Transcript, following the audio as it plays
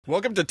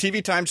Welcome to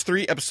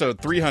TV3, episode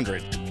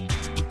 300.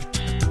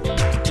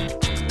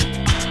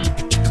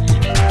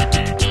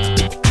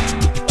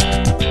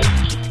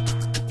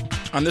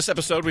 On this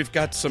episode, we've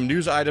got some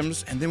news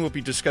items, and then we'll be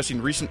discussing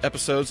recent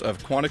episodes of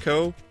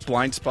Quantico,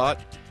 Blindspot,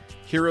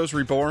 Heroes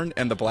Reborn,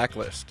 and The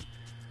Blacklist.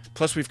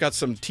 Plus, we've got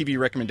some TV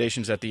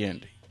recommendations at the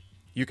end.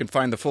 You can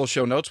find the full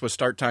show notes with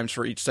start times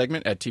for each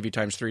segment at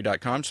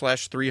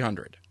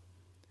tvtimes3.com/300.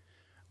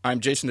 I'm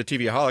Jason the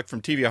TVaholic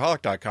from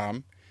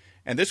tvaholic.com,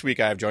 and this week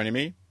I have joining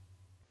me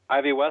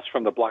Ivey West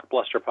from the Block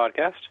Bluster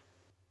Podcast.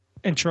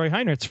 And Troy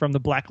Heinritz from the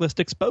Blacklist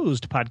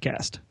Exposed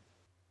Podcast.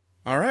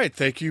 All right.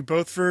 Thank you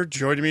both for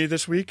joining me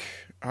this week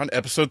on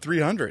episode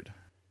 300.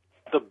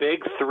 The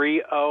big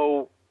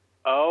 300?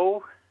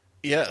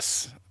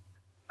 Yes.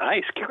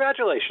 Nice.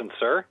 Congratulations,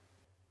 sir.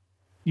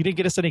 You didn't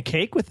get us any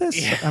cake with this?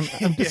 Yeah.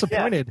 I'm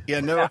disappointed.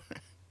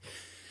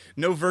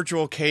 No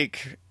virtual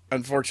cake,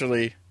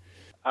 unfortunately.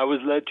 I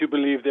was led to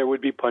believe there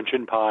would be punch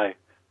and pie.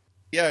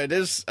 Yeah, it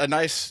is a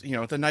nice,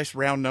 the nice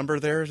round number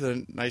there,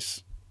 the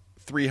nice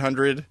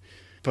 300.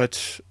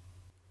 But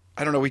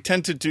I don't know, we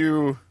tend to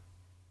do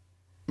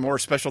more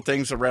special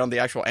things around the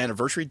actual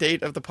anniversary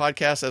date of the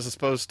podcast as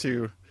opposed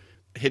to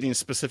hitting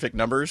specific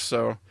numbers.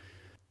 So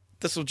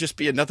this will just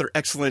be another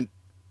excellent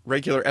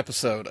regular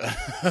episode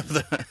of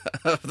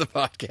the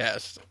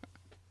podcast.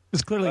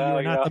 Because clearly you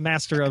are not the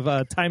master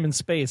of time and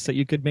space, that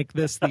you could make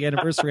this the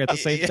anniversary at the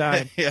same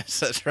time. Yes,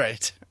 that's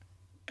right.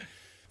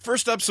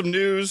 First up, some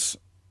news.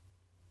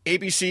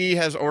 ABC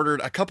has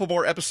ordered a couple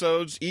more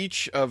episodes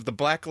each of the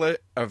Blacklist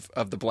of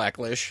the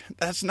Blacklist.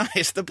 That's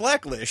nice, the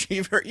Blacklist.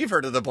 You've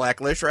heard of the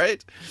Blacklist,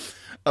 right?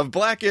 Of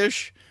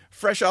Blackish,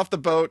 Fresh Off the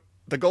Boat,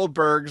 The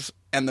Goldbergs,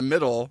 and The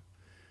Middle,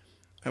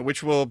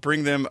 which will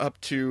bring them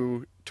up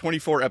to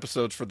 24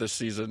 episodes for this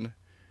season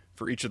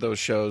for each of those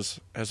shows,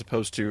 as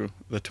opposed to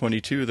the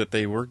 22 that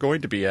they were going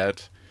to be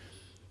at.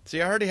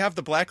 See, I already have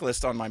the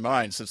Blacklist on my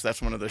mind, since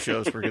that's one of the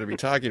shows we're going to be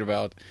talking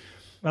about.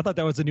 I thought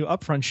that was a new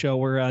Upfront show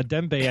where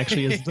Dembe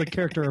actually is the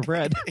character of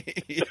Red.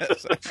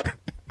 Yes.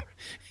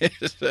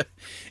 Yes.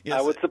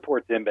 I would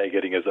support Dembe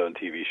getting his own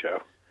TV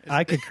show.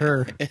 I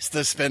concur. It's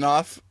the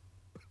spinoff.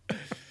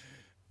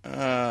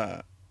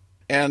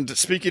 And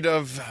speaking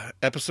of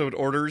episode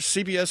orders,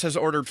 CBS has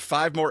ordered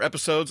 5 more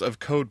episodes of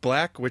Code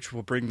Black, which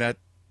will bring that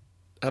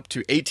up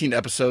to 18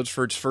 episodes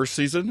for its first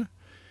season.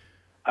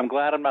 I'm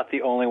glad I'm not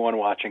the only one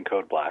watching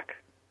Code Black.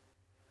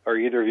 Are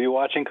either of you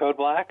watching Code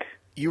Black?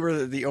 You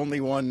were the only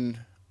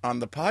one on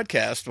the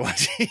podcast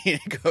watching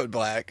Code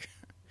Black.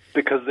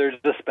 Because there's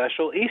a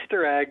special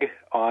Easter egg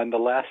on the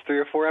last 3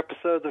 or 4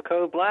 episodes of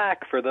Code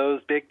Black for those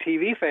big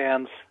TV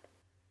fans.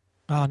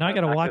 Oh, now I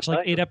got to watch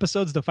like 8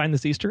 episodes to find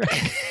this Easter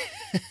egg.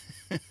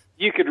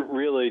 You could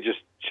really just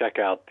check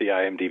out the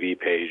IMDb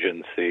page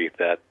and see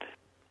that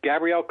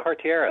Gabrielle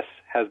Cartieris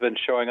has been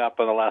showing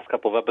up on the last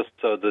couple of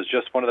episodes as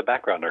just one of the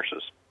background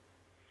nurses.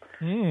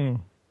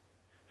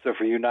 So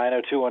for you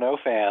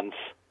 90210 fans,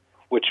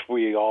 which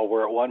we all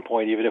were at one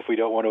point, even if we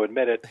don't want to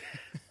admit it,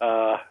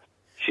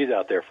 she's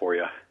out there for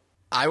you.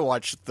 I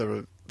watched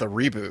the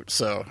reboot,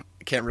 so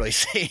I can't really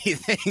say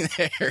anything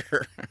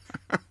there.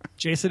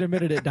 Jason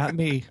admitted it, not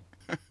me.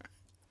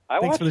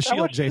 Thanks for the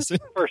shield, Jason.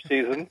 First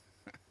season.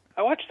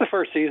 I watched the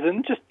first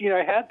season. Just,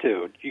 I had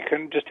to. You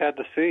couldn't just had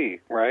to see,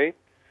 right?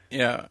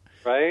 Yeah.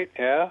 Right?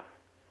 Yeah.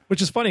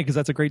 Which is funny because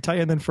that's a great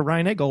tie-in then for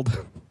Ryan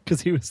Eggold, because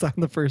he was on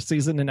the first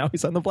season and now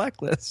he's on the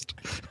Blacklist.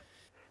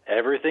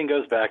 Everything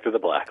goes back to the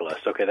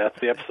Blacklist. Okay, that's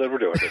the episode we're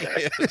doing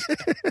today.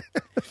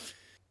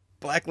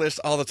 Blacklist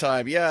all the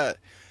time. Yeah.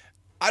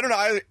 I don't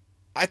know.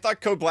 I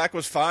thought Code Black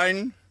was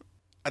fine.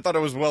 I thought it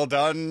was well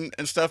done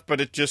and stuff, but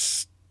it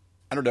just,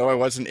 I don't know. I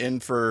wasn't in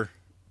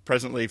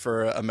presently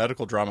for a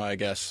medical drama, I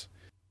guess.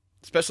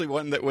 Especially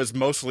one that was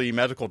mostly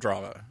medical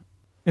drama.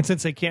 And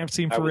since they can't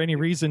seem for any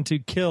reason to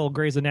kill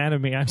Grey's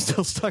Anatomy, I'm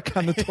still stuck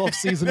on the 12th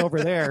season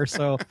over there.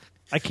 So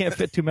I can't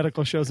fit 2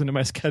 medical shows into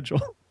my schedule.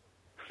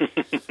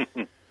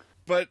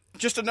 But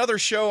just another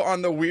show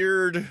on the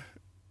weird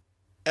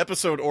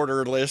episode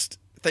order list.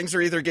 Things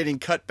are either getting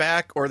cut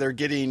back or they're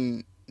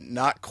getting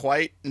not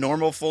quite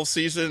normal full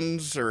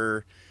seasons,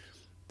 or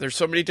there's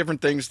so many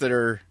different things that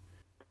are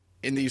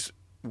in these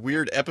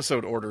weird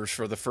episode orders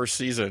for the first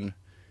season.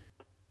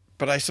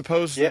 But I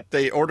suppose that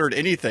they ordered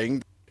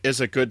anything is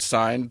a good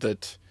sign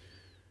that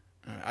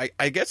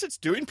I guess it's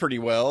doing pretty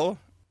well.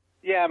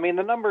 Yeah, I mean,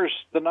 the numbers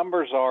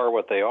are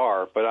what they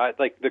are, but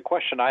the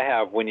question I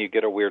have when you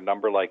get a weird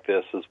number like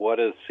this is, what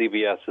does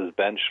CBS's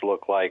bench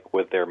look like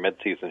with their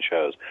mid-season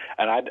shows?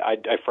 And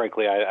I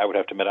frankly would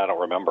have to admit I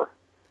don't remember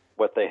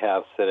what they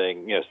have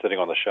sitting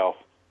on the shelf.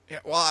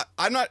 Yeah, well,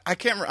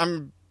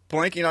 I'm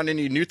blanking on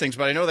any new things,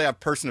 but I know they have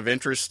Person of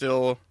Interest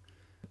still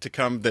to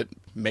come that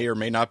may or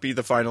may not be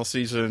the final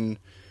season,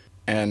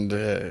 and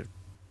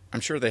I'm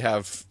sure they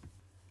have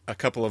a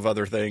couple of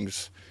other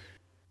things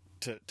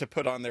to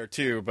put on there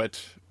too,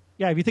 but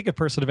yeah, if you think of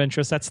Person of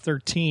Interest, that's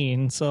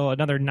 13, so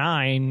another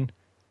 9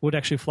 would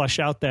actually flush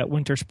out that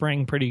winter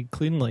spring pretty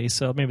cleanly.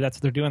 So maybe that's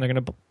what they're doing. They're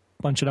going to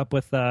bunch it up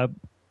with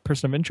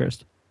Person of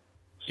Interest.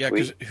 Yeah,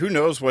 because who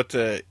knows what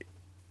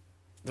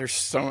there's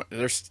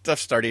stuff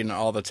starting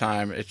all the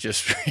time. It's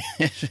just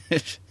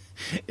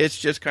it's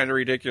just kind of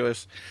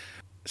ridiculous.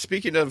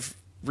 Speaking of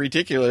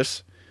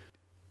ridiculous,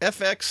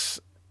 FX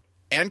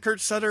and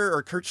Kurt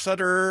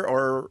Sutter,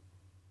 or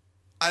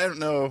I don't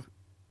know,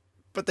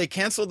 but they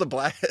canceled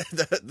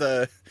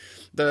the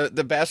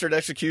Bastard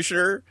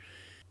Executioner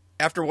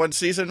after one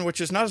season,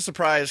 which is not a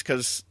surprise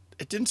because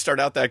it didn't start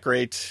out that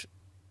great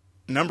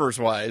numbers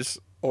wise,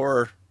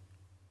 or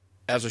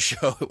as a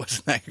show it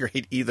wasn't that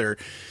great either.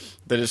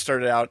 That it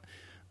started out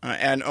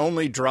and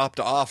only dropped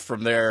off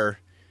from there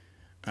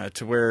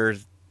to where,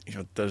 you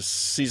know, the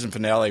season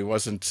finale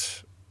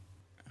wasn't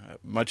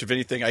much of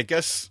anything. I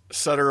guess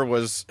Sutter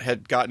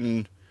had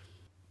gotten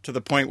to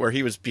the point where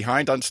he was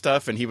behind on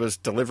stuff and he was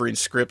delivering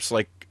scripts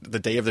like the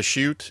day of the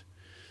shoot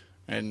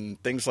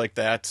and things like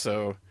that.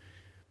 So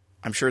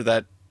I'm sure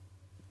that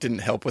didn't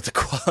help with the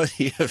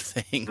quality of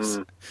things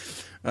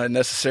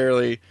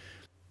necessarily.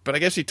 But I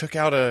guess he took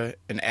out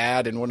an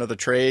ad in one of the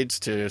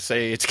trades to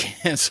say it's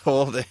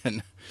canceled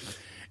and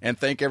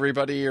thank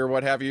everybody or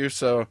what have you.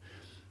 So,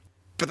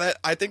 but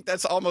I think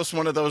that's almost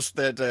one of those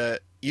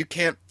that you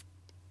can't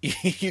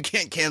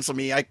cancel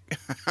me.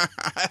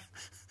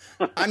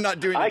 I'm not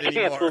doing it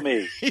anymore. Cancel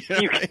me.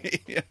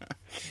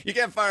 You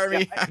can't fire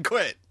me. I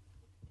quit.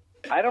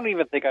 I don't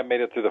even think I made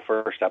it through the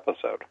first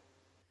episode.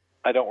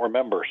 I don't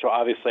remember. So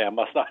obviously I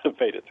must not have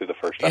made it through the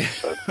first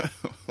episode.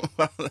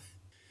 Well,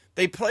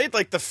 they played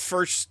like the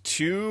first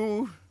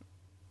two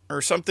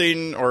or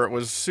something, or it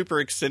was super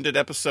extended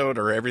episode,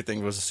 or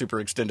everything was a super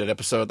extended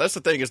episode. That's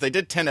the thing, is they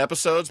did 10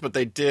 episodes, but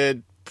they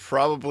did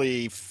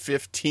probably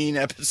 15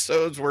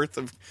 episodes worth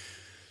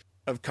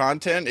of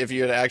content if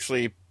you had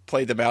actually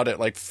played them out at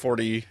like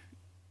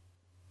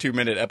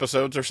 42-minute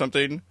episodes or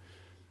something.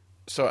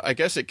 So I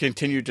guess it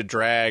continued to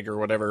drag or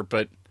whatever,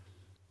 but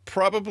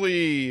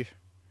probably,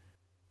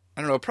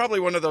 I don't know, probably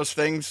one of those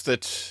things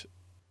that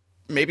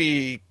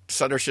maybe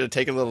Sutter should have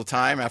taken a little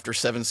time after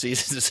 7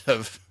 seasons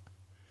of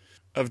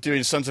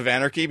doing Sons of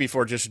Anarchy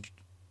before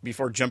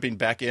jumping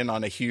back in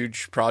on a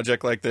huge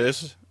project like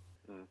this.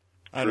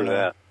 I don't know.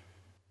 That.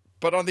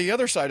 But on the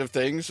other side of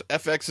things,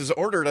 FX has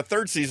ordered a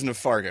 3rd season of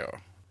Fargo.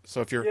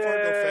 So if you're a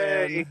Fargo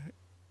fan,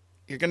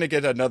 you're going to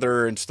get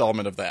another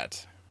installment of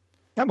that.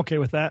 I'm okay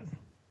with that.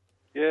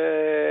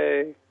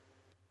 Yay!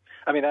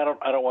 I mean, I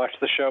don't watch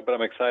the show, but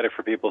I'm excited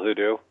for people who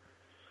do.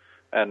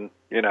 And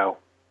you know,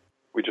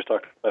 we just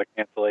talked about a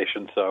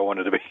cancellation, so I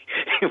wanted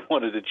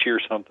to cheer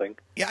something.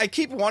 Yeah, I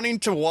keep wanting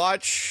to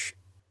watch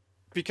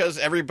because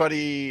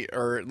everybody,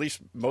 or at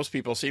least most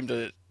people, seem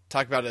to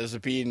talk about it as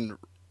being,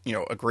 you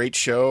know, a great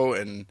show,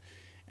 and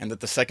that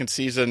the 2nd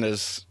season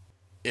is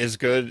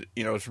good.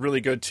 You know, it's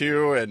really good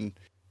too, and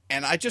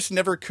I just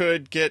never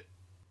could get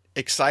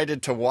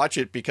excited to watch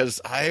it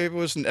because I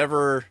was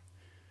never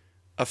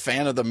a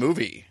fan of the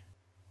movie,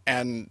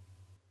 and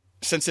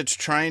since it's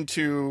trying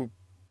to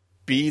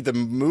be the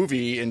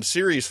movie in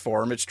series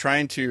form, it's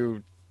trying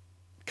to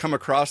come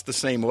across the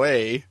same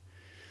way.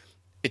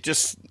 It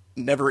just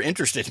never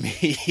interested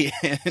me.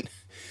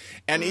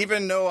 And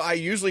even though I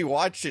usually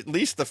watch at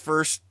least the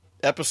first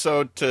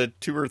episode to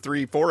 2 or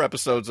 3, 4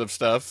 episodes of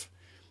stuff,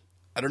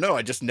 I don't know,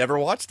 I just never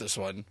watched this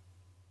one.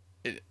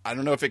 I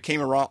don't know if it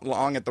came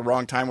along at the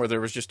wrong time where there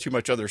was just too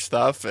much other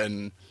stuff,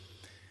 and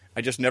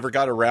I just never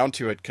got around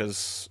to it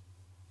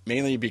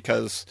mainly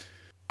because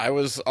I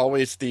was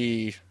always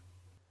the,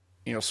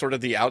 you know, sort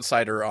of the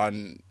outsider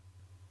on.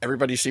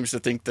 Everybody seems to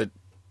think that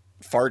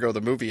Fargo,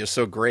 the movie, is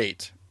so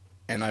great.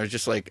 And I was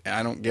just like,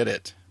 I don't get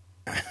it.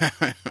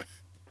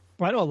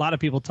 Well, I know a lot of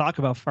people talk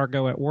about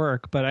Fargo at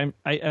work, but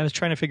I was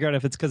trying to figure out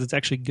if it's because it's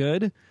actually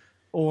good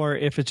or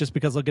if it's just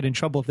because they'll get in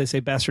trouble if they say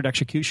Bastard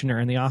Executioner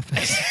in the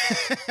office.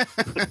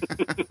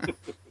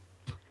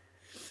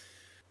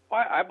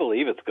 Well, I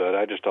believe it's good.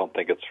 I just don't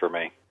think it's for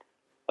me.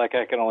 Like,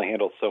 I can only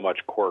handle so much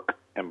quirk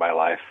in my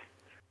life.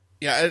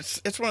 Yeah,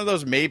 it's one of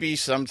those maybe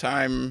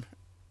sometime.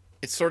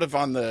 It's sort of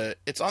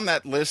it's on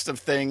that list of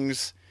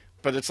things,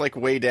 but it's like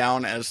way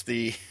down as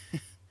there's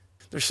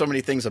so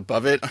many things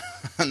above it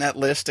on that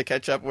list to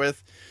catch up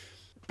with.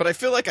 But I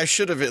feel like I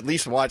should have at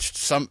least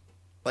watched an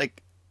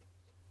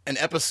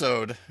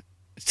episode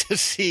to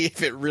see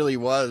if it really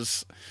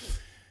was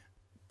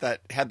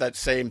that had that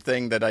same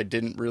thing that I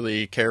didn't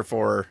really care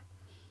for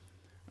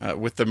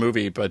with the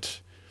movie,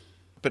 but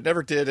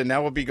never did. And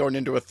now we'll be going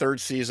into a 3rd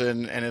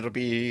season, and it'll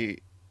be,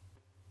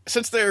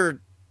 since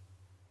they're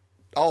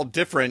all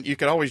different, you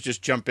can always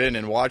just jump in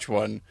and watch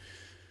one,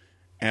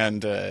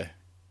 and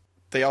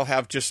they all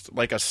have just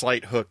like a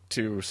slight hook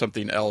to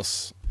something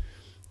else.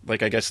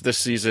 Like, I guess this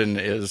season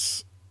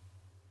is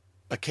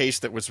a case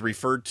that was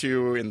referred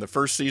to in the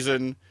 1st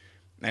season,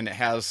 and it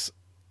has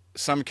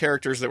some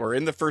characters that were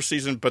in the 1st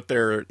season, but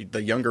they're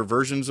the younger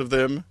versions of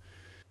them.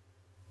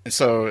 And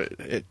so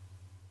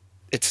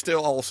it's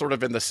still all sort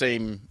of in the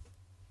same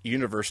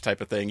universe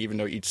type of thing, even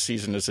though each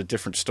season is a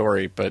different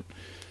story. But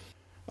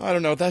I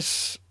don't know.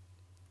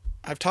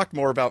 I've talked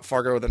more about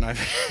Fargo than I've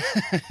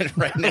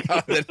right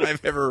now than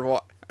I've ever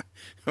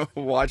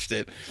watched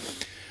it.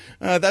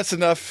 That's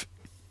enough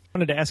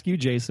wanted to ask you,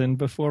 Jason,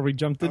 before we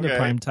jumped into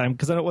prime time,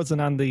 because I know it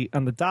wasn't on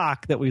the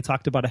doc that we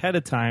talked about ahead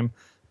of time,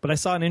 but I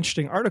saw an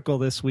interesting article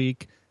this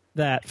week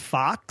that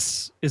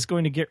Fox is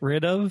going to get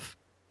rid of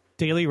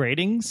daily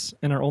ratings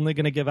and are only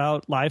going to give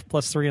out Live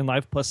plus 3 and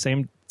Live plus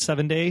same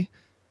 7-day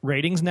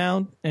ratings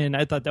now. And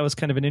I thought that was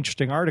kind of an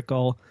interesting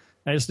article.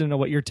 I just didn't know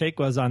what your take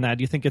was on that.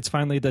 Do you think it's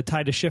finally the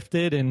tide has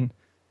shifted and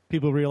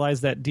people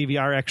realize that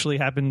DVR actually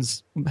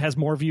has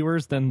more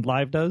viewers than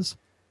Live does?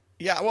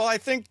 Yeah, well, I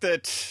think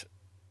that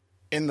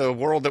in the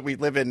world that we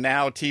live in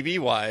now,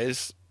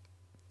 TV-wise,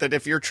 that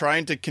if you're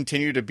trying to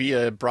continue to be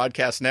a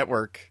broadcast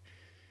network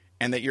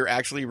and that you're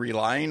actually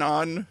relying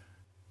on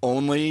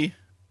only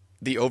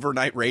the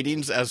overnight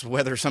ratings as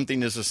whether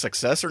something is a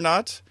success or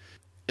not,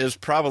 is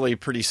probably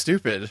pretty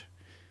stupid.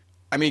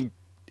 I mean,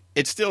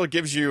 it still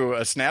gives you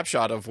a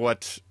snapshot of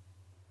what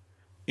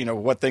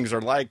things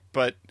are like,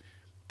 but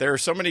there are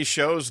so many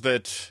shows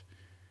that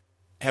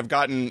have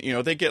gotten,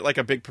 they get like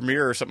a big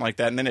premiere or something like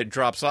that, and then it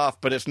drops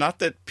off, but it's not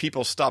that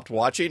people stopped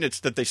watching, it's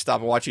that they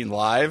stopped watching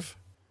live.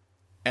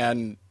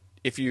 And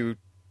if you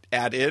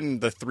add in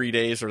the 3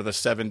 days or the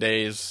 7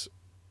 days,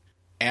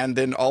 and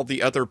then all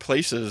the other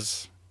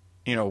places,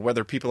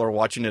 whether people are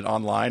watching it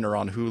online or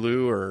on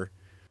Hulu or,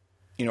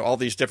 all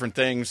these different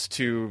things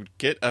to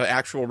get an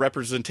actual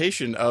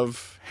representation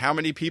of how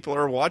many people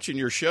are watching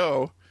your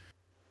show.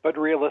 But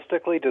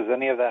realistically, does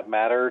any of that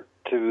matter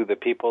to the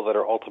people that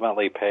are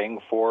ultimately paying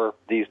for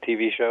these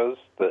TV shows,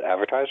 the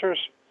advertisers?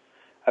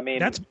 I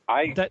mean, I'm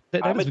a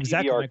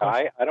DVR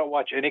guy. I don't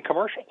watch any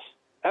commercials,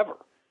 ever,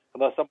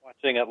 unless I'm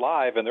watching it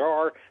live. And there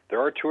are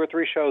 2 or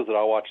 3 shows that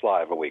I'll watch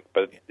live a week,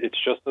 but it's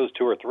just those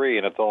 2 or 3,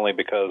 and it's only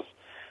because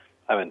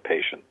I'm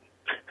impatient.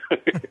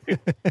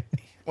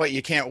 What,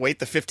 you can't wait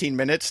the 15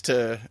 minutes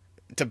to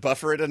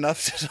buffer it enough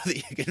so that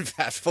you can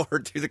fast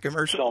forward through the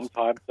commercials?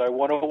 Sometimes I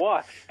want to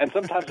watch. And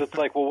sometimes it's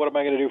like, well, what am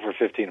I going to do for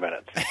 15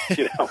 minutes?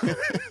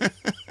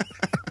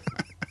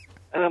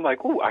 And I'm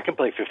like, ooh, I can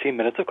play 15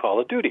 minutes of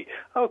Call of Duty.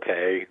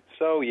 Okay,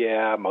 so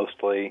yeah,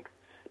 mostly.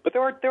 But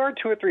there are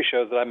 2 or 3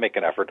 shows that I make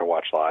an effort to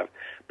watch live.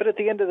 But at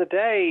the end of the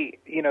day,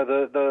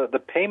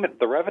 the payment,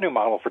 the revenue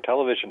model for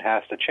television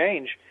has to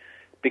change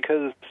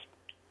because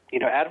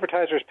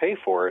advertisers pay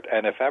for it,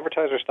 and if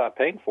advertisers stop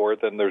paying for it,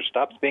 then there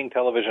stops being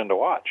television to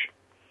watch.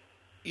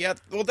 Yeah,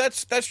 well,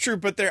 that's true,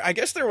 but I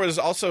guess there was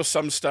also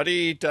some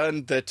study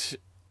done that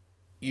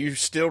you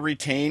still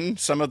retain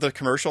some of the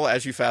commercial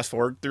as you fast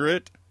forward through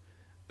it.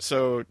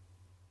 So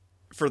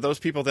for those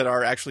people that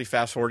are actually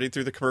fast forwarding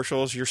through the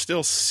commercials, you're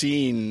still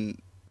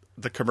seeing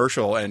the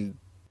commercial, and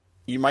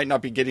you might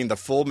not be getting the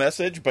full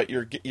message, but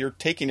you're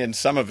taking in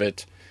some of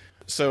it.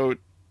 So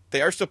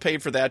they are still paying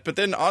for that. But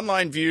then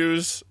online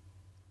views,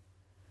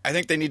 I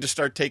think they need to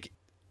start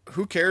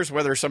who cares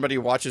whether somebody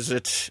watches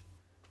it,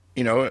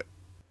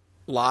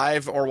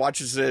 live or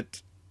watches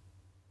it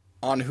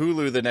on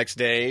Hulu the next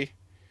day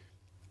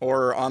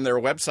or on their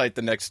website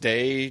the next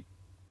day.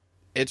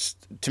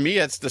 To me,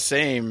 it's the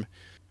same.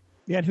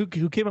 Yeah, and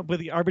who came up with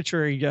the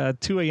arbitrary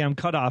 2 a.m.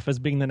 cutoff as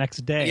being the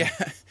next day? Yeah.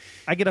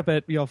 I get up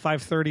at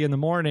 5:30 in the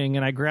morning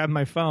and I grab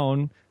my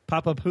phone,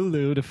 pop up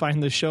Hulu to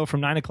find the show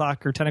from 9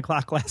 o'clock or 10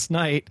 o'clock last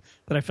night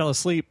that I fell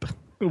asleep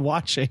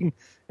watching,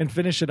 and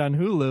finish it on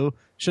Hulu.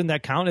 Shouldn't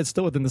that count? It's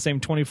still within the same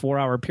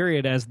 24-hour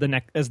period as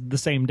the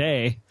same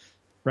day,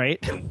 right?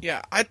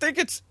 Yeah, I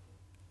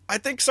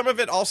think some of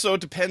it also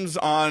depends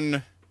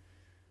on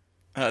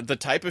the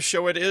type of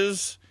show it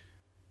is,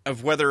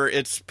 of whether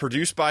it's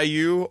produced by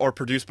you or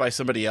produced by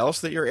somebody else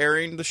that you're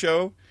airing the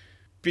show.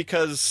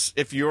 Because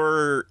if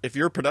your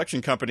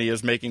production company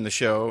is making the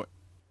show,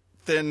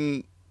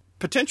 then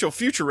potential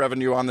future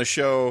revenue on the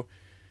show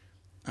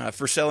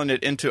for selling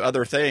it into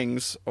other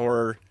things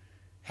or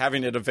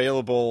having it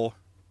available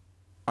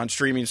on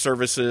streaming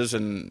services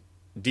and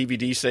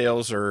DVD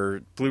sales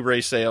or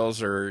Blu-ray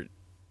sales or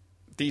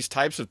these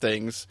types of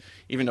things,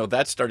 even though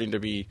that's starting to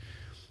be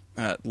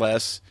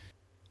less,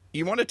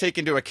 you want to take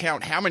into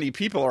account how many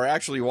people are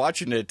actually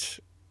watching it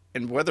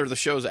and whether the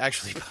show is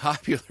actually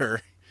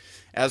popular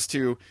as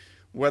to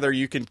whether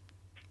you can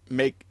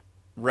make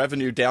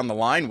revenue down the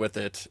line with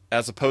it,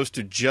 as opposed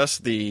to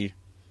just the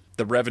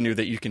revenue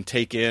that you can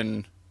take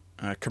in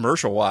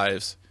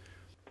commercial-wise.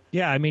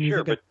 Yeah, I mean, you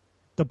look at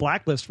the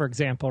Blacklist, for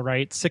example,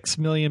 right? 6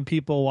 million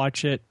people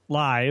watch it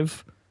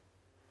live,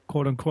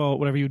 quote-unquote,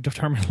 whatever you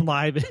determine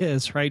live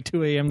is, right?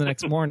 2 a.m. the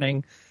next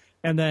morning.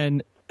 And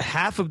then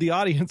half of the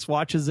audience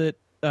watches it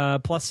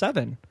plus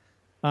 7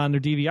 on their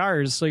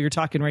DVRs. So you're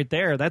talking right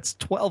there. That's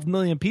 12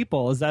 million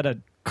people. Is that a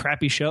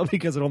crappy show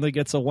because it only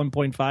gets a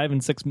 1.5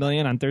 and 6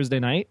 million on Thursday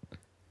night?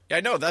 Yeah,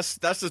 I know. That's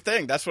the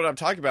thing. That's what I'm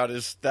talking about.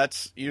 Is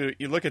that's you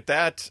look at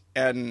that,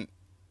 and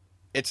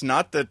it's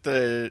not that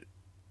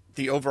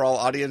the overall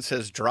audience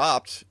has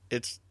dropped.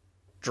 It's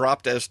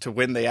dropped as to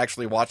when they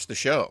actually watch the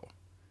show.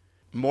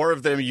 More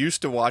of them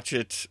used to watch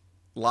it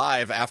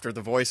live after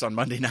The Voice on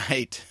Monday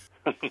night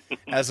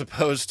as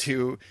opposed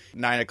to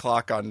 9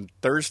 o'clock on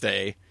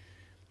Thursday.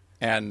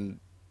 And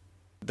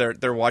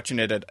they're watching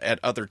it at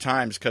other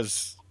times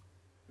because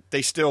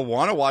they still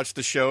want to watch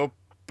the show.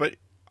 But,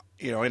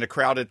 in a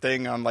crowded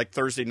thing on like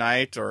Thursday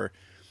night, or,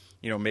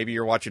 maybe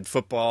you're watching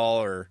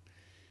football or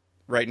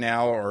right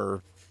now,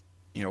 or,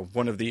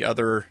 one of the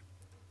other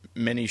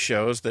many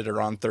shows that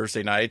are on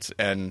Thursday nights,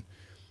 and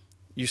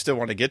you still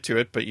want to get to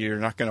it, but you're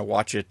not going to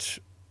watch it,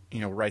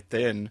 right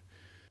then.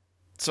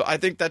 So I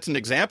think that's an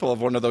example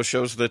of one of those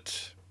shows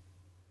that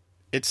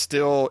it's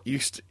still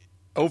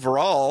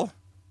overall,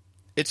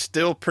 it's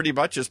still pretty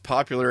much as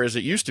popular as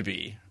it used to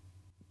be.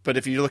 But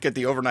if you look at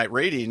the overnight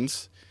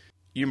ratings,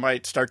 you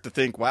might start to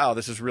think, wow,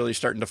 this is really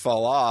starting to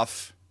fall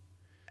off.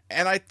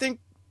 And I think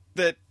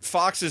that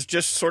Fox is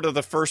just sort of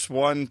the first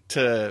one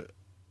to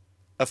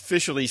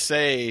officially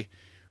say,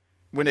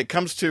 when it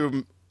comes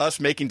to us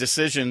making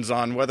decisions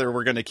on whether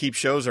we're going to keep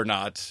shows or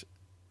not,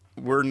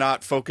 we're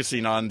not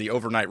focusing on the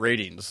overnight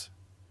ratings,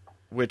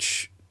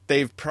 which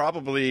they've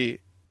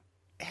probably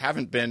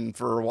haven't been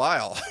for a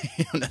while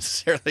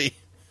necessarily.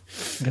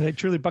 And they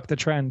truly bucked the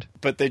trend.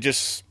 But they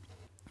just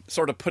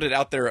sort of put it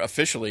out there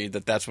officially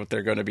that that's what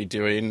they're going to be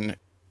doing.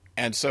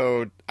 And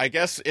so I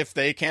guess if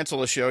they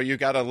cancel a show, you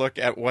got to look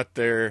at what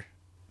the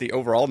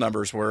overall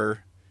numbers were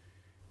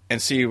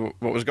and see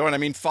what was going. I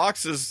mean,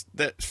 Fox is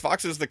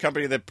the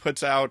company that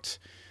puts out.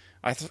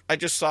 I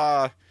just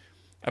saw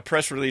a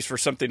press release for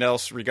something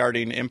else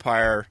regarding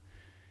Empire,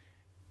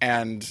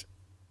 and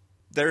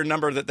their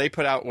number that they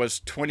put out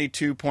was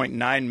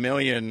 22.9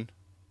 million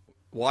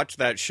watch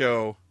that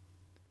show,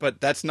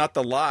 but that's not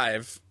the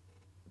live.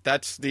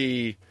 That's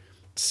the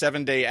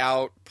 7-day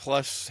out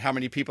plus how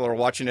many people are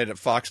watching it at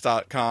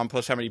Fox.com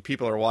plus how many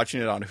people are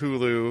watching it on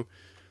Hulu,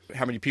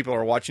 how many people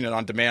are watching it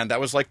on demand. That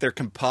was like their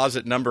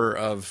composite number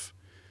of,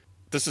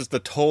 this is the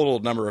total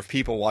number of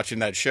people watching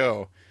that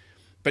show.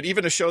 But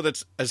even a show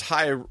that's as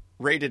high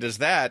rated as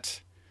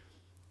that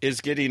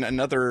is getting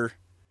another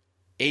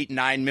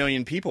 8-9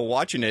 million people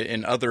watching it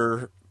in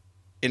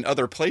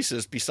other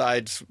places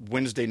besides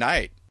Wednesday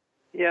night.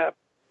 Yeah.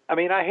 I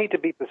mean, I hate to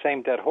beat the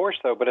same dead horse,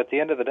 though, but at the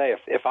end of the day,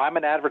 if I'm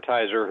an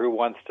advertiser who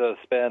wants to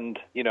spend,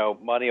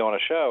 money on a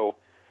show,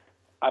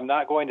 I'm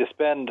not going to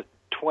spend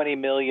 20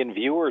 million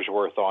viewers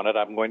worth on it.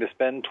 I'm going to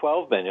spend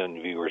 12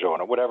 million viewers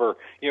on it, whatever,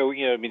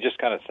 I mean, just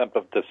kind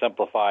of to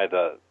simplify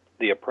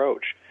the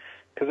approach.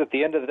 Because at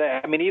the end of the day,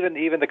 I mean,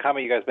 even the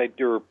comment you guys made,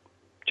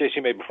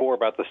 Jason made before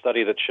about the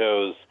study that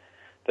shows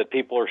that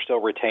people are still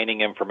retaining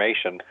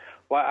information.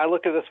 Well, I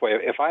look at it this way.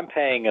 If I'm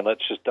paying, and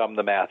let's just dumb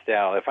the math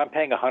down, if I'm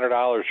paying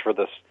 $100 for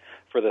this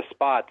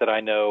spot that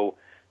I know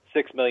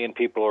 6 million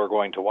people are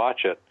going to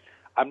watch it,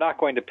 I'm not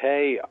going to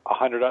pay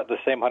the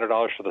same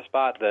 $100 for the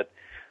spot that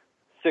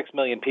 6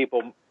 million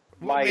people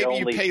might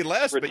only maybe you pay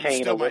less, but you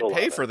still might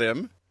pay for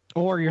them.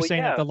 Or you're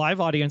saying that the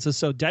live audience is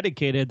so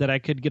dedicated that I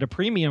could get a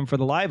premium for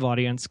the live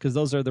audience because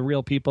those are the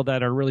real people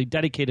that are really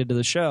dedicated to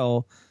the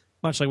show,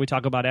 much like we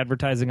talk about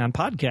advertising on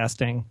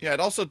podcasting. Yeah, it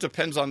also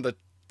depends on the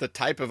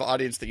type of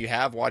audience that you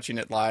have watching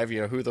it live,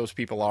 who those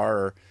people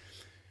are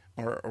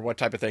or what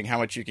type of thing, how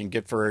much you can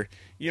get for,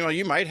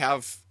 you might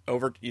have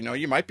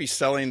you might be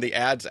selling the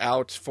ads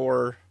out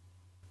for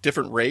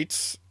different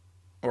rates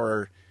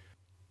or,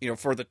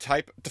 for the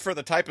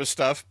type of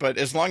stuff, but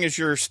as long as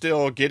you're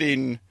still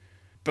getting,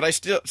 but I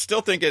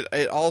still think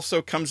it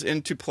also comes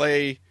into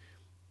play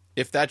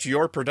if that's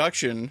your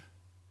production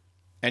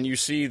and you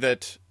see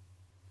that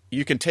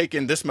you can take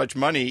in this much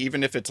money,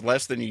 even if it's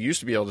less than you used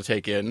to be able to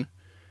take in,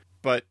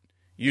 but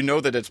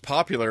that it's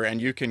popular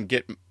and you can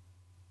get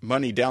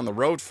money down the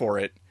road for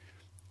it,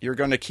 you're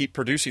going to keep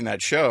producing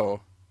that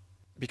show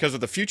because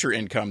of the future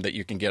income that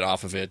you can get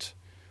off of it.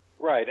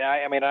 Right.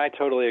 I mean, I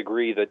totally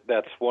agree that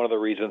that's one of the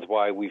reasons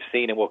why we've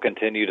seen and will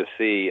continue to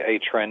see a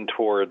trend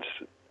towards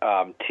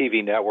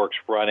TV networks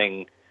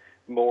running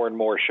more and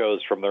more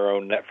shows from their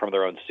own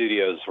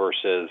studios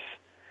versus,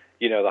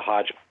 the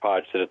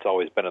hodgepodge that it's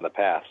always been in the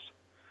past.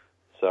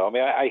 So, I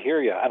mean, I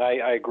hear you, and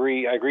I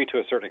agree to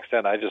a certain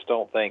extent. I just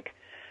don't think,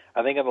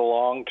 I think in the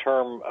long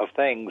term of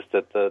things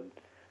that the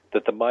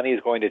money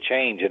is going to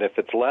change, and if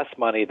it's less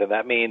money, then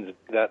that means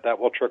that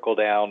will trickle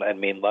down and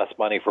mean less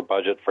money for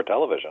budget for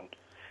television.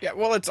 Yeah,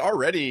 well, it's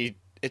already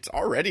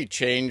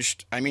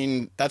changed. I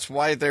mean, that's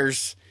why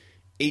there's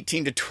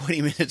 18 to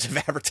 20 minutes of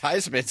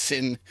advertisements,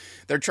 and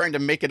they're trying to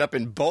make it up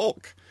in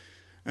bulk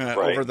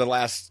over the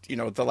last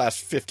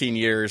 15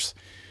 years.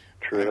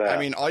 True that. I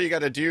mean, all you got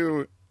to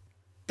do,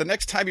 the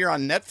next time you're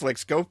on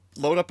Netflix, go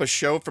load up a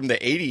show from the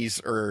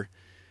 80s or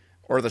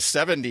the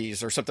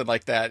 70s or something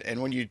like that,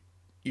 and when you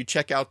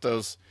check out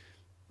those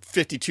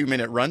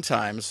 52-minute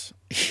runtimes,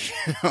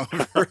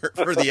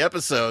 for the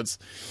episodes,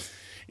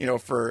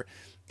 for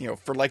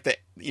like the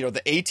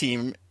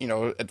A-Team,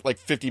 at like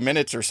 50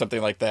 minutes or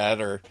something like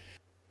that, or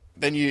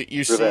then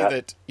you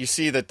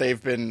see that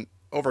they've been,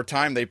 over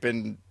time, they've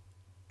been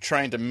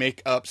trying to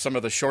make up some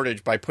of the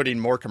shortage by putting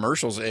more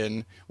commercials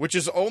in, which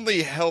has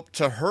only helped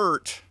to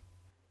hurt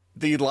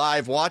the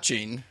live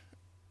watching,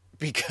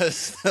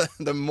 because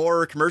the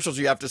more commercials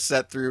you have to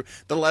set through,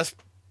 the less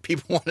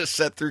people want to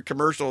set through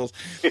commercials.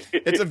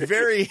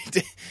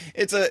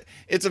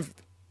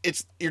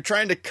 You're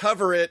trying to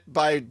cover it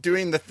by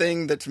doing the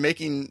thing that's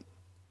making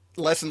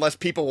less and less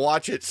people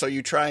watch it, so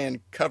you try and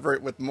cover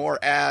it with more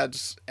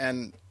ads,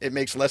 and it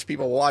makes less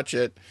people watch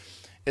it.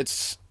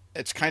 It's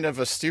kind of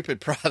a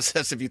stupid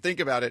process if you think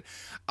about it.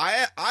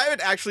 I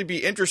would actually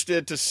be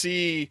interested to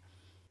see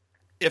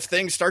if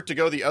things start to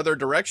go the other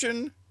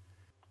direction,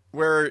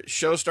 where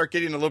shows start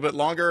getting a little bit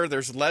longer.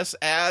 There's less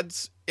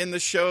ads in the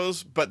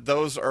shows, but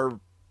those are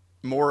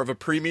more of a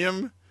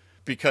premium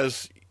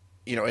because,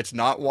 it's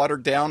not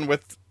watered down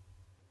with,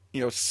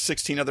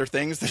 16 other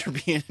things that are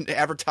being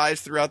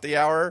advertised throughout the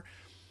hour,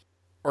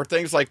 or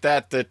things like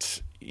that,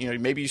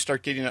 maybe you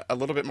start getting a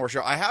little bit more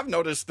show. I have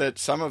noticed that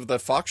some of the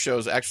Fox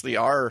shows actually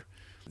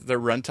their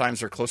run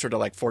times are closer to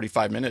like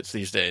 45 minutes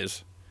these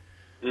days.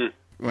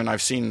 When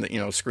I've seen,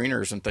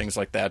 screeners and things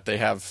like that, they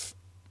have,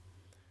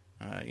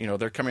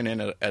 they're coming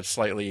in at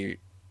slightly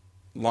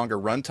longer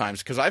run times.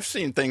 Because I've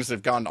seen things that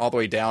have gone all the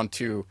way down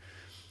to,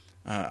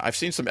 I've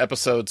seen some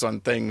episodes on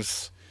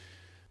things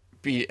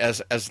be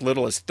as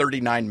little as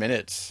 39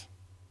 minutes,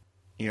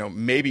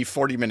 maybe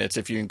 40 minutes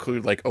if you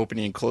include like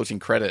opening and closing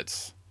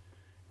credits.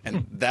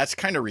 And that's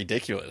kind of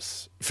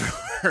ridiculous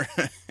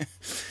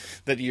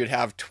that you'd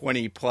have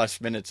 20 plus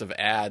minutes of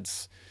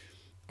ads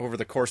over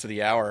the course of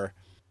the hour.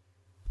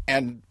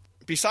 And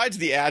besides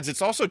the ads,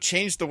 it's also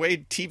changed the way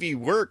TV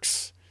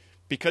works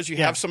because you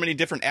have so many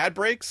different ad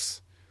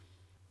breaks.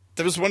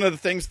 That was one of the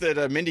things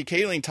that Mindy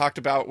Kaling talked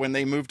about when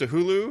they moved to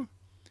Hulu.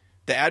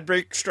 The ad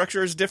break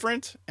structure is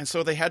different, and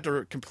so they had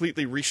to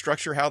completely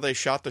restructure how they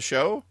shot the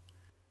show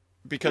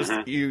because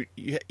you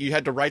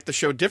had to write the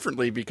show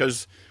differently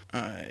because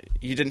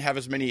you didn't have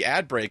as many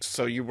ad breaks,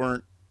 so you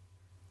weren't,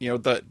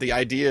 the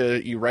idea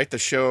you write the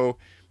show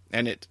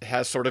and it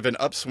has sort of an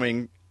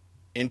upswing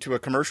into a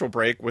commercial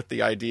break with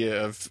the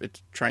idea of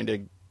it trying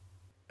to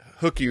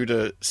hook you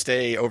to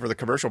stay over the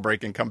commercial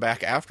break and come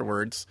back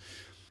afterwards.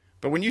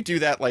 But when you do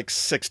that like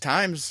 6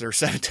 times or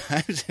 7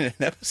 times in an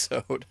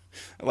episode,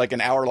 like an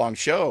hour-long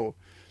show,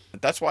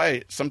 that's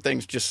why some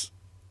things just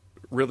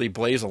really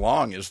blaze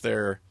along. Is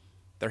they're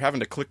having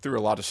to click through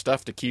a lot of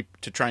stuff to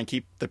try and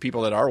keep the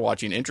people that are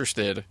watching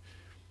interested.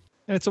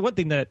 And it's one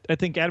thing that I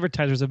think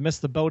advertisers have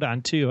missed the boat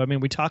on too. I mean,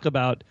 we talk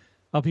about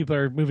how people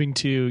are moving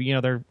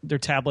to their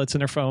tablets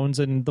and their phones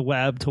and the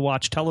web to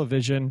watch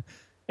television,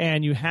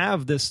 and you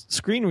have this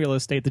screen real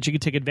estate that you can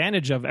take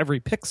advantage of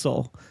every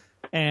pixel.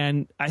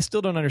 And I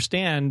still don't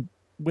understand,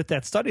 with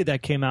that study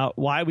that came out,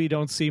 why we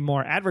don't see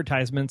more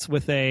advertisements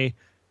with a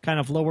kind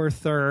of lower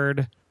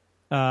third,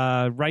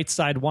 right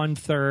side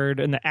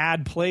 1/3, and the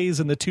ad plays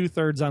in the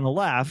 2/3 on the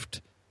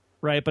left,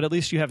 right? But at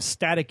least you have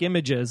static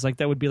images, like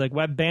that would be like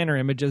web banner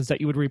images that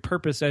you would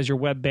repurpose as your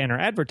web banner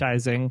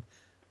advertising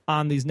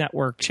on these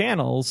network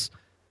channels.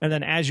 And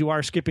then as you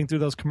are skipping through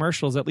those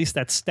commercials, at least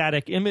that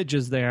static image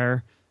is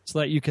there, so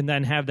that you can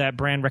then have that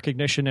brand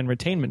recognition and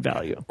retainment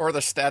value. Or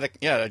the static,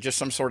 just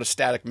some sort of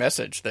static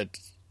message that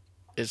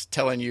is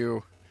telling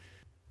you,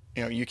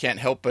 you can't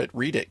help but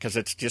read it because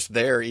it's just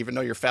there. Even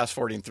though you're fast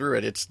forwarding through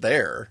it, it's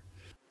there.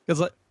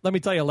 Because let me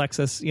tell you,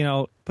 Alexis,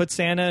 put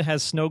Santa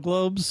has snow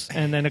globes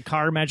and then a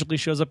car magically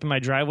shows up in my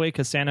driveway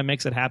because Santa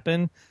makes it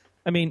happen.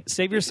 I mean,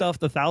 save yourself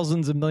the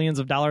thousands of millions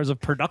of dollars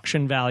of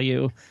production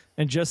value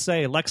and just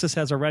say, Lexus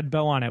has a red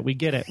bow on it. We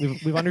get it.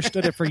 We've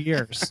understood it for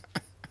years.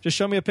 Just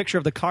show me a picture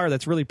of the car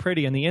that's really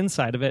pretty and the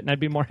inside of it, and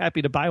I'd be more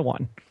happy to buy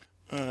one.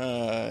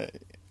 And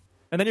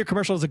then your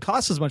commercial doesn't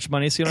cost as much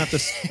money, so you don't have to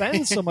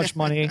spend so much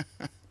money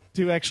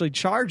to actually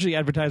charge the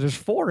advertisers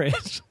for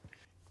it.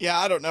 Yeah,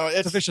 I don't know.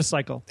 It's a vicious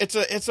cycle.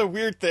 It's a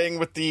weird thing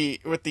with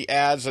the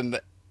ads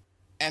and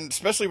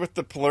especially with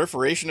the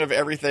proliferation of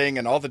everything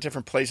and all the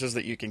different places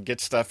that you can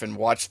get stuff and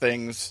watch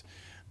things.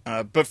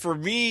 But for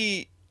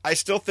me, I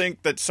still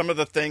think that some of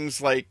the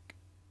things like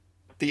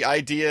the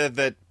idea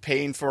that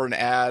paying for an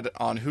ad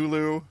on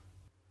Hulu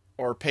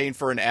or paying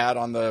for an ad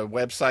on the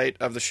website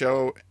of the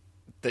show,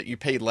 that you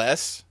pay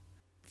less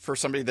for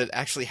somebody that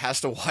actually has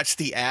to watch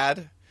the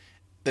ad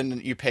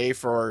than you pay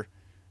for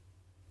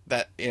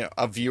that,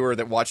 a viewer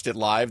that watched it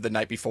live the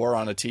night before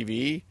on a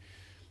TV,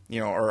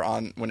 or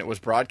on when it was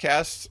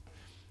broadcast.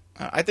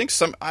 I think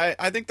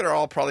they're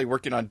all probably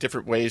working on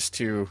different ways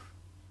to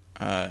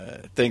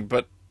think,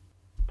 but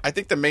I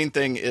think the main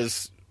thing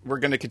is we're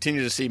going to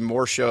continue to see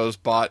more shows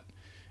bought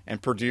and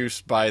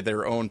produced by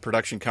their own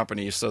production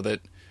companies so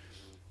that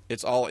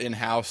it's all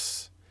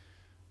in-house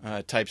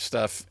type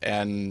stuff.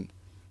 And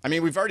I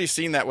mean, we've already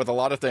seen that with a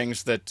lot of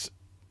things that,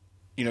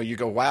 you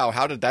go, wow,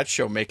 how did that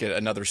show make it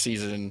another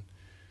season?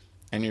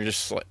 And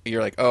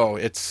you're like, oh,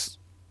 it's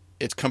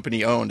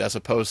company owned, as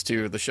opposed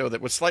to the show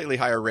that was slightly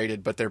higher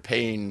rated, but they're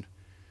paying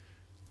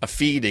a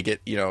fee to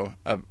get,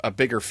 a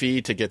bigger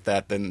fee to get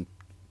that than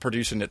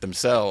producing it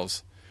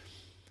themselves.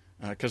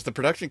 Because the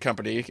production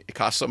company, it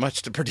costs so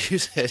much to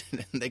produce it,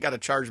 and they got to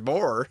charge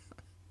more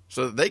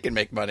so that they can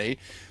make money.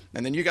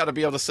 And then you got to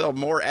be able to sell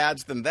more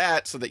ads than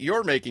that so that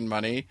you're making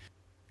money.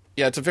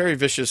 Yeah, it's a very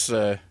vicious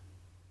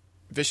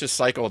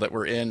cycle that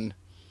we're in.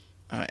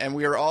 And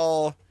we're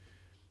all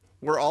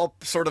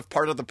sort of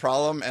part of the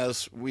problem,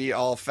 as we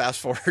all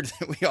fast forward.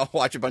 We all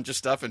watch a bunch of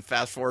stuff and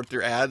fast forward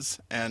through ads.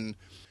 And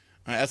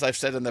as I've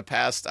said in the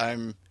past,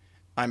 I'm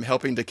I'm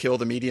helping to kill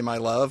the medium I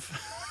love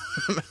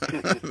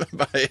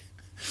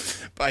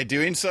by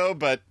doing so.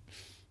 But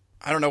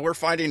I don't know. We're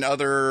finding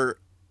other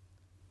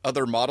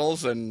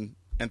models and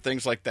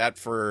things like that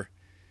for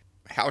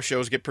how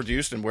shows get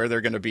produced and where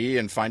they're going to be,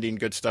 and finding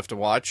good stuff to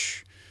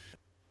watch.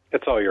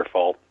 It's all your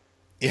fault.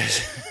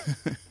 Yes.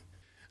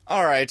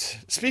 All right.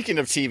 Speaking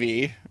of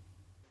TV.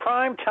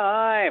 Prime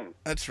time.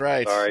 That's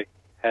right. Sorry.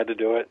 Had to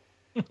do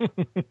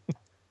it.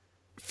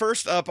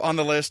 First up on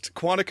the list,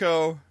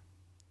 Quantico,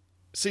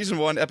 Season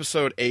 1,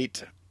 Episode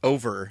 8,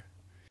 Over.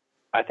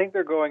 I think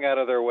they're going out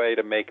of their way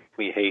to make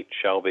me hate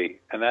Shelby,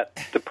 and that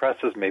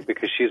depresses me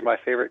because she's my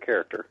favorite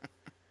character.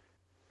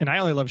 And I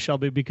only love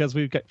Shelby because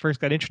we first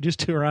got introduced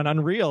to her on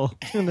Unreal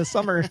in the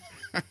summer.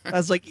 I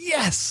was like,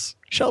 yes,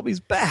 Shelby's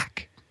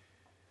back.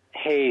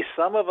 Hey,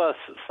 some of us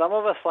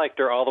liked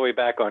her all the way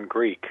back on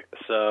Greek.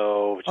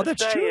 So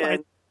that's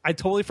true. I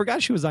totally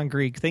forgot she was on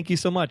Greek. Thank you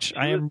so much.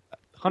 I am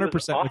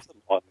 100% awesome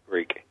on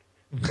Greek.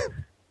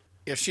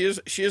 Yeah, she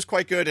is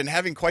quite good and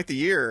having quite the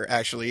year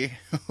actually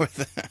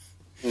with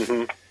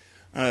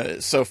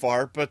so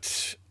far.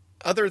 But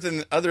other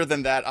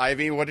than that,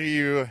 Ivy, what are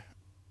you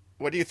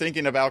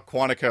thinking about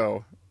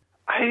Quantico?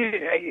 I'm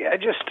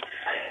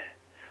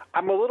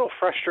a little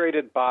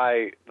frustrated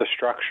by the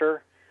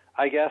structure.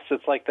 I guess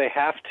it's like they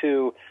have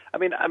to. I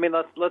mean,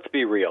 let's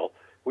be real.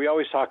 We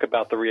always talk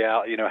about the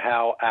reality,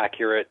 how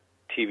accurate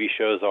TV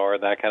shows are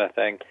and that kind of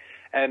thing.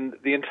 And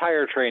the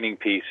entire training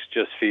piece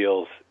just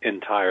feels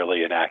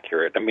entirely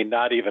inaccurate. I mean,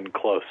 not even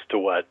close to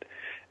what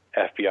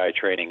FBI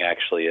training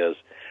actually is.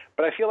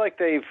 But I feel like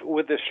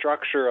with the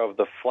structure of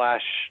the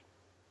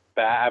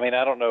I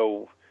don't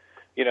know,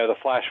 the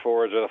flash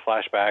forwards or the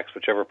flashbacks,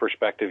 whichever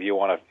perspective you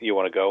want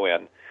to go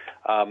in.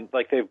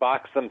 Like they've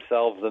boxed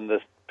themselves in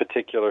this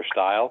particular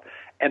style,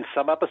 and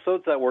some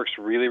episodes that works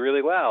really,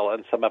 really well,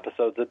 and some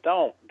episodes that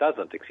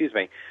doesn't. Excuse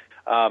me.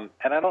 And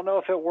I don't know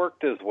if it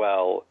worked as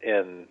well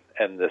in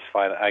this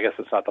final. I guess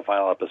it's not the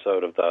final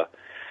episode of the.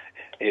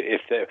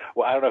 I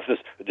don't know if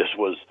this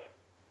was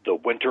the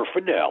winter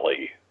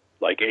finale,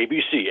 like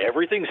ABC.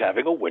 Everything's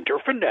having a winter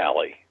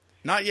finale.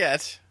 Not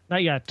yet.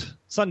 Not yet.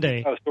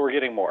 Sunday. Oh, so we're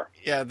getting more.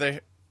 Yeah,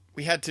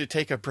 we had to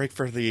take a break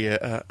for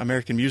the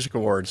American Music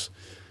Awards,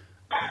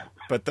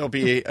 but there'll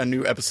be a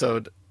new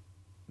episode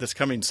this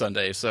coming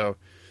Sunday. So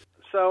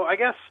I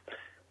guess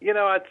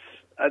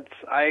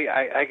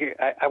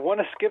I want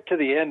to skip to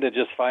the end and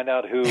just find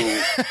out who.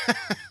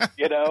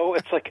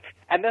 It's like,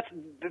 and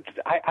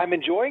I'm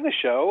enjoying the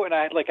show, and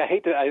I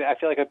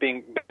feel like I've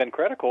been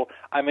critical.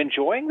 I'm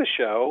enjoying the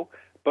show,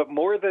 but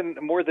more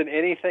than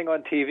anything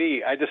on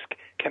TV, I just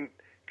can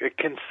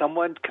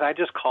I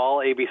just call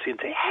ABC and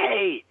say,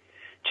 hey,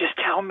 just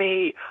tell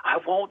me. I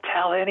won't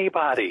tell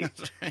anybody.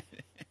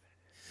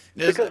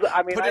 Because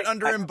put it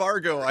under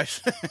embargo.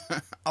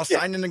 I'll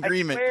sign an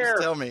agreement.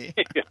 Just tell me.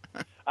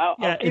 I'll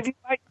give you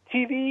my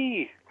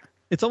TV.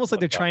 It's almost like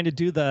they're trying to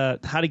do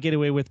the How to Get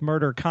Away with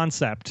Murder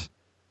concept,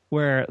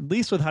 where at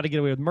least with How to Get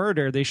Away with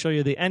Murder, they show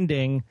you the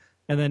ending,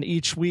 and then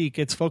each week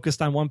it's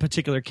focused on one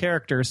particular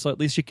character, so at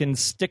least you can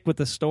stick with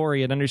the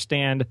story and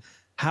understand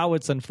how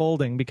it's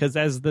unfolding. Because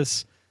as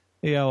this,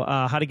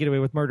 How to Get Away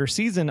with Murder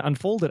season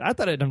unfolded, I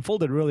thought it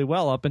unfolded really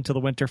well up until the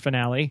winter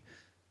finale.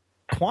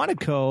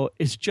 Quantico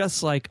is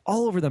just like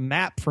all over the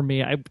map for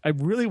me. I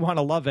really want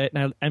to love it,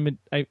 and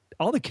I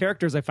all the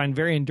characters I find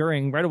very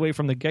enduring right away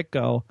from the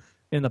get-go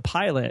in the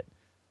pilot.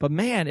 But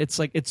man, it's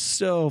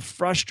so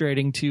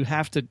frustrating to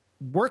have to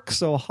work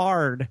so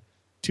hard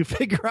to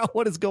figure out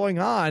what is going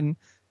on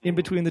in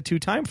between the two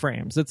time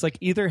frames. It's like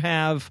either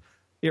have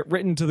it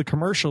written to the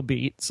commercial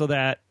beat so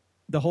that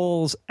the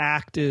whole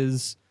act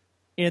is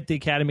at the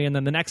Academy and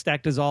then the next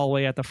act is all the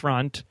way at the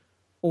front,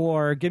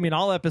 or give me an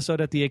all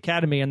episode at the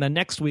Academy and then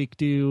next week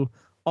do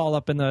all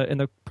up in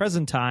the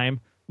present time,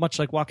 much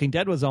like Walking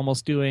Dead was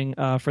almost doing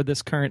for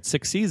this current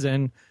 6th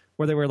season,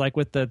 where they were like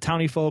with the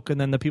townie folk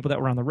and then the people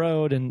that were on the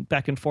road and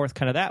back and forth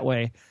kind of that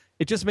way.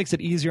 It just makes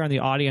it easier on the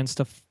audience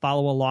to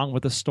follow along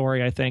with the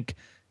story, I think.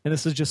 And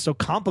this is just so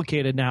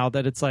complicated now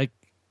that it's like,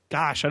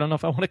 gosh, I don't know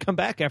if I want to come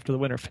back after the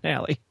winter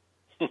finale.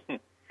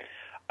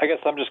 I guess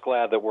I'm just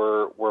glad that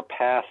we're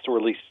past, or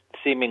at least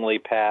seemingly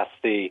past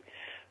the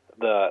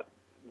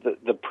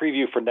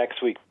preview for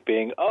next week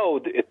being,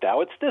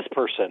 now it's this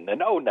person, and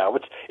now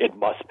it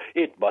must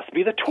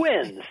be the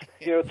twins.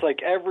 It's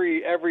like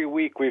every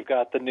week we've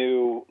got the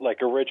new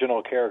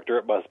original character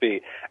it must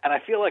be, and I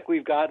feel like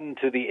we've gotten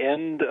to the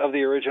end of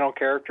the original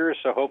characters,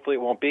 so hopefully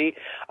it won't be.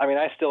 I mean,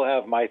 I still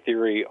have my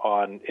theory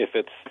on if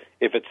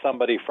it's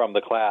somebody from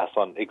the class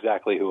on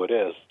exactly who it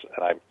is,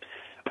 and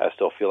I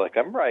still feel like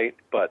I'm right,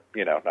 but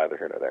neither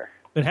here nor there.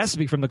 It has to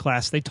be from the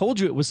class. They told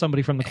you it was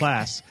somebody from the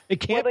class. It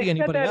can't be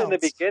anybody else. They said that in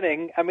the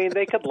beginning. I mean,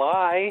 they could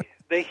lie.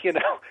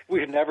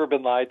 We've never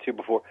been lied to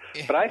before.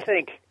 But I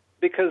think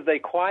because they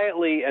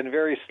quietly and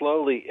very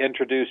slowly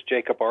introduced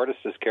Jacob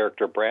Artis's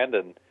character,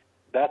 Brandon,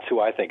 That's who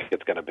I think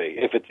it's going to be.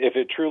 If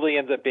it truly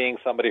ends up being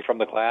somebody from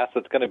the class,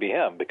 it's going to be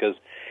him, because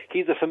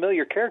he's a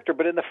familiar character.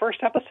 But in the first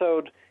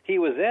episode he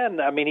was in,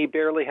 I mean, he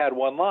barely had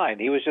one line.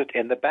 He was just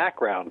in the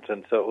background,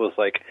 and so it was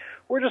like,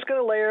 we're just going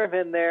to layer him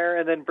in there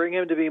and then bring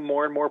him to be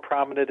more and more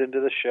prominent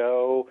into the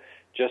show,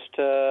 just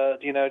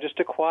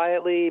to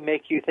quietly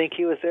make you think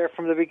he was there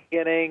from the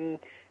beginning.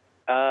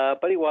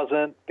 But he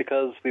wasn't,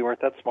 because we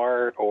weren't that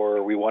smart,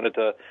 or we wanted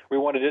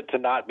it to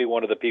not be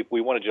one of the people.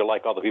 We wanted you to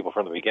like all the people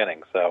from the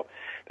beginning. So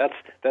that's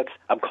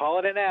I'm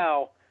calling it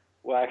now.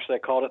 Well, actually, I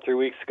called it 3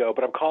 weeks ago,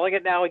 but I'm calling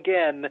it now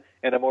again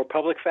in a more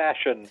public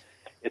fashion.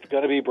 It's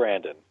going to be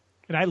Brandon.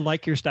 And I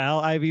like your style,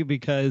 Ivy,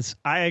 because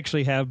I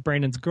actually have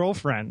Brandon's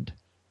girlfriend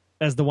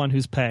as the one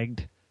who's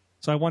pegged.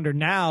 So I wonder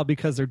now,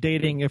 because they're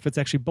dating, if it's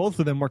actually both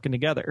of them working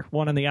together,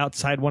 one on the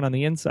outside, one on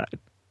the inside.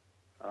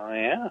 Oh,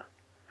 yeah.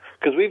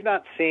 Because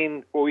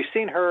we've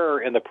seen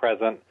her in the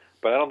present,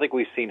 but I don't think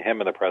we've seen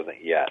him in the present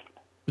yet.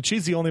 But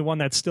she's the only one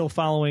that's still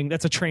following,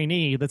 that's a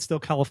trainee, that's still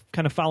kind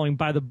of following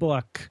by the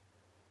book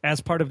as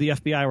part of the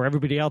FBI, where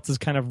everybody else is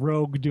kind of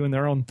rogue doing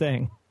their own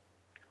thing.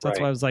 So that's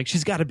why I was like,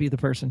 she's got to be the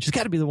person. She's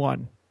got to be the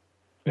one.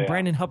 And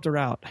Brandon helped her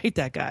out. I hate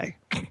that guy.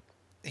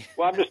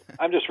 Well,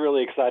 I'm just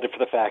really excited for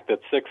the fact that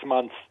 6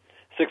 months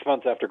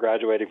after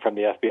graduating from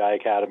the FBI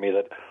Academy,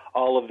 that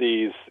all of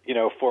these,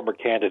 former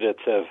candidates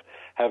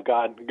have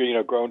gotten,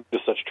 grown to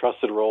such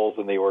trusted roles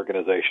in the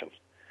organization.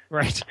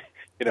 Right.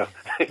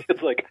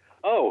 It's like,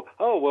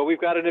 well,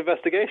 we've got an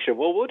investigation.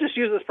 Well, we'll just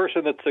use this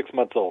person that's 6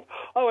 months old.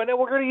 Oh, and then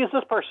we're going to use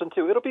this person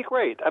too. It'll be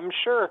great. I'm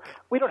sure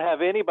we don't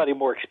have anybody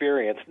more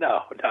experienced.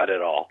 No, not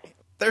at all.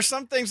 There's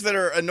some things that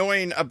are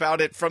annoying about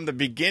it from the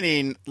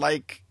beginning,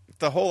 like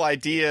the whole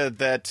idea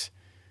that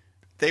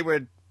they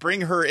would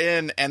bring her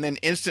in and then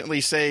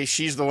instantly say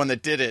she's the one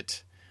that did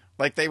it.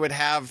 Like they would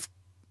have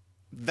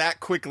that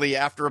quickly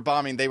after a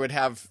bombing, they would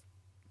have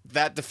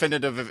that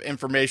definitive of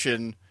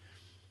information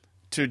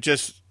to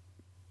just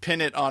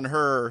pin it on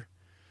her.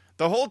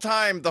 The whole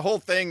time, the whole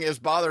thing has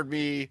bothered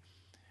me.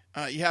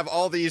 You have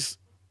all these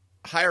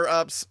higher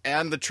ups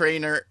and the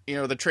trainer,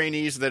 the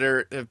trainees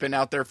that have been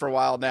out there for a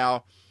while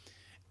now,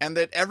 and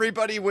that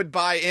everybody would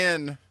buy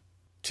in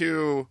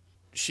to,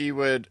 she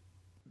would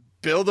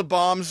build the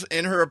bombs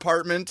in her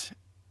apartment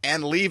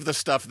and leave the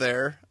stuff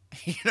there,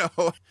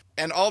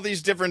 and all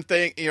these different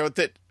things,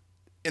 that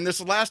in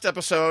this last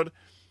episode,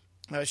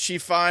 she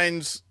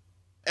finds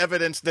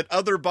evidence that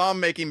other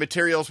bomb-making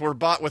materials were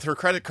bought with her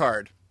credit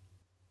card.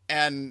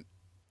 And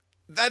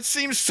that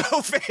seems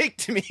so fake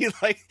to me.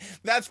 Like,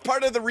 that's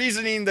part of the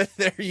reasoning that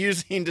they're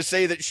using to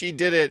say that she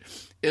did it,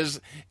 is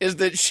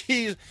that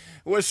she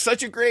was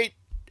such a great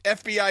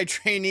FBI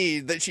trainee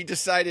that she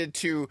decided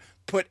to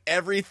put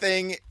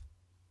everything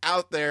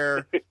out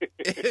there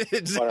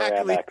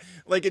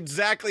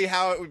exactly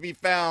how it would be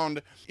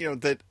found,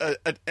 that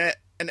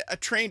a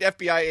trained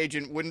FBI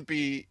agent wouldn't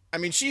be. I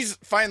mean, she's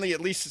finally at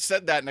least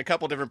said that in a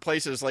couple different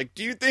places. Like,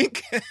 do you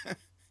think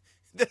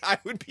that I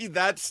would be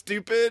that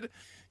stupid?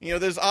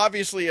 There's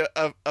obviously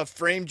a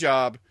frame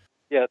job.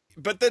 Yeah.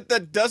 But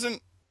that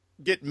doesn't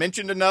get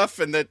mentioned enough,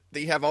 and that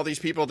they have all these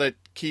people that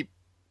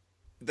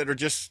are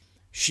just,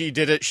 she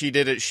did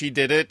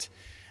it.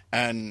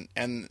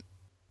 And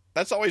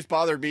that's always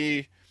bothered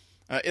me.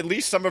 At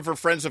least some of her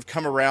friends have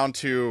come around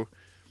to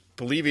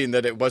believing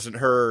that it wasn't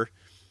her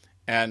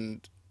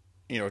and,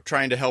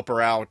 trying to help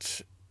her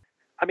out.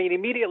 I mean,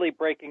 immediately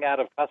breaking out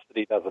of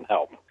custody doesn't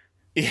help.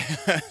 Yeah.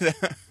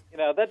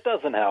 That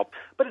doesn't help.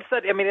 But it's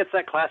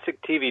that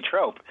classic TV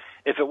trope.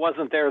 If it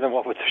wasn't there, then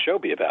what would the show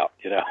be about,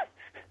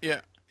 Yeah.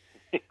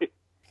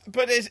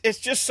 But it's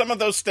just some of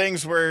those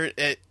things where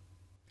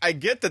I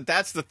get that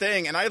that's the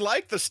thing, and I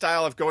like the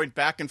style of going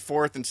back and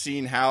forth and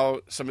seeing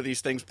how some of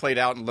these things played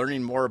out and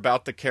learning more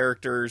about the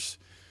characters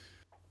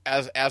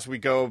as we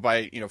go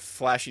by,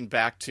 flashing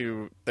back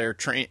to their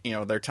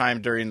their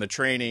time during the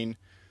training.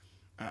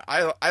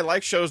 I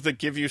like shows that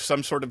give you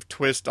some sort of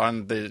twist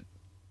on the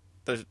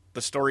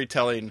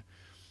storytelling.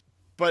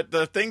 But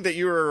the thing that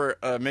you were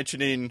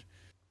mentioning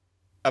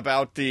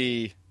about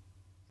the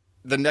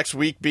next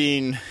week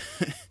being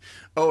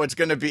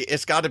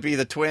it's got to be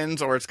the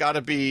twins, or it's got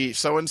to be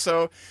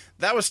so-and-so.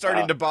 That was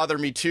starting to bother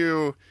me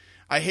too.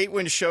 I hate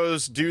when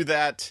shows do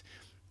that.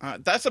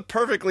 That's a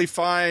perfectly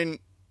fine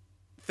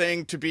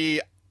thing to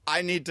be,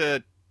 I need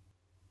to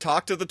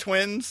talk to the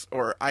twins,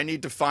 or I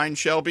need to find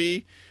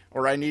Shelby,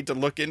 or I need to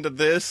look into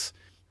this.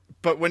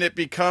 But when it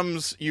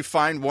becomes, you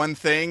find one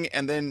thing,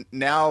 and then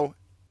now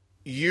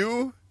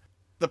you,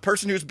 the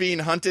person who's being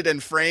hunted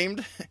and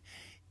framed,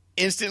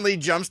 instantly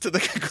jumps to the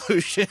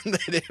conclusion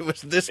that it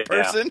was this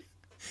person.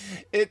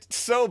 Yeah. It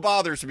so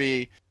bothers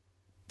me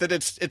that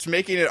it's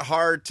making it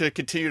hard to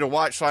continue to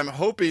watch. So I'm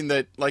hoping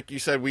that, like you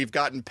said, we've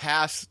gotten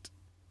past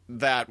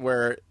that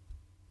where,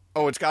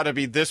 it's got to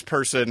be this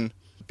person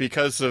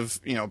because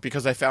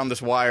I found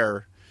this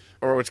wire,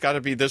 or it's got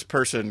to be this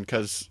person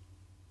because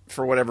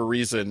for whatever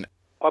reason.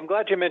 Well, I'm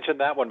glad you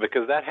mentioned that one,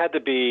 because that had to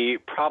be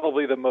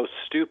probably the most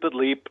stupid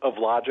leap of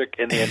logic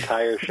in the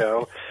entire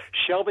show.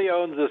 Shelby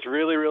owns this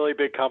really, really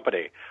big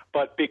company.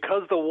 But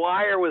because The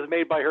Wire was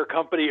made by her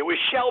company, it was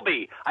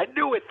Shelby. I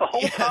knew it the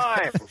whole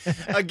time.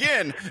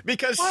 Again,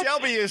 because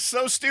Shelby is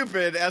so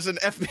stupid as an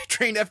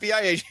trained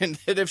FBI agent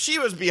that if she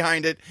was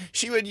behind it,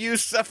 she would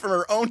use stuff from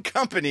her own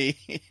company.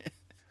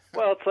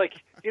 Well, it's like,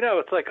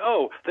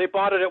 oh, they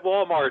bought it at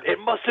Walmart. It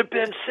must have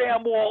been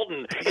Sam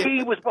Walton.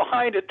 He was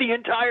behind it the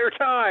entire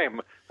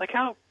time. Like,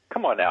 how?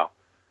 Come on now.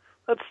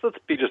 Let's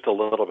be just a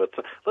little bit.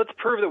 Let's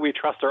prove that we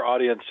trust our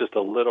audience just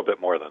a little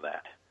bit more than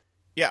that.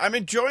 Yeah, I'm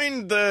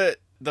enjoying the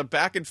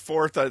back and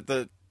forth,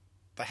 the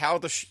how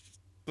the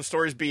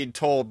story's being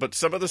told, but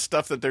some of the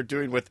stuff that they're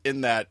doing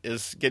within that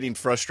is getting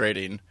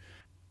frustrating.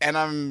 And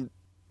I'm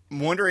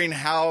wondering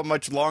how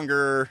much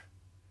longer,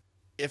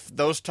 if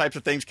those types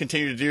of things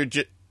continue to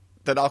do,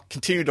 that I'll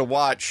continue to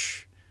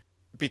watch,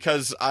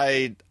 because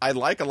I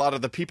like a lot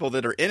of the people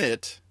that are in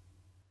it,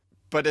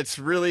 but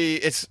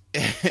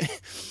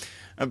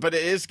but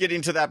it is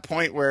getting to that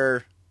point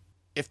where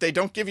if they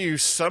don't give you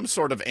some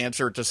sort of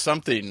answer to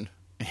something,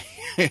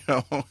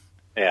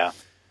 Yeah.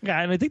 Yeah,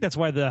 and I think that's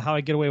why the How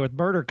I Get Away with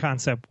Murder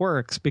concept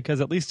works,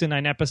 because at least in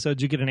 9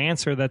 episodes you get an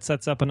answer that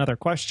sets up another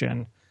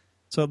question.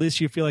 So at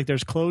least you feel like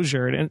there's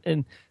closure,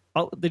 and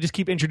they just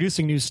keep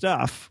introducing new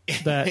stuff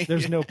that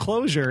there's no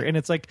closure, and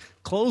it's like,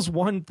 close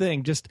one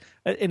thing. Just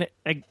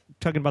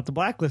talking about the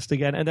Blacklist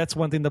again, and that's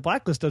one thing the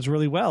Blacklist does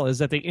really well, is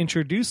that they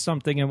introduce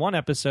something in one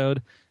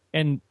episode,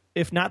 and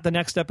if not the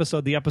next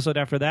episode, the episode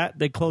after that,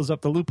 they close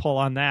up the loophole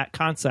on that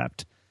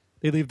concept.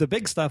 They leave the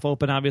big stuff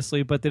open,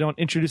 obviously, but they don't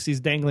introduce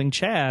these dangling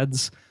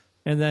chads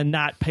and then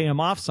not pay them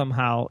off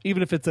somehow.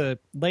 Even if it's a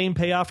lame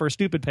payoff or a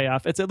stupid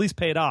payoff, it's at least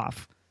paid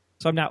off.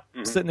 So I'm not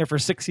sitting there for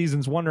 6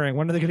 seasons wondering,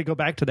 when are they going to go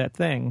back to that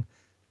thing?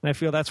 And I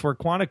feel that's where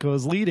Quantico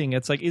is leading.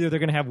 It's like, either they're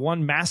going to have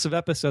one massive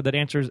episode that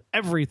answers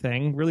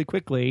everything really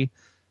quickly,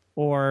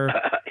 or...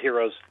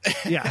 Heroes.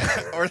 Yeah.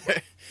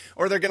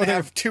 or they're going to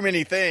have too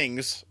many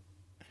things.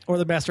 Or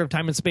the Master of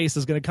Time and Space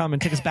is going to come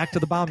and take us back to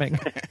the bombing.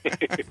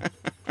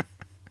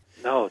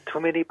 No, too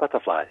many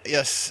butterflies.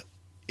 Yes.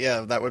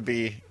 Yeah, that would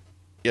be...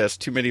 Yes,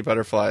 too many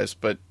butterflies.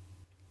 But,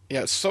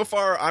 yeah, so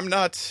far I'm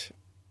not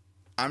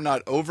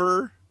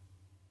over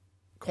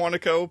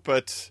Quantico,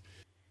 but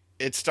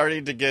it's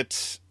starting to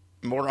get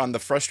more on the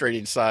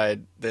frustrating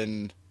side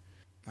than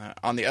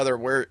on the other,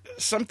 where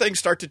some things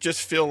start to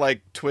just feel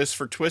like twists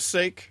for twist's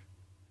sake,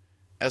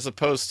 as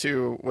opposed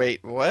to,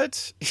 wait,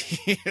 what?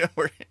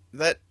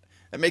 That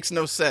makes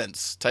no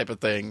sense type of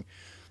thing.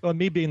 Well,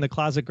 me being the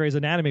closet Grey's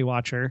Anatomy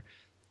watcher,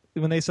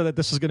 when they said that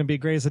this was going to be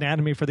Grey's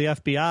Anatomy for the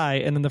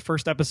FBI, and then the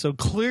first episode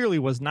clearly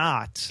was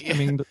not. Yeah. I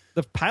mean,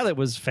 the pilot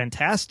was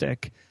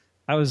fantastic.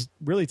 I was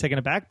really taken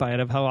aback by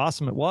it, of how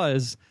awesome it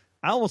was.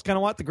 I almost kind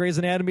of want the Grey's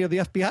Anatomy of the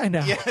FBI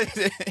now. Yeah,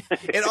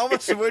 it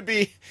almost would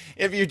be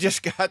if you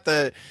just got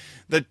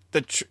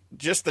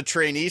just the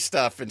trainee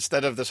stuff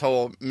instead of this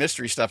whole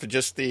mystery stuff, and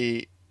just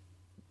the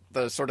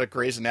sort of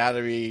Grey's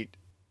Anatomy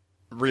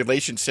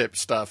relationship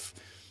stuff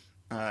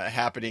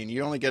happening.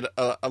 You only get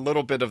a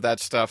little bit of that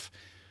stuff.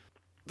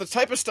 The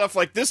type of stuff,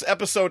 like this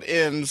episode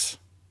ends,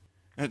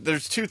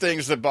 there's 2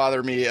 things that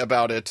bother me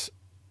about it.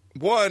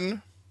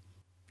 One,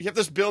 you have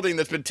this building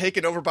that's been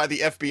taken over by the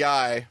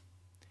FBI,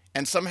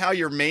 and somehow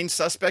your main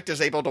suspect is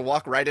able to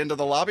walk right into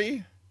the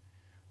lobby.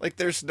 Like,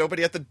 there's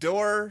nobody at the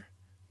door.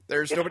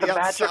 There's nobody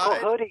outside. It's the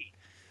magical hoodie.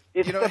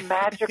 It's the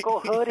magical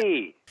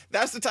hoodie.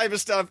 That's the type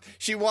of stuff.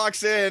 She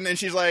walks in, and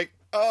she's like,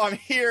 oh, I'm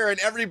here, and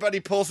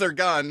everybody pulls their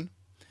gun.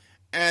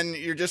 And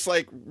you're just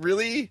like,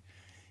 really?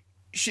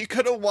 She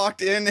could have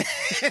walked in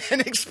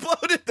and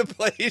exploded the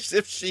place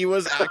if she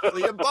was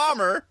actually a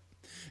bomber,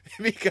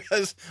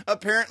 because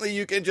apparently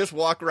you can just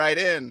walk right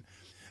in.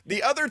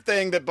 The other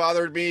thing that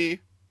bothered me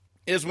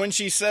is when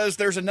she says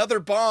there's another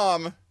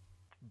bomb,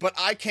 but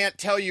I can't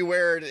tell you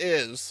where it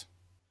is.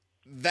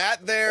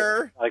 That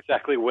there... Not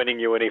exactly winning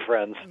you any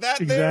friends. That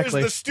there is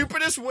the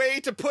stupidest way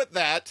to put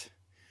that,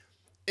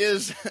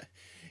 is...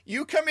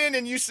 You come in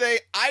and you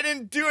say, I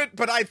didn't do it,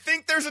 but I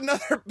think there's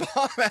another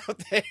bomb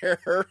out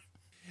there.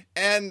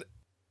 And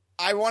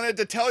I wanted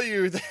to tell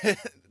you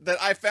that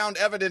I found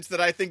evidence that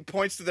I think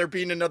points to there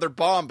being another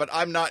bomb, but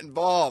I'm not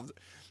involved.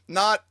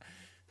 Not,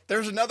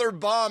 there's another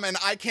bomb and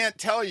I can't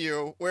tell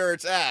you where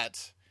it's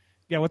at.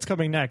 Yeah, what's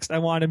coming next? I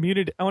want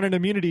an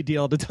immunity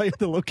deal to tell you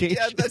the location.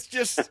 Yeah, that's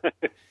just...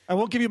 I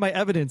won't give you my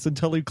evidence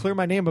until you clear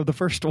my name of the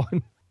first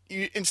one.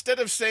 Instead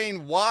of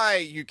saying why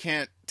you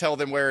can't tell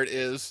them where it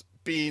is,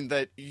 being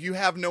that you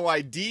have no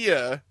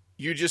idea,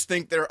 you just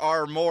think there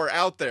are more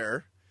out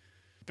there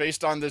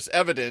based on this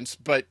evidence,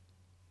 but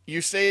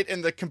you say it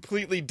in the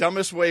completely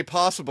dumbest way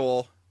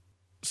possible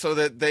so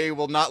that they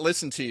will not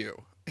listen to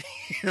you,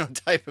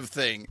 type of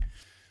thing.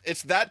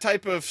 It's that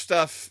type of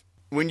stuff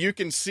when you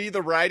can see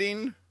the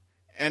writing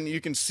and you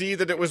can see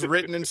that it was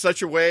written in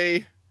such a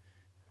way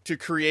to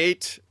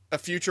create a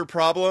future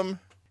problem,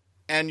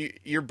 and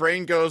your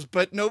brain goes,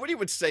 but nobody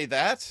would say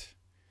that.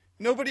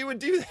 Nobody would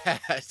do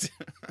that.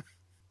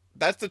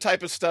 That's the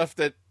type of stuff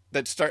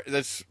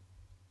that's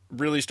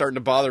really starting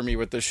to bother me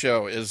with this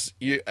show, is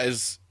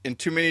as in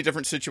too many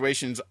different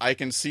situations I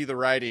can see the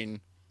writing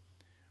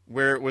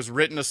where it was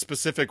written a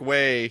specific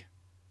way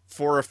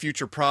for a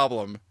future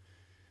problem,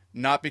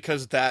 not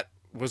because that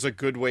was a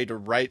good way to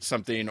write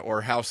something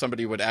or how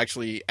somebody would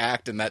actually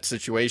act in that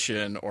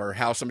situation or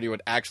how somebody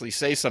would actually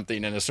say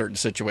something in a certain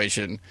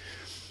situation.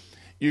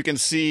 You can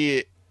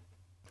see,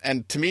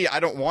 and to me, I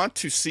don't want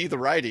to see the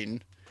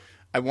writing.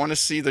 I want to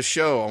see the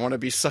show. I want to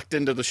be sucked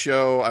into the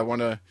show. I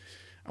want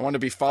to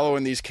be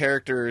following these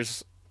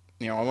characters.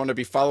 I want to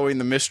be following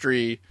the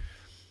mystery.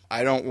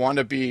 I don't want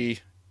to be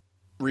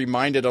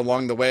reminded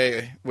along the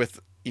way with,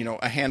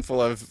 a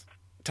handful of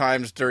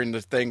times during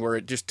the thing where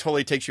it just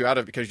totally takes you out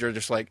of it because you're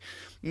just like,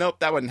 nope,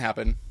 that wouldn't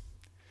happen.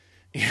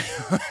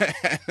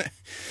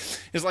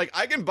 It's like,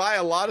 I can buy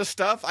a lot of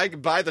stuff. I can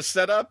buy the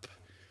setup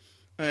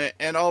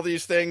and all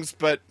these things,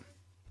 but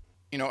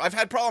I've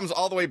had problems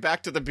all the way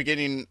back to the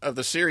beginning of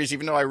the series,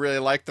 even though I really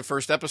liked the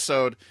first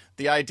episode.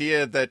 The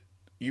idea that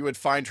you would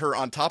find her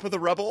on top of the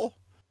rubble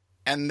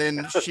and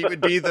then she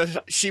would be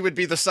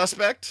the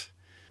suspect.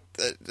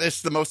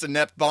 It's the most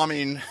inept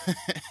bombing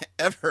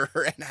ever.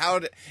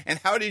 And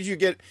how did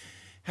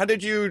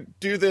you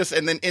do this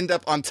and then end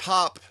up on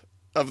top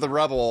of the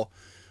rubble?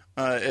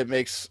 It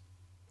makes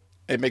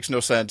no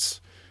sense.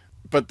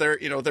 But there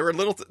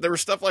were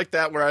stuff like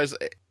that where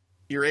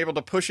you're able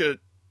to push it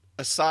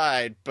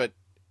aside, but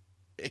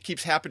it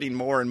keeps happening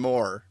more and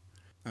more.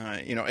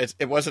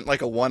 It wasn't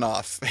like a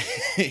one-off.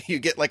 You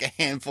get like a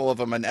handful of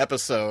them an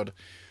episode,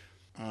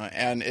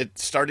 and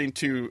it's starting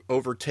to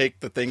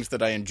overtake the things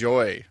that I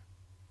enjoy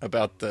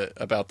about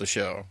the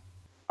show.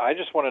 I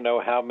just want to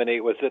know how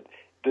many was it?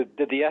 Did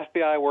the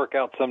FBI work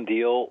out some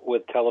deal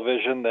with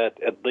television that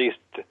at least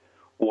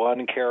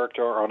one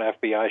character on an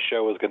FBI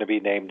show was going to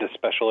be named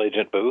Special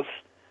Agent Booth?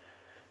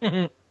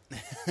 How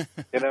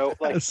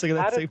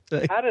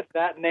does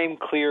that name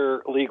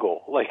clear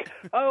legal? Like,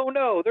 oh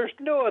no, there's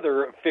no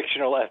other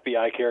fictional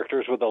FBI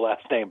characters with the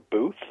last name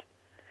Booth,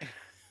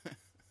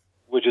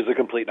 which is a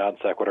complete non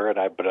sequitur.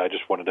 But I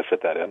just wanted to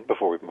fit that in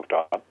before we moved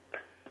on.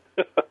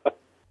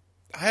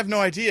 I have no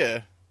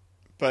idea,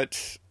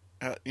 but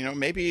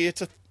maybe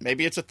it's a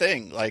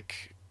thing.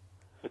 Like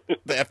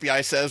the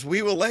FBI says,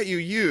 we will let you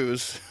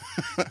use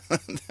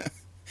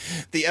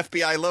the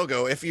FBI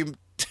logo if you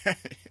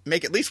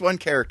make at least one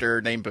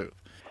character named Booth.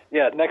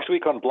 Yeah, next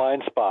week on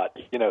Blindspot,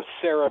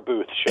 Sarah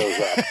Booth shows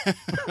up.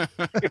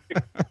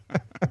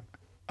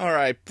 All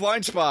right,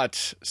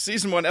 Blindspot,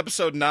 Season 1,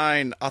 Episode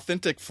 9,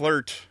 Authentic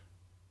Flirt.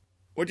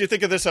 What do you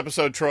think of this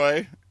episode,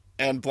 Troy,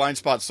 and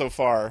Blindspot so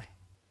far?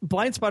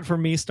 Blindspot for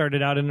me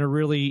started out in a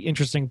really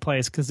interesting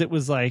place because it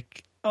was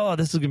like, oh,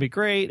 this is going to be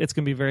great. It's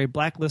going to be very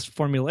Blacklist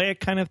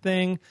formulaic kind of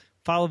thing.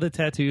 Follow the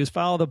tattoos,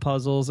 follow the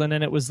puzzles. And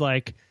then it was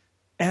like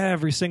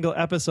every single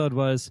episode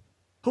was,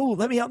 oh,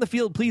 let me out in the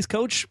field, please,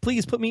 coach.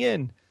 Please put me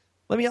in.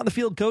 Let me out in the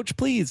field, coach,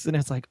 please. And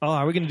it's like, oh,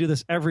 are we going to do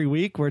this every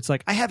week where it's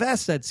like, I have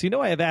assets.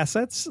 I have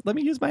assets. Let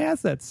me use my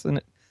assets.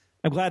 And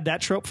I'm glad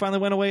that trope finally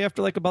went away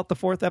after like about the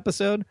 4th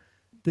episode.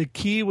 The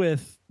key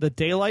with the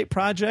Daylight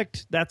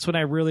Project, that's when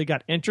I really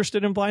got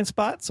interested in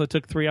Blindspot. So it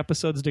took 3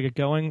 episodes to get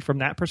going from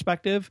that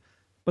perspective.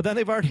 But then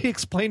they've already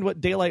explained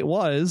what Daylight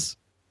was.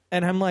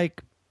 And I'm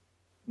like,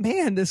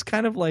 man, this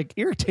kind of like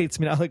irritates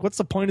me now. Like, what's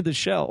the point of the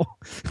show?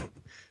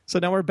 So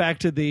now we're back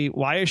to the,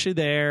 why is she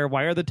there?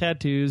 Why are the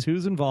tattoos?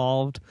 Who's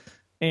involved?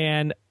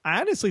 And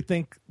I honestly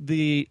think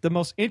the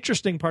most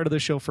interesting part of the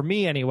show for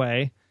me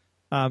anyway,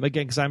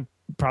 again, because I'm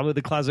probably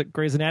the closet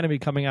Grey's Anatomy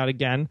coming out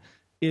again,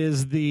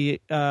 is the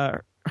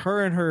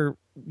her and her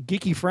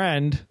geeky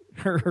friend,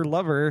 her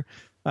lover,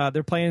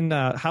 they're playing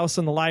house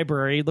in the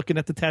library, looking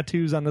at the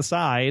tattoos on the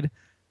side.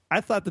 I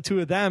thought the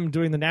two of them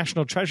doing the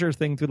National Treasure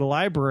thing through the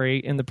library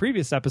in the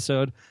previous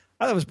episode,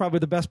 I thought was probably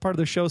the best part of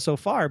the show so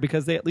far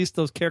because at least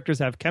those characters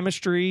have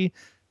chemistry.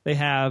 They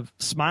have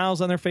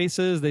smiles on their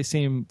faces. They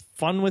seem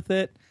fun with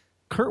it.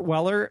 Kurt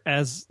Weller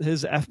as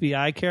his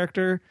FBI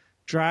character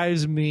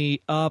drives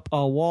me up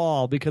a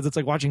wall because it's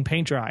like watching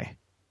paint dry.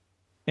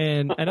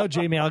 And I know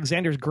Jamie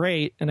Alexander's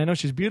great, and I know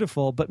she's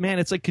beautiful, but man,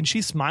 it's like, can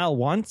she smile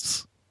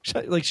once?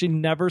 Like she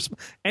never,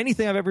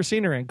 anything I've ever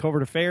seen her in,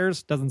 Covert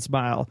Affairs, doesn't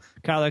smile.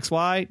 Kyle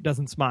XY,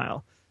 doesn't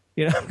smile.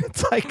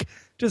 It's like,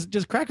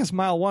 just crack a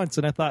smile once.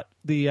 And I thought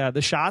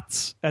the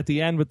shots at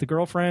the end with the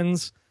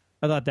girlfriends,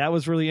 I thought that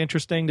was really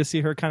interesting to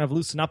see her kind of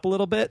loosen up a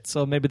little bit.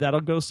 So maybe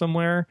that'll go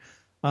somewhere.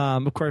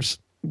 Of course,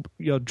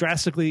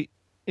 drastically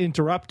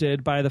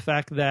interrupted by the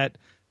fact that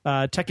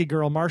techie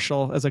girl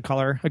Marshall, as I call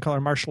her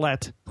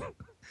Marshallette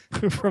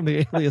from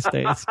the Alias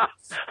days.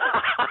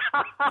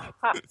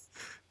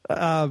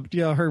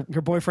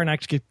 Her boyfriend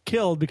actually gets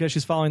killed because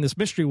she's following this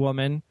mystery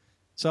woman.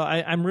 So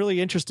I'm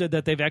really interested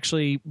that they've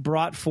actually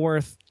brought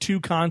forth 2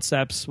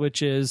 concepts,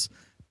 which is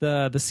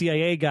the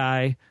CIA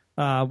guy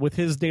with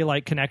his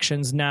Daylight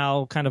connections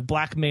now kind of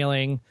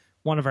blackmailing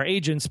one of our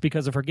agents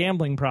because of her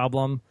gambling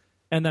problem.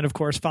 And then, of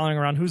course, following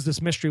around who's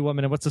this mystery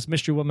woman and what's this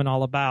mystery woman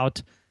all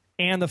about.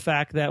 And the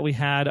fact that we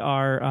had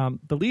our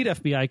the lead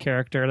FBI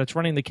character that's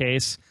running the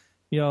case,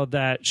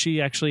 that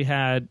she actually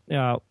had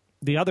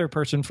the other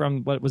person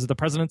from what was it, the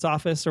president's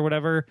office or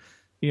whatever.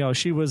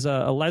 She was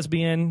a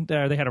lesbian.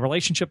 They had a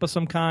relationship of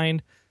some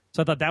kind.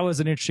 So I thought that was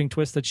an interesting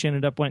twist that she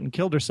ended up went and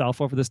killed herself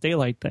over this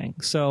daylight thing.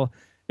 So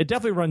it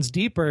definitely runs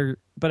deeper,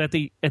 but at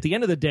the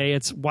end of the day,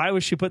 it's why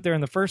was she put there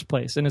in the first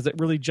place? And is it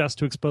really just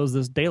to expose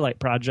this daylight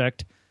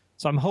project?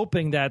 So I'm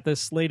hoping that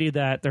this lady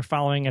that they're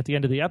following at the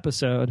end of the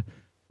episode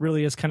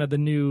really is kind of the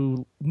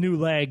new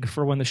leg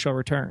for when the show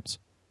returns.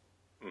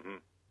 Mm-hmm.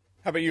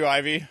 How about you,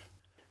 Ivy?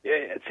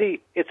 Yeah,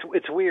 see,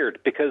 it's weird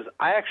because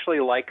I actually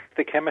like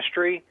the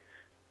chemistry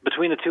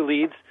between the two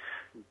leads,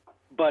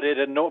 but at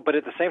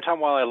the same time,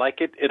 while I like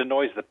it, it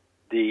annoys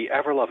the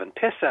ever-loving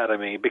piss out of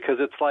me because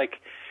it's like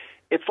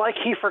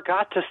he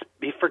forgot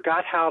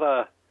how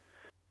to.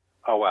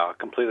 Oh wow,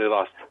 completely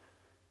lost.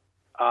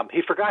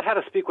 He forgot how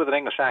to speak with an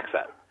English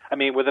accent. I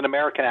mean, with an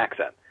American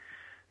accent.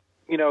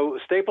 You know,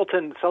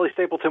 Sully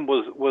Stapleton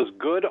was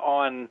good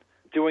on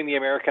doing the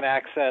American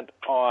accent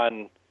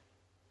on.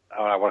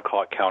 Oh, I want to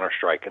call it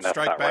Counter-Strike, and that's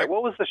not right.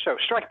 What was the show?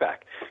 Strike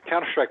Back.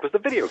 Counter-Strike was the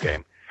video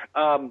game.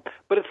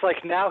 But it's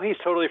like now he's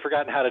totally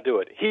forgotten how to do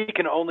it. He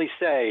can only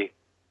say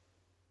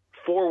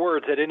 4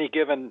 words at any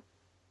given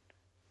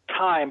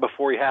time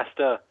before he has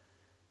to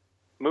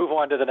move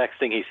on to the next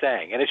thing he's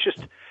saying. And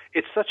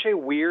it's such a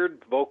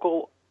weird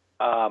vocal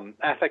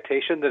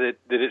affectation that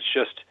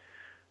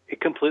it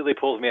completely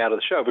pulls me out of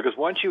the show because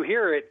once you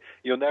hear it,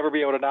 you'll never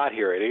be able to not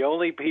hear it. He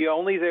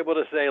only is able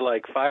to say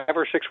like 5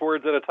 or 6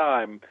 words at a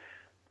time.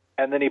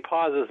 And then he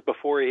pauses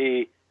before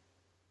he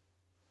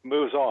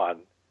moves on,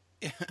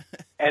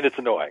 and it's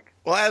annoying.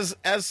 Well,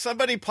 as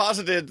somebody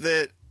posited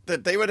that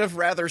they would have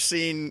rather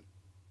seen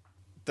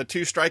the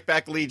 2 Strike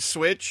Back leads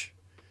switch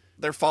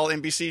their fall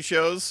NBC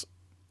shows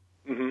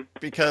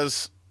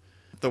because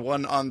the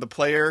one on the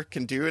player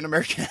can do an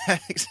American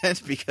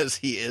accent because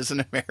he is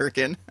an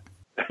American.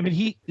 I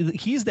mean,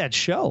 he's that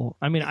show.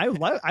 I mean, I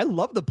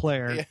love the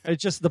player. Yeah.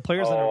 It's just the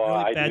player's in a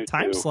really bad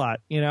time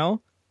slot, you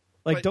know.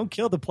 Like, don't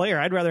kill the player.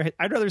 I'd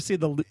rather see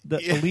the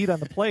lead on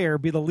the player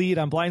be the lead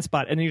on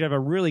Blindspot, and you'd have a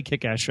really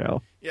kick-ass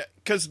show. Yeah,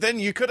 because then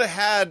you could have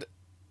had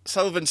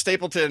Sullivan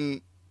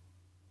Stapleton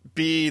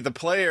be the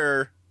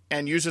player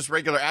and use his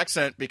regular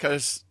accent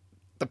because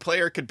the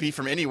player could be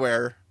from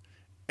anywhere,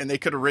 and they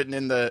could have written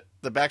in the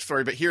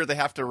backstory. But here they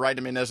have to write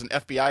him in as an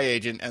FBI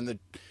agent, and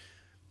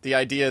the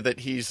idea that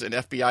he's an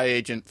FBI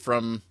agent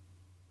from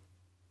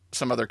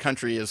some other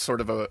country is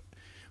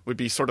would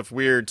be sort of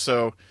weird.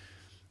 So.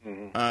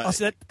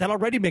 Also, that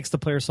already makes the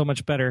player so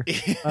much better.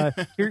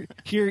 Here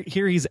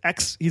he's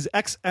ex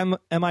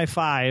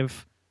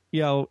MI5,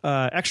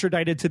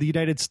 extradited to the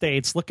United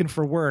States, looking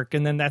for work,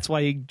 and then that's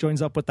why he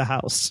joins up with the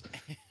House,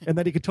 and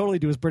then he could totally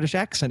do his British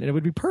accent, and it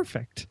would be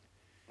perfect.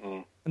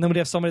 And then we'd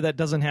have somebody that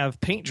doesn't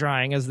have paint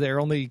drying as their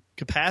only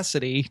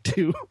capacity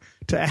to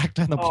act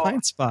on the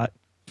blind spot.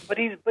 But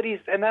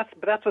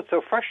that's what's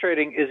so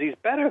frustrating is he's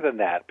better than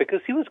that because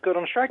he was good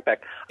on Strike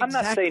Back. I'm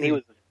not saying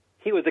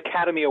he was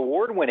Academy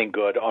Award-winning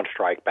good on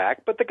Strike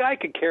Back, but the guy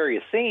could carry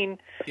a scene,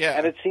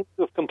 and it seems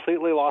to have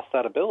completely lost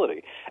that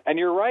ability. And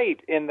you're right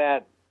in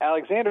that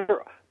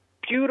Alexander,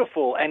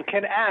 beautiful and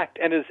can act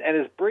and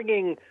is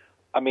bringing.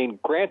 I mean,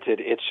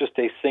 granted, it's just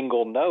a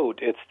single note.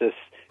 It's this.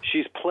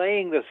 She's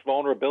playing this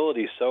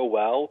vulnerability so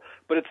well,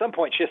 but at some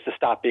point she has to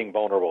stop being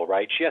vulnerable,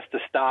 right? She has to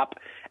stop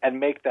and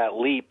make that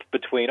leap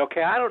between,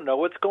 okay, I don't know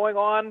what's going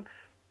on,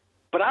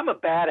 but I'm a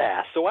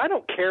badass, so I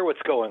don't care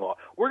what's going on.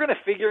 We're going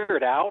to figure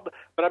it out,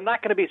 but I'm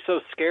not going to be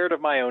so scared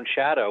of my own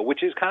shadow,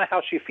 which is kind of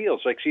how she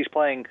feels. Like she's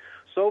playing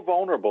so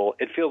vulnerable,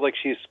 it feels like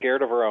she's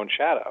scared of her own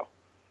shadow.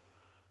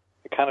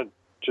 It kind of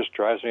just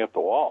drives me up the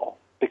wall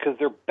because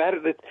they're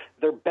better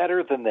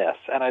than this,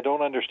 and I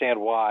don't understand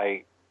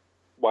why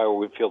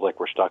we feel like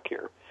we're stuck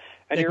here.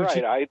 And like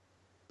you're right.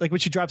 Like when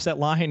she drops that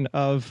line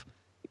of,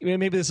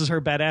 maybe this is her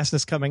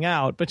badassness coming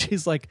out, but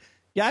she's like,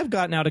 yeah, I've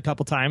gotten out a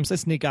couple times. I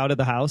sneak out of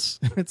the house.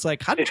 It's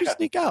like, how did you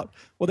sneak out?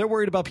 Well, they're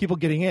worried about people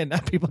getting in,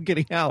 not people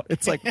getting out.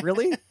 It's like,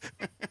 really?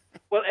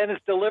 Well, and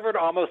it's delivered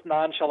almost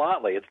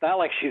nonchalantly. It's not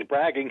like she's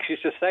bragging. She's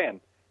just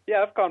saying,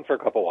 yeah, I've gone for a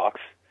couple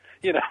walks.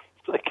 It's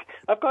like,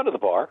 I've gone to the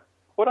bar.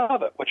 What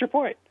of it? What's your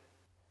point?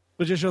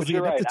 Which just shows the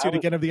ineptitude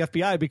again of the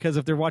FBI, because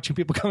if they're watching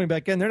people coming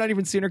back in, they're not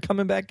even seeing her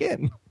coming back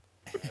in.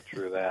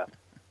 True that.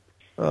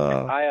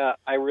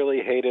 I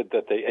really hated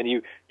that and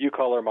you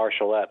call her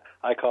Marshallette.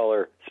 I call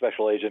her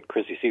Special Agent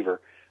Chrissy Seaver.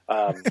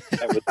 I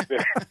was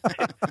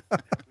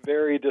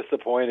very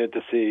disappointed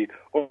to see,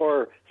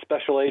 or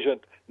Special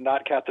Agent,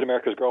 not Captain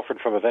America's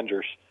girlfriend from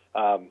Avengers,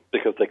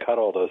 because they cut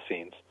all those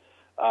scenes.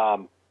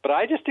 But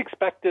I just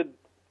expected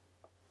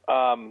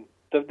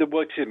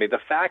the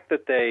fact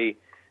that they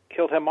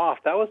killed him off.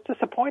 That was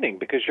disappointing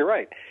because you're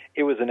right.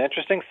 It was an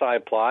interesting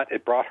side plot.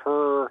 It brought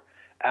her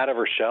out of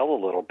her shell a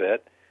little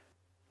bit.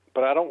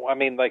 But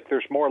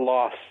there's more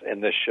loss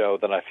in this show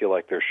than I feel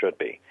like there should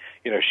be.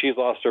 She's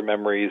lost her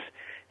memories.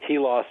 He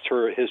lost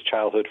his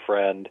childhood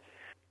friend.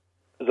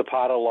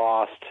 Zapata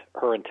lost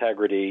her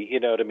integrity. You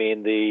know what I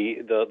mean?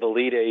 The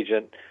lead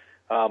agent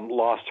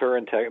lost her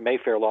integrity.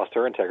 Mayfair lost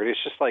her integrity.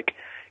 It's just like,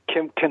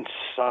 can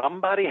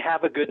somebody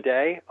have a good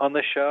day on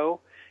the show?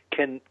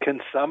 Can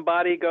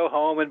somebody go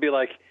home and be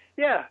like,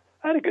 yeah,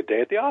 I had a good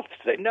day at the office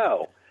today?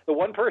 No. The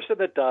one person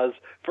that does,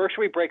 first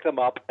we break them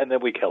up, and then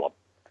we kill them.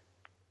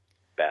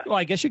 Best. Well,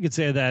 I guess you could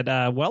say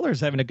that Weller's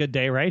having a good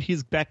day, right?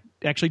 He's back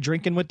actually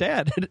drinking with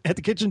Dad at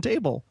the kitchen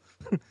table.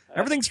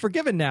 Everything's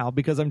forgiven now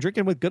because I'm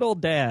drinking with good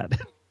old Dad.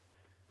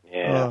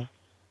 Yeah.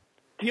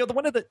 The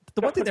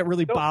one thing that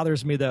really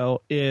bothers me,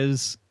 though,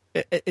 is,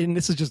 and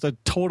this is just a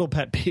total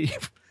pet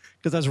peeve,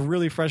 because I was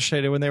really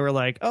frustrated when they were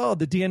like, oh,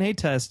 the DNA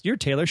test, you're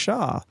Taylor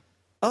Shaw.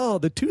 Oh,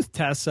 the tooth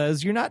test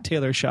says you're not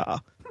Taylor Shaw.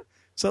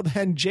 So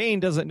then Jane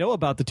doesn't know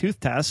about the tooth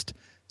test.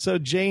 So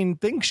Jane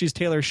thinks she's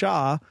Taylor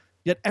Shaw,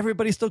 yet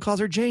everybody still calls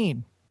her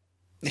Jane.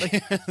 Like,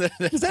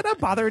 does that not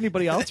bother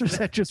anybody else, or is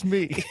that just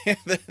me?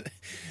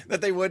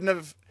 that they wouldn't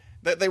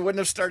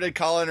have started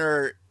calling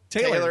her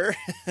Taylor.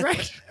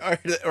 Right?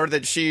 or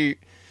that she.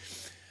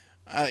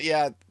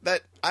 I've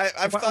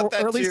thought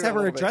that, or at least too, have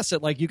her address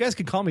it like, you guys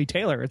can call me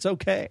Taylor. It's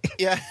okay.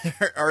 Yeah,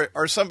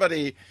 or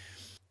somebody,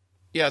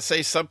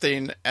 say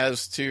something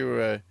as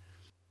to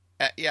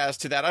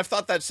that. I've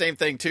thought that same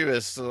thing too.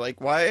 Is like,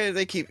 why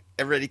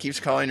everybody keeps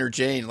calling her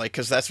Jane? Like,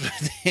 because that's what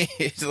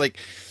it's like.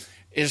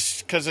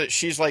 Is because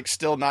she's like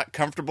still not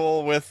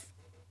comfortable with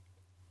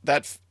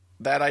that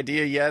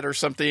idea yet, or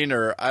something,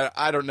 or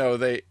I don't know.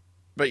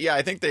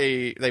 I think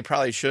they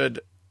probably should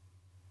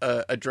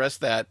address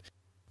that.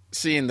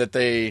 Seeing that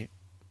they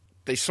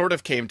sort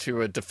of came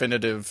to a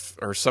definitive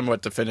or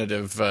somewhat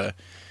definitive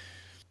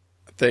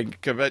thing.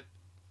 But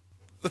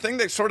the thing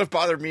that sort of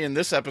bothered me in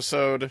this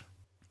episode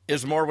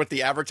is more with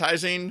the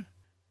advertising.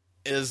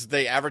 Is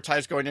they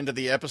advertise going into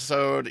the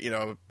episode,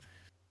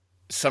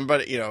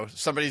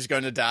 somebody's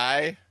going to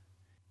die,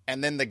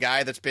 and then the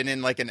guy that's been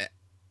in like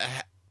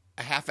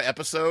a half an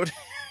episode,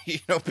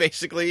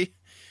 basically,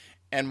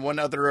 and one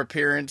other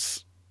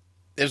appearance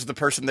is the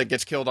person that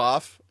gets killed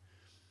off.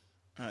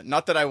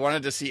 Not that I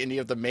wanted to see any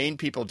of the main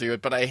people do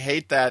it, but I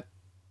hate that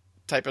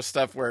type of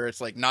stuff where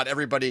it's like not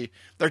everybody.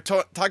 They're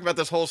talking about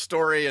this whole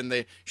story, and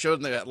they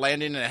showed them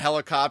landing in a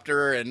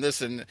helicopter and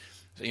this, and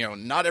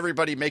not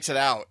everybody makes it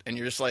out, and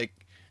you're just like,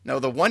 no,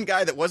 the one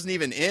guy that wasn't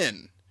even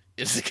in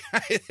is the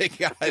guy that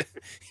got,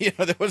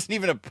 that wasn't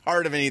even a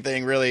part of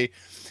anything really,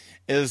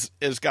 is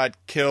got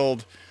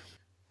killed.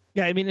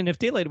 Yeah, I mean, and if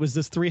Daylight was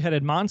this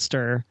three-headed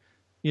monster,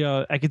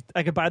 I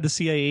could buy the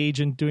CIA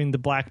agent doing the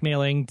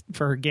blackmailing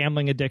for her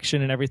gambling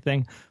addiction and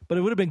everything, but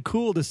it would have been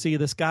cool to see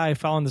this guy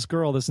following this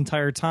girl this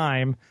entire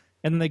time,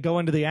 and then they go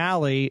into the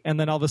alley, and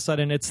then all of a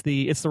sudden it's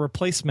the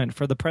replacement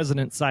for the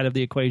president's side of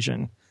the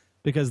equation,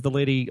 because the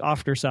lady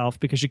offed herself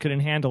because she couldn't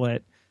handle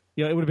it.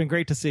 It would have been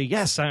great to see,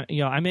 yes,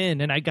 I'm in,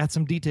 and I got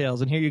some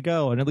details, and here you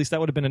go, and at least that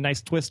would have been a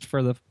nice twist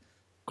for the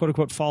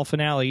quote-unquote fall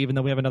finale, even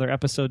though we have another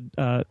episode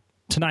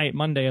tonight,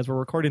 Monday, as we're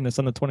recording this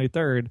on the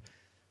 23rd.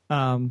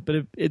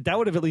 But that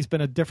would have at least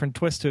been a different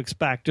twist to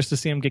expect, just to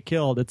see him get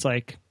killed. It's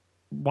like,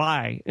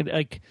 why?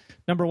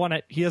 Number one,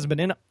 he hasn't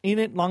been in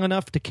it long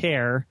enough to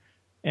care.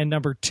 And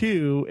number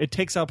two, it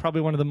takes out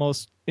probably one of the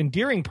most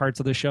endearing parts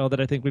of the show that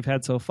I think we've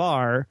had so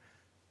far.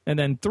 And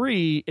then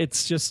three,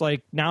 it's just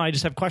like, now I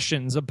just have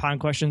questions upon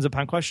questions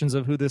upon questions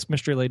of who this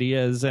mystery lady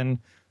is. And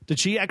did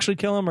she actually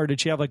kill him, or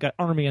did she have like an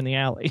army in the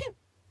alley?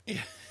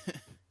 Yeah.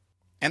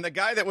 And the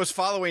guy that was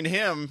following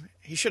him,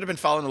 he should have been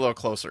following a little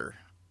closer.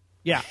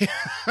 Yeah.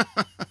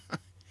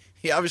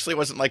 He obviously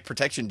wasn't like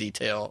protection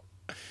detail.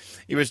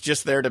 He was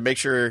just there to make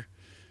sure,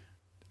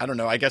 I don't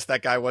know, I guess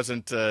that guy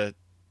wasn't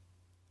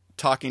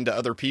talking to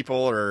other people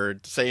or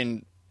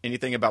saying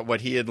anything about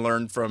what he had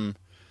learned from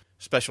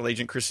Special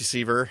Agent Chrissy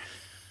Seaver,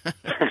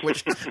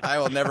 which I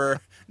will never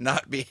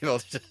not be able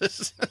to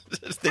just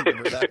think of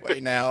her that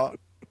way now.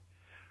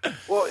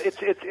 Well,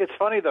 it's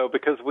funny, though,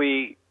 because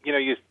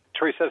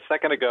Troy said a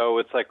second ago,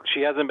 it's like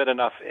she hasn't been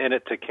enough in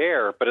it to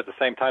care, but at the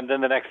same time,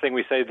 then the next thing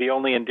we say, the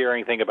only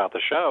endearing thing about the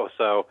show.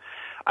 So,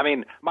 I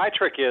mean, my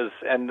trick is,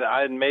 and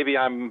maybe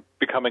I'm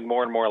becoming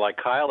more and more like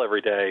Kyle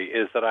every day,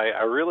 is that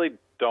I really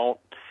don't,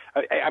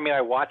 I mean,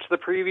 I watch the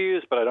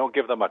previews, but I don't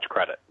give them much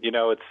credit.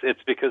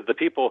 It's because the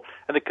people,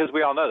 and because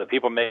we all know that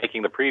people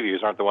making the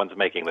previews aren't the ones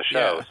making the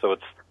show. Yeah. So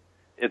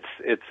it's,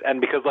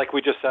 and because like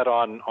we just said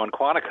on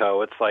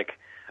Quantico, it's like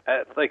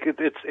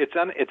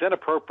it's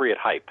inappropriate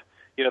hype.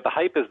 The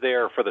hype is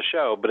there for the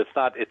show, but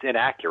it's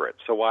inaccurate.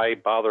 So why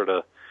bother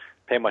to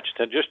pay much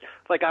attention? Just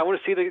like I want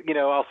to see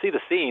I'll see the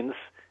scenes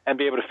and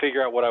be able to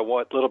figure out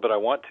little bit I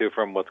want to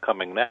from what's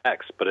coming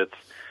next. But it's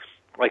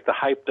like the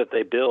hype that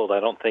they build, I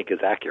don't think is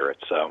accurate.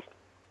 So,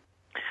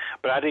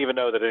 but I didn't even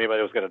know that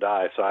anybody was going to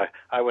die. So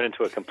I went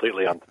into it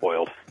completely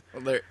unspoiled.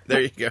 Well,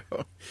 there you go.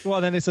 Well,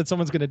 then they said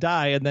someone's going to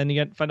die, and then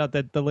you find out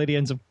that the lady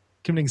ends up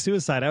committing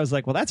suicide. I was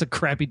like, well, that's a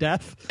crappy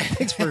death.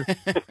 Thanks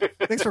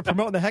for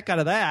promoting the heck out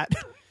of that.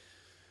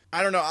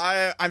 I don't know.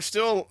 I'm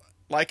still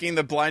liking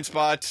the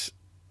Blindspot.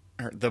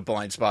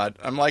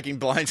 I'm liking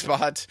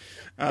Blindspot.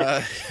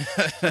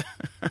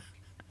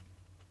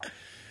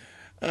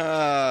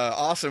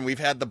 Awesome. We've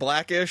had the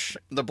Blackish,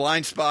 the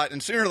Blindspot,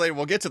 and sooner or later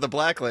we'll get to the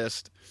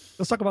Blacklist.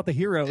 Let's talk about the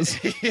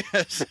heroes.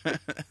 Yes.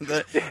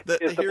 The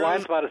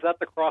Blindspot, is that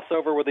the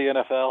crossover with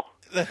the NFL?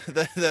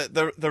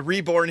 The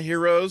Reborn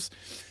heroes.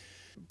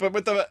 But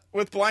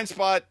with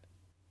Blindspot,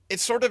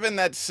 it's sort of in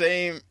that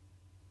same,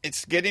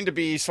 it's getting to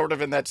be sort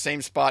of in that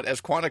same spot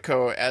as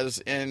Quantico, as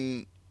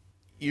in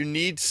you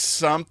need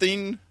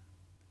something,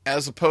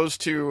 as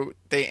opposed to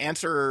they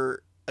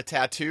answer a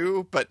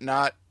tattoo, but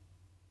not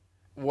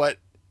what,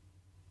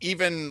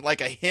 even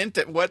like a hint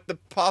at what the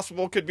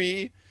possible could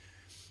be.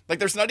 Like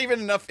there's not even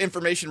enough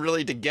information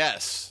really to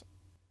guess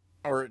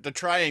or to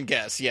try and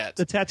guess yet.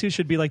 The tattoo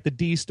should be like the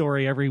D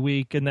story every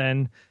week, and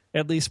then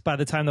at least by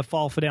the time the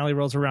fall finale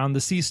rolls around,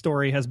 the C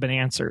story has been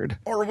answered.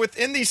 Or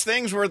within these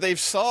things where they've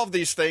solved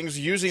these things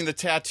using the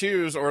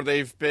tattoos, or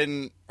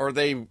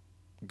they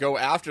go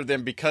after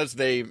them because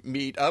they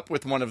meet up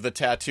with one of the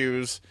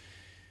tattoos.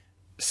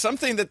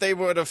 Something that they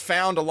would have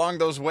found along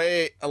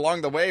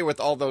the way with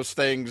all those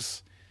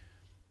things,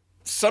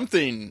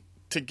 something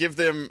to give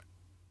them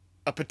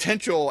a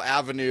potential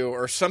avenue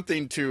or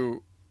something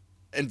to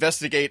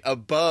investigate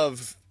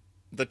above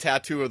the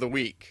tattoo of the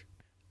week.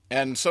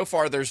 And so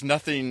far, there's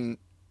nothing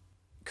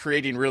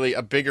creating really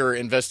a bigger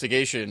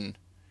investigation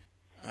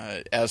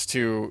as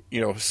to,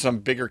 some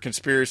bigger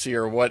conspiracy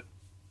or what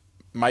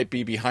might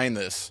be behind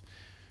this.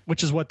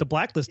 Which is what the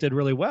Blacklist did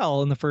really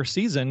well in the first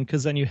season,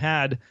 because then you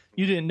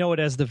didn't know it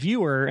as the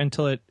viewer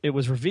until it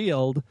was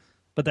revealed,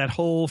 but that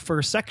whole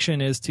first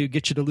section is to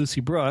get you to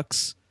Lucy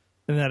Brooks,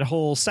 and that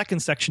whole second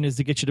section is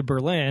to get you to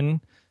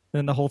Berlin, and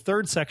then the whole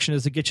third section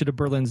is to get you to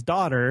Berlin's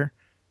daughter,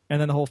 and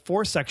then the whole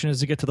fourth section is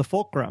to get to the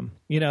fulcrum.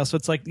 So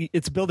it's like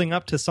it's building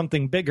up to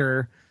something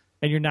bigger,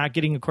 and you're not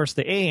getting, of course,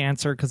 the A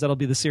answer because that'll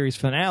be the series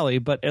finale,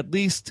 but at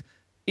least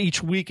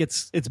each week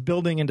it's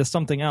building into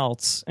something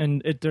else,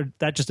 and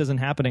that just isn't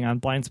happening on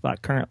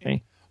Blindspot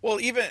currently.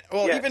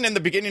 Even in the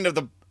beginning of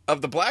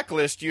the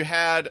Blacklist, you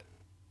had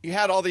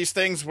all these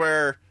things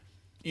where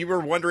you were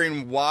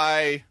wondering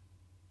why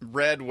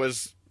Red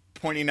was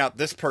pointing out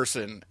this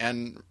person,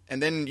 and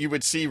then you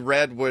would see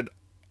Red would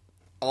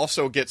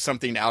also get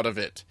something out of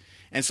it,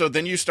 and so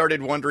then you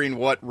started wondering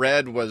what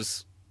Red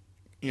was,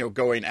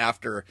 going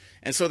after,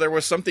 and so there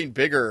was something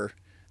bigger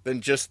than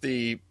just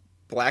the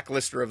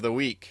Blacklister of the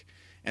week.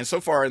 And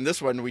so far in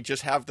this one, we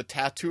just have the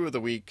tattoo of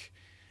the week,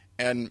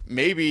 and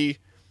maybe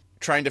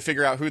trying to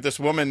figure out who this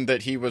woman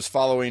that he was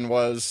following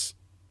was.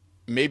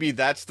 Maybe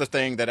that's the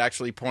thing that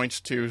actually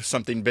points to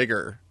something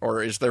bigger,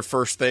 or is their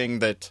first thing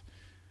that,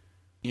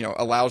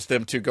 allows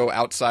them to go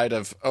outside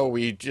of,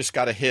 we just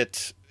got a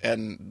hit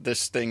and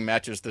this thing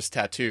matches this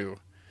tattoo.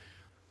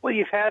 Well,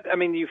 you've had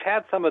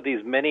some of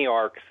these mini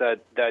arcs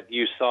that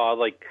you saw,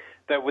 like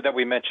that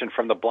we mentioned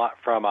from the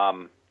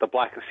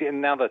Blacklist.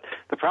 And now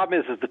the problem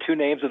is the two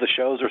names of the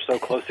shows are so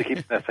close it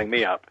keeps messing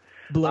me up.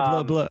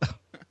 Blah blah blah.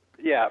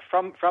 Yeah,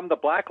 from the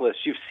Blacklist,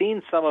 you've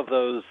seen some of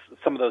those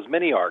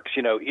mini arcs.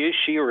 Is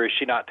she or is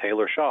she not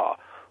Taylor Shaw?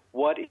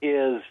 What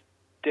is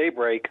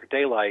daybreak,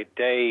 daylight,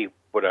 day,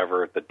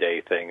 whatever the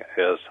day thing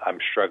is? I'm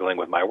struggling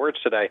with my words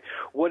today.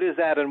 What is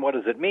that, and what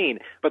does it mean?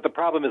 But the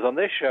problem is on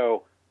this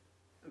show,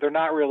 they're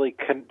not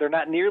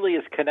nearly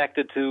as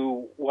connected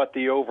to what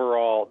the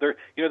overall.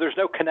 There's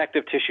no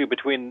connective tissue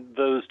between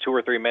those two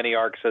or three mini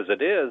arcs as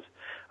it is.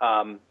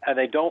 And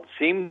they don't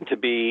seem to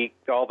be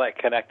all that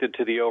connected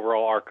to the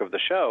overall arc of the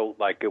show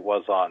like it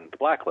was on the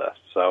Blacklist.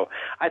 So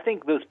I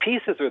think those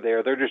pieces are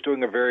there. They're just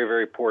doing a very,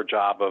 very poor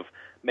job of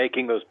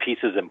making those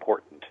pieces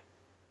important.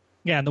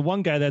 Yeah, and the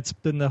one guy that's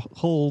been the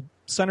whole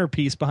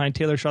centerpiece behind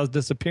Taylor Shaw's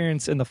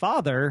disappearance in The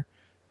Father,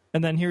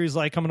 and then here he's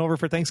like coming over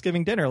for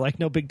Thanksgiving dinner, like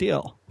no big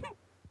deal.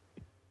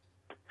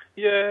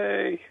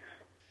 Yay.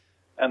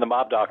 And the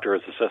mob doctor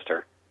is the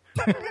sister.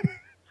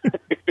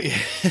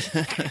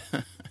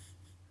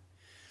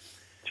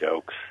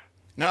 Jokes.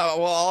 No,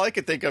 well, all I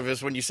could think of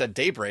is when you said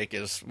Daybreak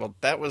is,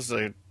 that was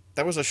a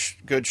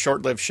good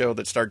short-lived show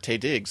that starred Taye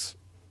Diggs.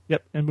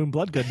 Yep, and Moon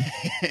Bloodgood.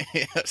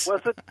 Yes.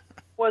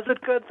 Was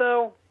it good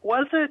though?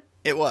 Was it?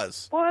 It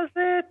was. Was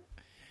it?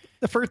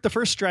 The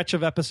first stretch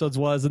of episodes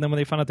was, and then when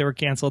they found out they were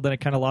canceled, then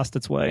it kind of lost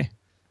its way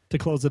to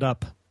close it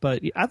up.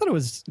 But I thought it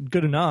was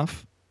good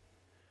enough.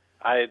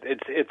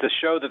 It's a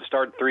show that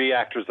starred three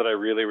actors that I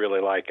really,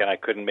 really like, and I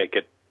couldn't make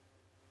it.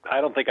 I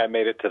don't think I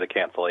made it to the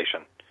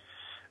cancellation.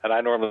 And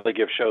I normally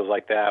give shows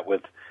like that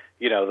with,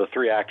 the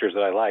three actors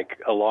that I like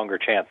a longer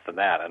chance than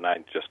that, and I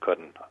just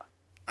couldn't.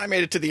 I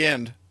made it to the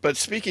end. But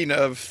speaking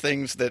of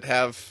things that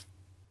have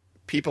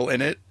people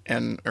in it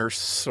and are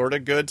sort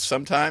of good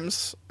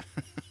sometimes.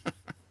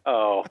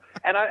 Oh,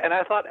 and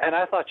I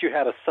thought you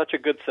had such a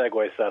good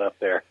segue set up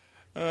there.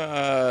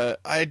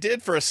 I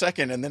did for a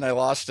second, and then I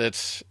lost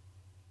it.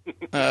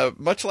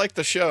 Much like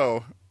the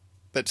show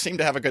that seemed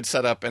to have a good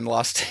setup and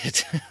lost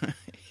it.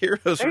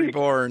 Heroes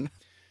Reborn.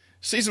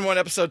 Season 1,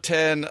 Episode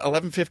 10,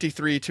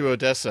 11:53 to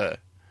Odessa.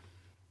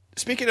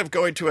 Speaking of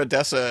going to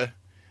Odessa,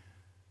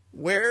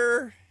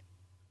 where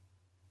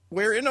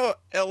in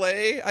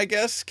L.A., I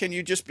guess, can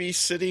you just be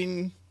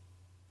sitting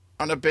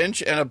on a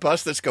bench and a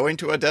bus that's going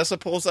to Odessa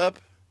pulls up?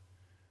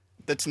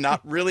 That's not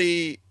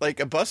really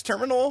like a bus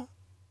terminal?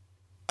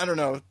 I don't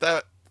know.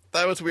 That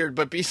was weird.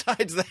 But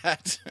besides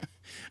that,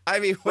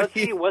 Ivey, was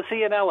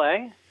he in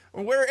L.A.?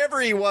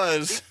 Wherever he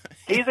was.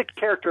 He's a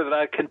character that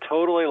I can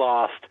totally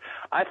lost.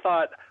 I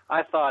thought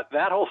I thought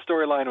that whole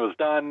storyline was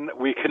done.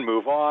 We can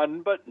move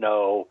on, but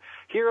no.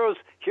 Heroes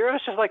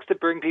just likes to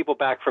bring people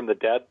back from the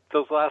dead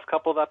those last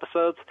couple of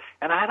episodes,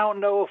 and I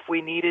don't know if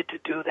we needed to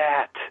do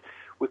that.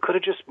 We could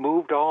have just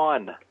moved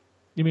on.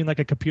 You mean like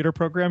a computer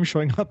program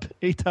showing up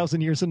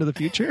 8,000 years into the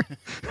future?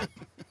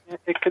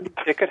 It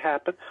could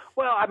happen.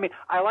 Well, I mean,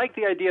 I like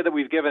the idea that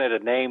we've given it a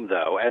name,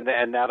 though,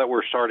 and now that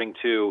we're starting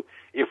to,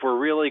 if we're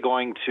really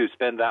going to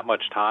spend that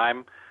much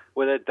time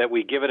with it, that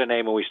we give it a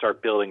name and we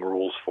start building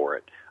rules for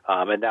it.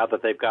 And now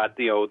that they've got,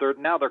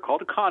 they're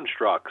called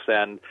constructs,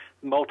 and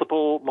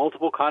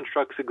multiple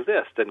constructs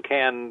exist and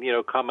can,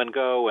 come and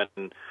go.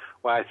 And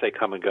when I say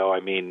come and go,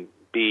 I mean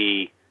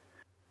be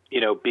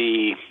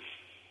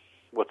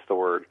what's the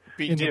word?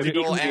 Be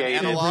digital and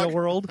analog. Real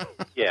world.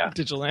 Yeah,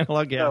 digital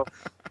analog. Yeah,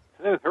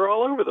 they're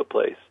all over the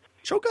place.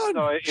 Shogun.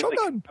 So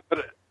Shogun.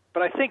 But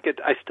I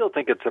still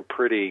think it's a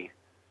pretty.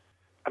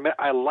 I mean,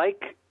 I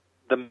like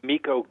the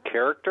Miko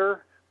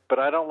character, but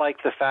I don't like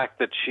the fact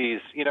that she's,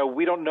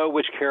 we don't know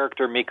which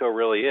character Miko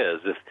really is.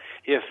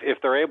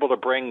 If they're able to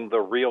bring the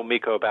real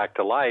Miko back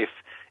to life,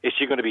 is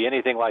she going to be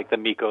anything like the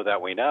Miko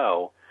that we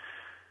know?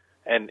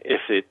 And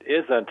if it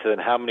isn't, then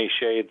how many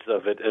shades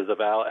of it is of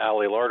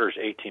Ali Larter's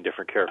 18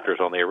 different characters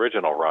on the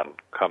original run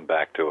come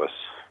back to us?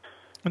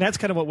 And that's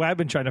kind of what I've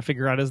been trying to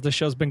figure out as the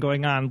show's been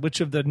going on. Which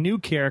of the new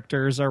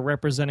characters are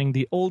representing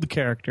the old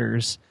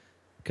characters?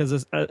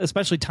 Because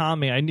especially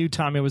Tommy, I knew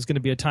Tommy was going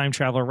to be a time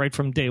traveler right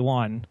from day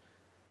one.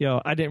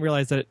 I didn't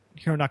realize that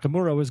Hiro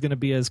Nakamura was going to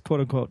be his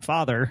quote-unquote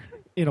father,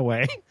 in a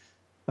way.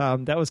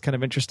 That was kind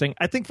of interesting.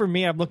 I think for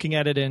me, I'm looking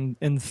at it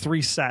in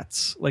three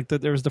sets. Like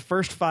there was the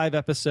first 5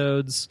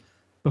 episodes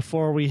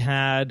before we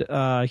had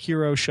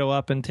Hiro show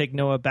up and take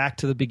Noah back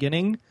to the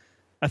beginning.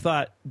 I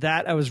thought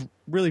that was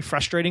really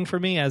frustrating for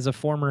me as a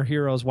former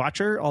Heroes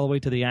watcher all the way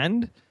to the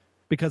end,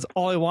 because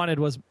all I wanted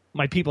was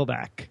my people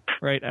back,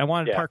 right? I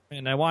wanted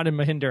Parkman, I wanted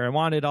Mahinder, I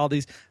wanted all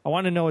these, I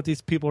wanted to know what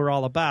these people were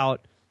all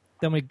about.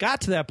 Then we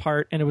got to that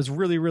part, and it was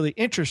really, really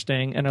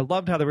interesting, and I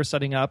loved how they were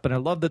setting up, and I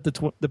loved that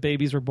the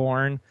babies were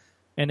born,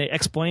 and they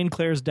explained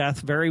Claire's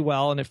death very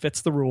well, and it fits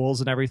the rules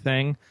and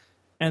everything.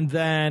 And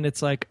then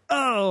it's like,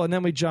 oh, and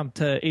then we jumped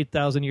to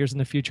 8,000 years in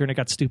the future, and it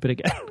got stupid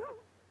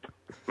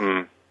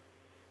again.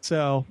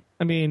 So,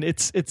 I mean,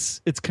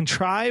 it's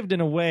contrived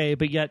in a way,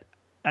 but yet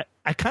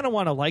I kind of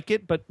want to like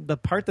it, but the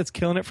part that's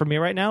killing it for me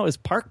right now is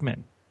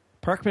Parkman.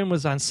 Parkman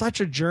was on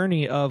such a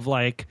journey of,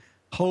 like,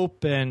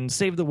 hope and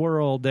save the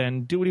world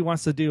and do what he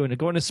wants to do and to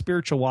go into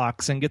spiritual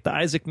walks and get the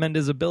Isaac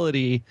Mendes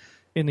ability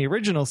in the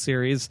original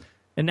series.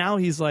 And now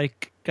he's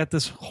like got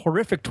this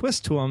horrific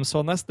twist to him. So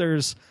unless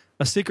there's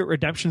a secret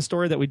redemption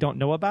story that we don't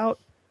know about,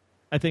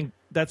 I think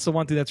that's the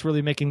one thing that's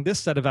really making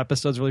this set of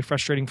episodes really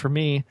frustrating for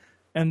me.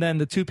 And then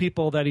the 2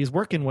 people that he's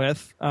working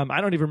with,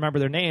 I don't even remember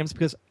their names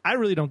because I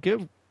really don't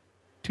give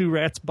 2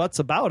 rats' butts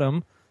about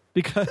them,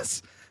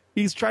 because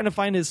he's trying to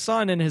find his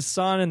son and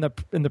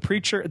the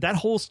preacher. That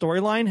whole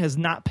storyline has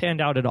not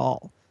panned out at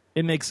all.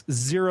 It makes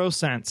 0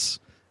 sense.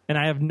 And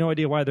I have no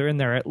idea why they're in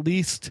there. At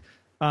least,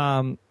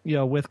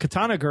 with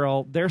Katana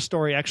Girl, their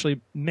story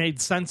actually made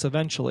sense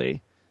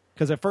eventually.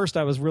 Because at first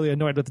I was really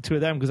annoyed with the 2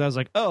 of them, because I was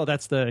like, oh,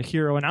 that's the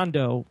Hiro and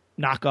Ando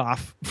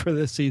knockoff for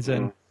this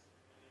season.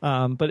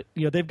 But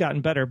they've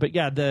gotten better. But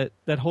yeah,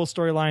 that whole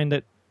storyline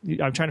that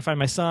I'm trying to find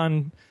my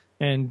son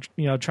and,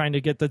 trying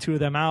to get the 2 of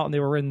them out, and they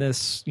were in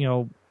this,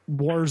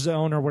 war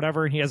zone or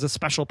whatever, and he has a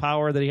special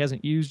power that he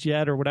hasn't used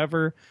yet or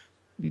whatever.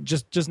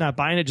 Just not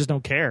buying it, just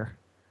don't care.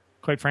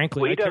 Quite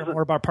frankly, I care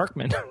more about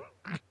Parkman.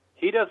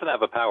 He doesn't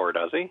have a power,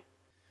 does he?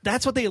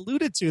 That's what they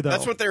alluded to, though.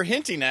 That's what they're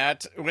hinting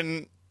at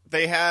when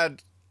they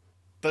had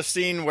the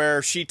scene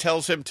where she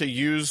tells him to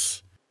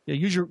use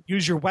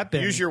your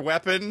weapon. Use your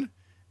weapon,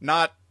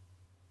 not,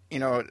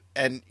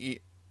 and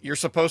you're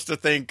supposed to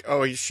think,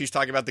 oh, she's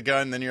talking about the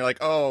gun. Then you're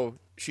like, oh,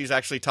 she's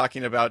actually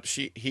talking about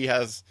he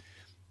has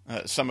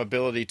some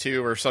ability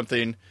too or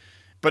something.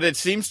 But it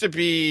seems to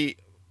be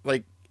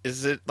like,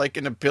 is it like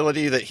an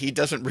ability that he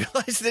doesn't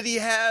realize that he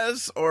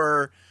has,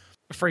 or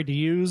afraid to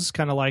use,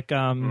 kind of like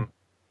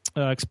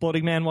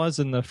Exploding Man was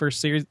in the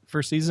first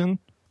season?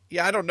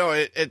 Yeah, I don't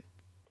know.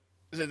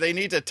 They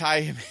need to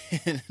tie him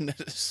in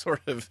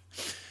sort of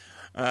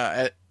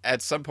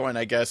at some point,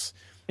 I guess.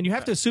 And you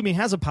have to assume he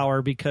has a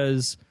power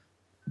because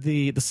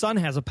the son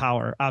has a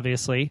power,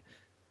 obviously.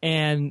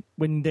 And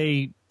when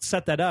they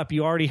set that up,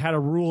 you already had a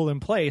rule in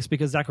place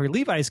because Zachary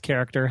Levi's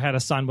character had a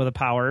son with a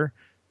power.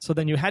 So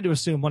then you had to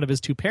assume one of his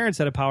 2 parents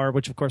had a power,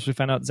 which of course we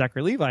found out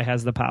Zachary Levi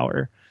has the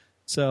power.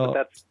 So,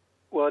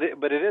 but it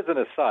isn't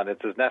his son;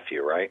 it's his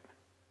nephew, right?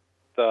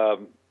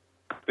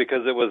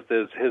 Because it was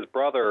his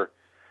brother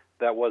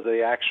that was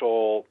the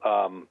actual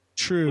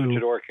true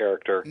luchador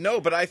character.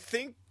 No, I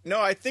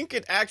think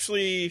it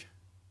actually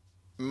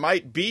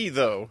might be,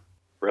 though.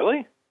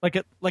 Really?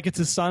 Like it's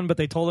his son, but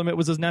they told him it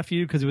was his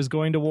nephew because he was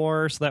going to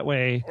war, so that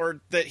way... Or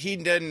that he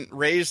didn't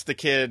raise the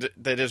kid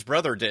that his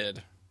brother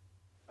did.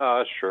 Oh,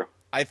 that's true.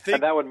 I think...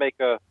 And that would make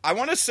a... I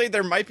want to say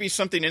there might be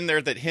something in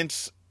there that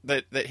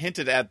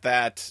hinted at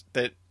that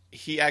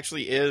he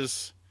actually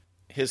is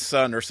his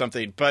son or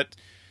something. But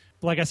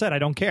Like I said, I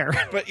don't care.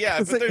 But yeah,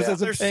 but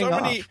there's so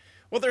many.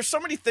 Well, there's so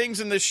many things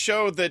in this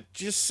show that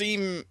just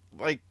seem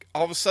like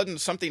all of a sudden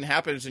something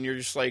happens and you're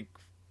just like,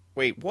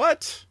 wait,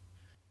 what?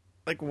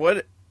 Like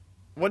what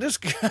is?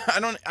 I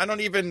don't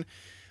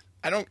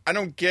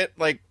get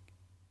like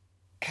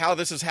how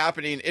this is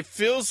happening. It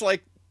feels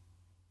like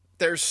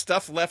there's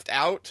stuff left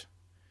out.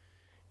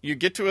 You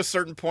get to a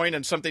certain point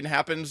and something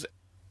happens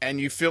and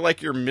you feel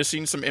like you're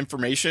missing some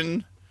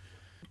information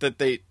that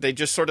they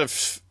just sort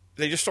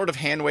of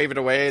hand wave it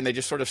away and they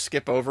just sort of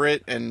skip over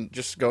it and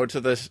just go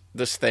to this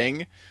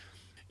thing.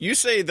 You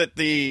say that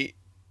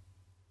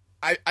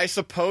I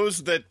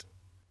suppose that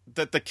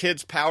the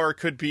kid's power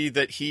could be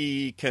that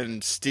he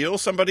can steal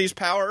somebody's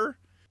power,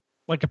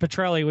 like a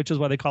Petrelli, which is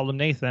why they called him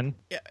Nathan.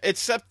 Yeah,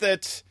 except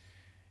that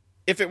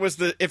if it was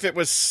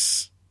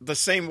the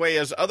same way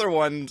as other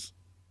ones,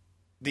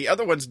 the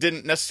other ones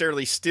didn't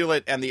necessarily steal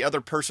it and the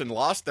other person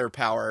lost their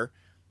power.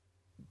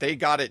 They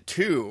got it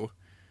too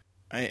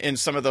in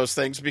some of those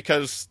things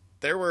because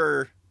there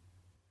were,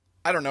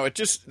 I don't know, it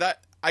just that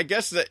I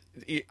guess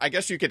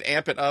you could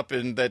amp it up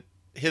in that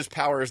his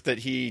power is that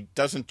he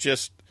doesn't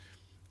just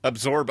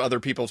absorb other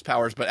people's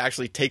powers but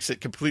actually takes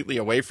it completely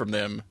away from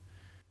them.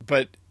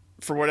 But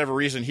for whatever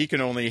reason, he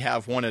can only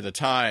have one at a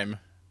time.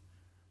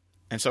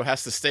 And so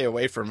has to stay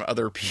away from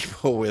other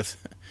people with...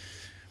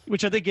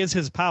 Which I think is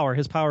his power.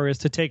 His power is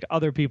to take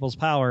other people's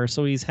power.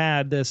 So he's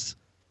had this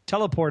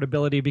teleport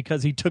ability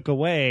because he took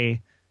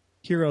away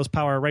Hero's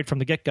power right from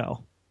the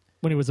get-go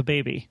when he was a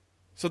baby.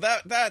 So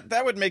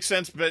that would make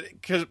sense,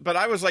 but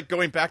I was like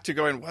going back to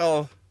going,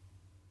 well,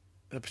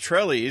 the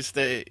Petrellis,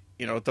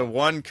 the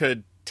one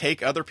could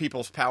take other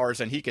people's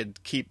powers and he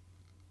could keep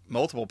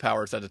multiple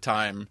powers at a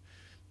time,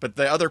 but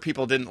the other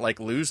people didn't like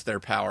lose their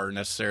power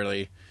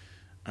necessarily,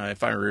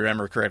 if I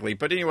remember correctly.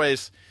 But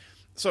anyways,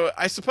 so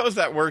I suppose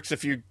that works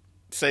if you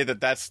say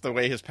that that's the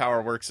way his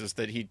power works, is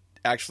that he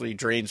actually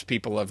drains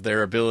people of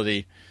their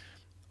ability,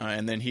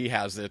 and then he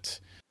has it.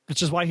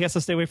 Which is why he has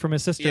to stay away from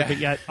his sister, yeah. But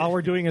yet all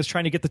we're doing is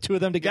trying to get the two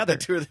of them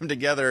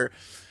together.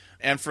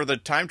 And for the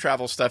time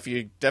travel stuff,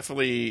 you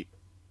definitely...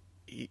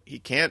 He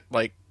can't,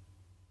 like,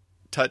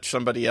 touch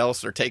somebody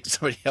else or take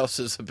somebody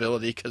else's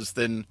ability, because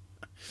then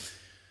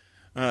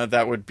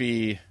that would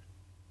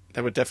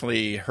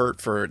definitely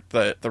hurt for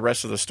the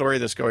rest of the story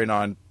that's going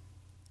on.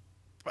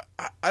 But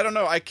I don't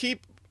know. I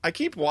keep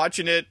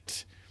watching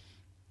it.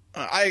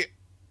 I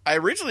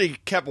originally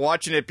kept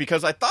watching it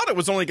because I thought it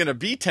was only going to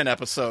be 10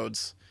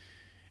 episodes,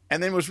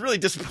 and then was really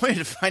disappointed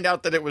to find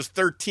out that it was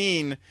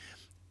 13.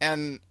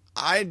 And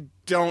I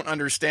don't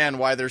understand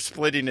why they're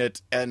splitting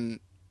it and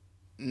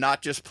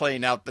not just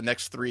playing out the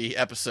next 3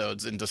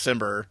 episodes in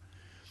December.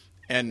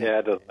 And yeah,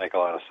 it doesn't make a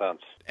lot of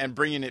sense. And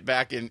bringing it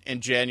back in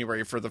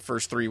January for the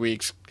first 3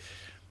 weeks.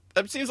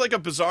 That seems like a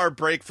bizarre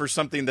break for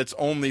something that's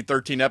only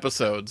 13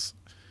 episodes.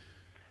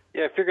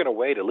 Yeah, if you're going to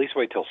wait, at least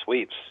wait till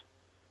sweeps.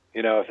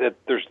 You know,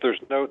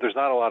 there's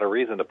not a lot of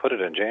reason to put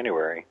it in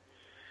January.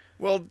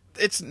 Well,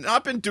 it's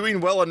not been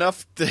doing well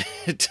enough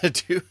to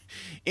do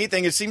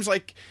anything. It seems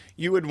like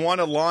you would want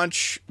to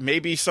launch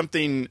maybe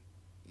something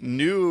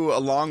new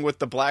along with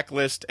the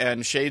Blacklist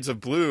and Shades of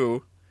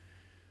Blue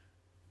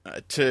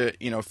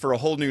for a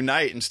whole new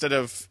night, instead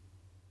of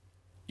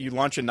you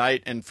launch a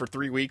night and for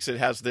 3 weeks it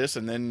has this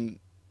and then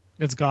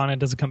it's gone and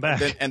doesn't come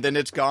back. And then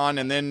it's gone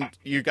and then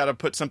you got to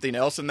put something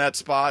else in that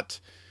spot.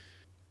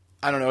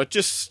 I don't know. It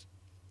just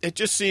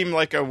seemed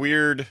like a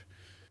weird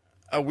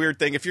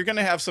thing. If you're going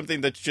to have something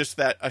that's just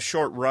a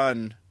short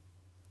run,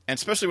 and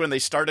especially when they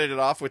started it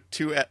off with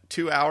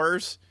 2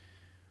 hours,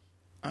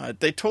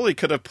 they totally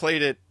could have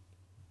played it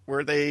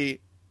where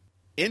they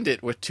end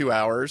it with 2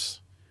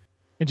 hours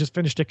and just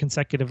finished it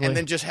consecutively, and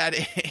then just had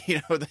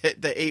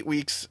the 8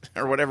 weeks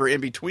or whatever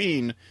in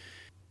between,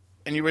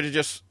 and you would have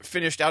just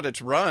finished out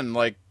its run.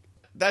 Like,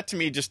 that to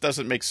me just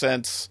doesn't make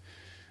sense.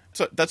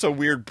 So that's a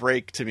weird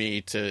break to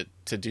me to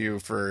do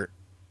for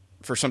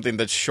something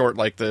that's short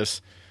like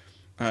this.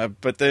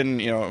 But then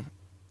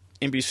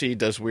NBC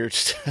does weird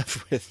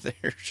stuff with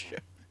their show.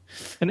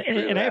 And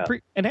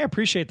I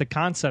appreciate the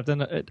concept,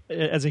 and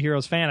as a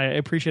Heroes fan, I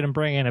appreciate him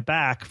bringing it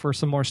back for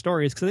some more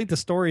stories, because I think the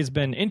story's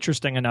been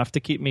interesting enough to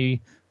keep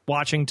me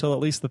watching till at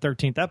least the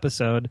 13th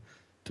episode.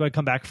 Do I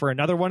come back for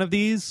another one of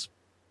these?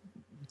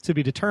 To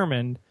be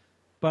determined.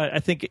 But I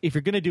think if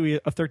you're going to do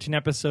a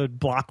 13-episode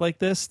block like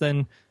this,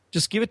 then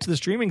just give it to the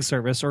streaming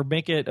service or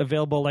make it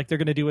available like they're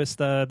going to do with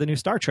the new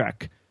Star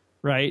Trek,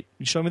 right?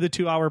 Show me the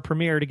 2-hour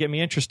premiere to get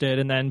me interested,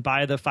 and then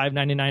buy the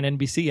 $5.99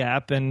 NBC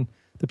app, and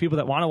the people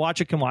that want to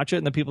watch it can watch it,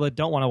 and the people that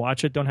don't want to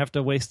watch it don't have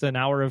to waste an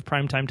hour of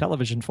primetime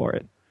television for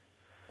it.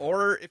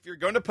 Or if you're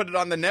going to put it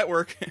on the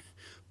network,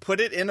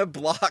 put it in a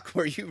block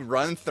where you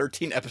run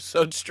 13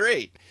 episodes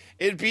straight.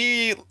 It'd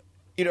be,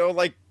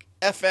 like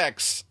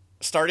FX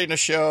starting a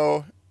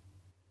show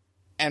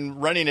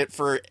and running it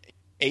for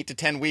 8 to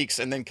 10 weeks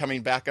and then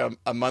coming back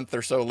a month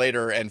or so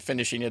later and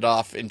finishing it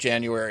off in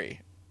January.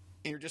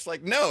 And you're just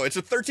like, no, it's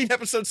a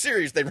 13-episode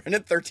series. They run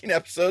it 13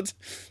 episodes,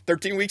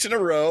 13 weeks in a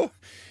row.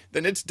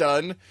 Then it's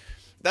done.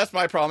 That's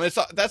my problem.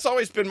 That's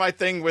always been my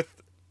thing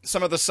with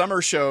some of the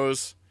summer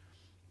shows.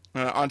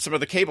 on some of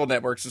the cable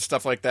networks and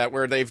stuff like that,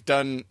 where they've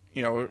done,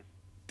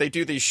 they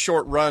do these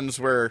short runs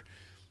where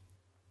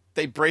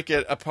they break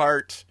it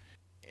apart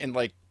in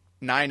like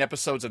 9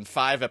 episodes and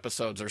 5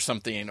 episodes or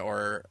something,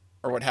 or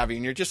what have you.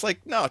 And you're just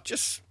like, no,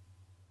 just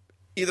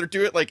either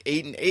do it like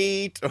 8 and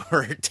 8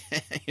 or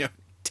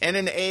 10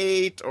 and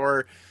 8,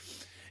 or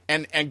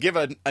and give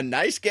a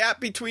nice gap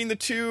between the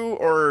two.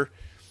 Or,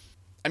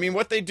 I mean,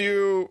 what they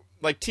do,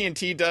 like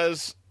TNT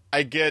does,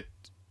 I get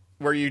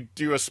where you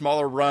do a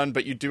smaller run,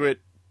 but you do it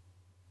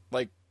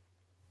like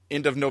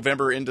end of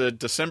November into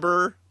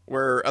December,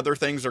 where other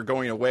things are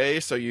going away,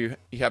 so you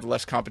have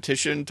less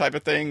competition type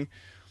of thing.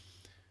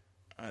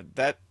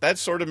 That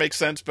sort of makes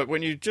sense. But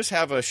when you just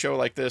have a show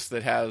like this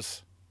that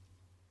has,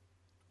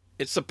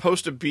 it's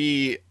supposed to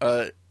be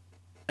an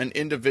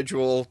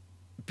individual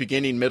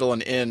beginning, middle,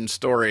 and end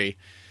story,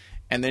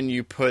 and then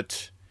you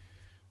put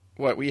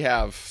what we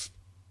have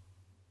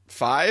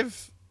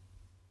 5-6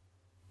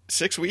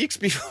 weeks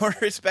before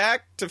it's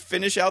back to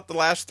finish out the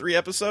last 3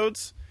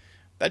 episodes.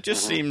 That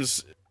just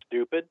seems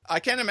stupid. I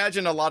can't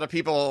imagine a lot of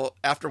people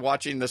after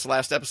watching this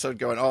last episode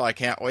going, "Oh, I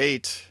can't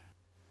wait."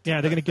 Yeah,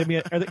 are they going to give me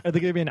are they going to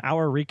give me an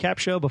hour recap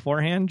show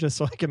beforehand just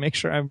so I can make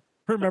sure I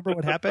remember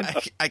what happened?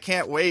 I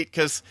can't wait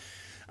because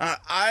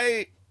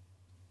I've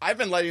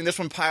been letting this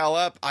one pile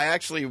up. I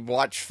actually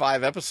watched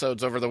 5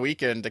 episodes over the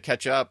weekend to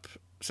catch up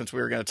since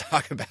we were going to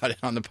talk about it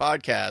on the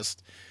podcast.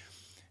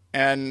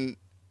 And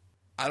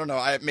I don't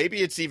know,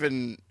 maybe it's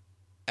even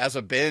as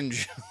a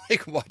binge,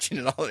 like watching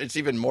it all, it's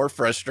even more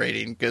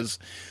frustrating because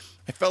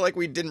I felt like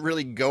we didn't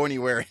really go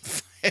anywhere in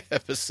 5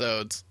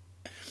 episodes.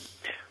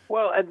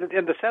 Well, and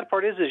the sad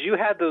part is you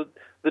had the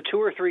 2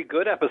 or 3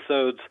 good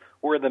episodes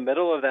were in the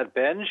middle of that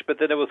binge, but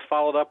then it was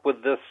followed up with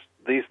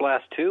these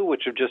last 2,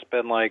 which have just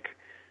been like,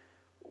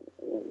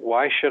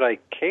 why should I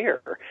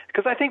care?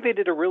 Because I think they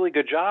did a really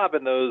good job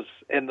in those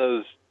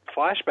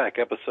flashback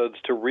episodes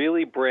to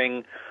really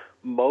bring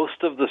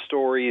most of the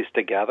stories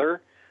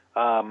together.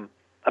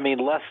 I mean,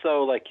 less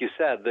so, like you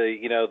said,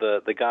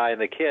 the guy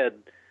and the kid.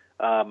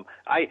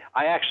 I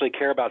actually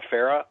care about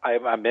Farrah.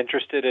 I'm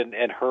interested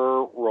in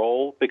her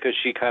role because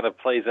she kind of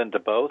plays into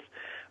both.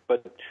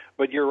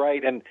 But you're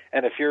right, and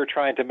if you're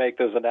trying to make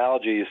those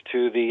analogies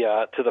to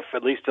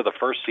at least to the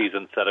first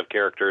season set of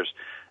characters,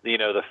 the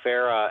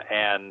Farrah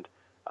and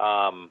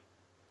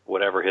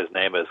whatever his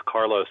name is,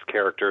 Carlos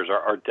characters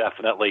are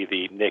definitely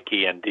the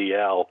Nikki and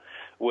DL,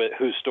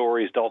 whose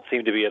stories don't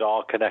seem to be at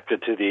all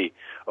connected to the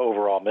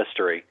overall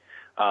mystery.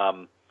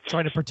 Trying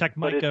to protect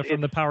Micah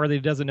from the power that he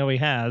doesn't know he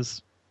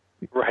has.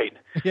 Right.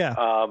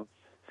 Yeah.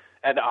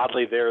 And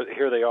oddly,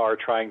 here they are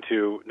trying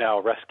to now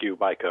rescue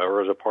Micah,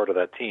 or as a part of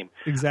that team.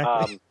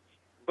 Exactly.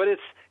 But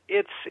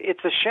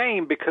it's a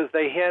shame because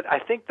I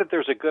think that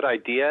there's a good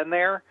idea in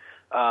there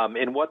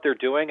in what they're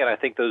doing, and I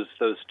think those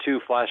 2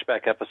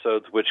 flashback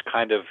episodes, which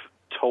kind of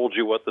told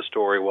you what the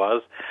story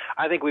was,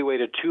 I think we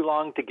waited too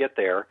long to get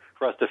there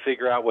for us to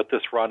figure out what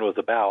this run was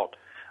about.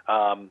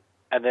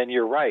 And then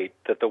you're right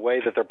that the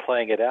way that they're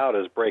playing it out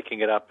is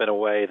breaking it up in a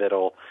way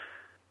that'll,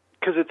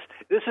 because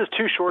this is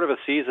too short of a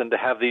season to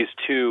have these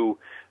 2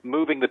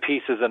 moving the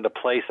pieces into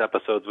place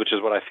episodes, which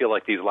is what I feel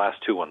like these last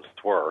 2 ones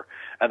were.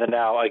 And then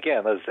now,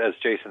 again, as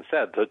Jason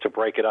said, to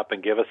break it up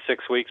and give us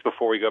 6 weeks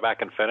before we go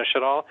back and finish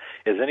it all,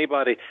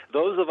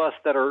 those of us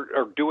that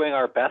are doing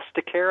our best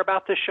to care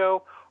about this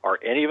show, are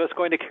any of us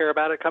going to care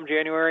about it come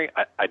January?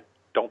 I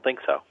don't think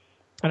so.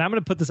 And I'm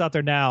going to put this out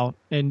there now,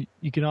 and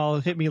you can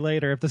all hit me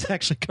later if this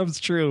actually comes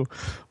true.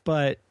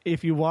 But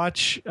if you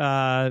watch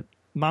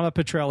Mama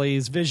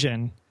Petrelli's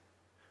Vision,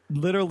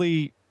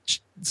 literally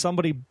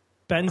somebody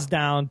bends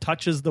down,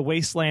 touches the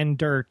wasteland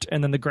dirt,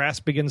 and then the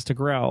grass begins to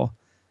grow.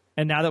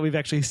 And now that we've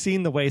actually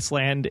seen the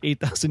wasteland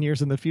 8,000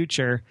 years in the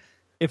future,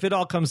 if it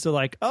all comes to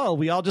like, oh,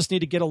 we all just need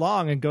to get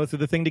along and go through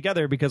the thing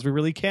together because we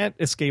really can't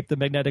escape the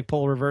magnetic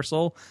pole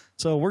reversal,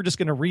 so we're just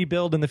going to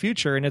rebuild in the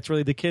future, and it's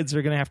really the kids that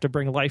are going to have to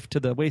bring life to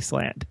the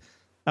wasteland.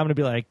 I'm going to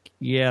be like,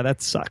 yeah,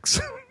 that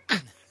sucks.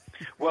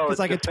 Well,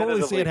 I can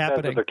totally see it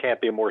happening. There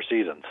can't be more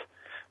seasons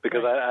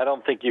because I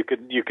don't think you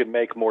could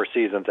make more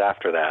seasons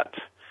after that.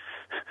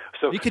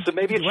 So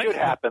maybe it should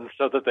happen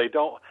so that they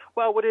don't.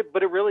 Well, would it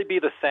really be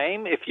the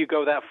same if you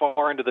go that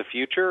far into the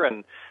future?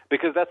 And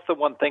because that's the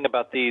one thing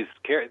about these,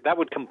 that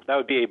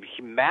would be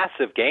a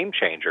massive game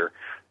changer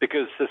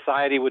because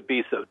society would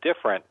be so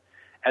different,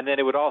 and then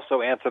it would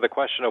also answer the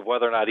question of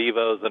whether or not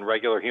Evos and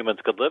regular humans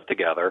could live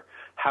together.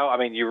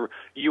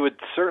 You would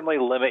certainly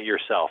limit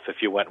yourself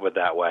if you went with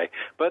that way,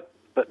 but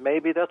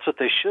maybe that's what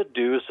they should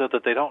do so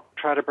that they don't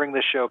try to bring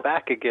the show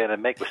back again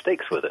and make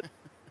mistakes with it.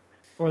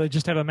 Or they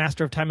just have a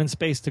master of time and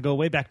space to go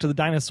way back to the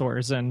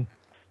dinosaurs,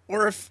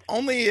 or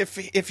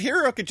if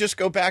Hero could just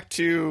go back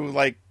to,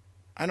 like,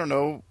 I don't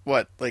know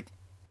what, like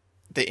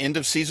the end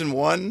of season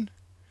 1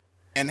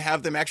 and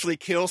have them actually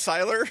kill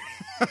Sylar.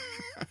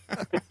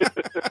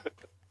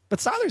 But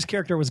Sylar's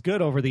character was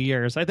good over the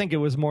years. I think it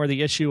was more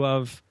the issue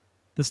of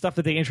the stuff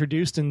that they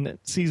introduced in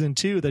season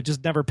 2 that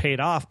just never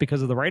paid off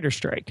because of the writer's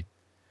strike.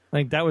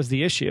 Like, that was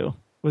the issue,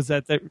 was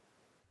that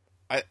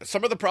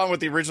some of the problem with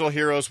the original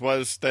Heroes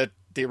was that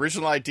the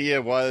original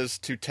idea was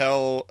to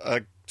tell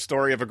a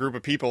story of a group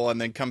of people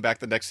and then come back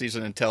the next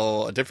season and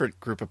tell a different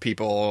group of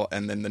people,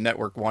 and then the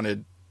network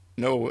wanted,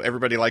 no,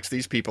 everybody likes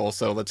these people,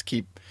 so let's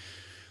keep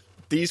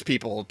these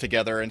people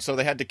together. And so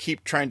they had to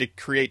keep trying to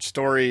create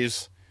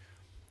stories,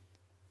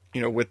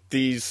 with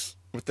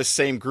the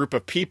same group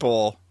of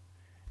people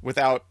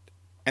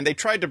and they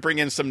tried to bring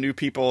in some new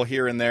people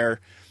here and there.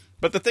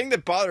 But the thing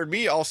that bothered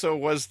me also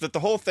was that the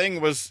whole thing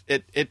was,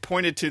 it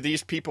pointed to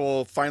these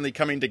people finally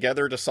coming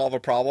together to solve a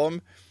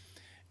problem.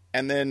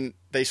 And then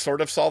they sort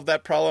of solved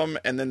that problem.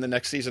 And then the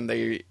next season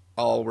they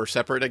all were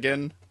separate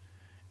again.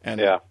 And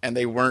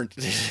they weren't,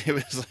 it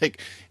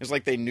was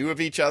like they knew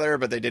of each other,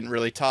 but they didn't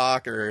really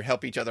talk or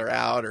help each other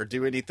out or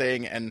do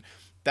anything. And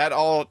that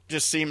all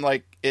just seemed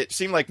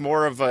like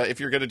more of a, if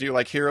you're going to do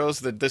like Heroes,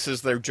 that this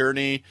is their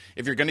journey.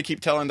 If you're going to keep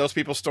telling those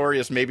people's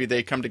stories, maybe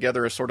they come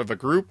together as sort of a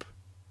group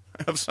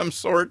of some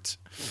sort,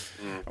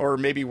 or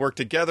maybe work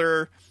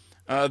together.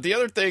 The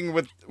other thing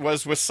with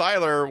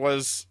Sylar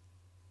was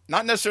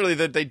not necessarily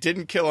that they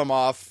didn't kill him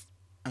off,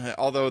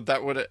 although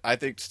that would, I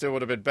think, still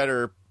would have been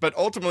better, but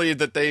ultimately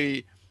that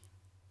they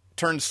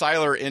turned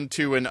Sylar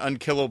into an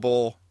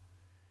unkillable.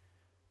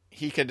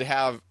 He had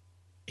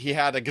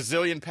a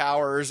gazillion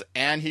powers,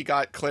 and he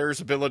got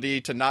Claire's ability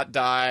to not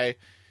die,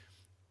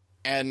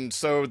 and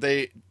so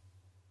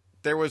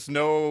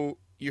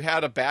you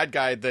had a bad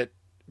guy that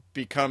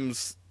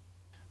becomes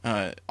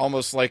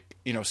almost like,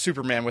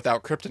 Superman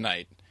without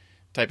kryptonite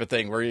type of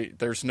thing, where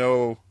there's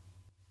no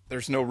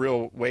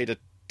real way to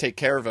take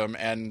care of him,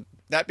 and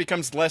that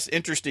becomes less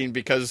interesting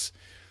because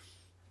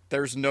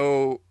there's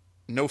no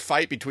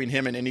fight between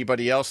him and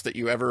anybody else that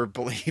you ever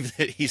believe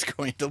that he's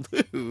going to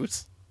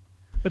lose.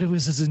 But it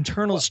was his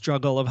internal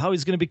struggle of how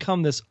he's going to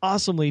become this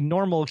awesomely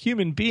normal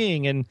human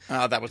being and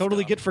that was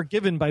totally dumb. Get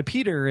forgiven by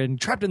Peter and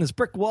trapped in this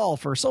brick wall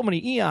for so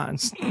many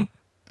eons.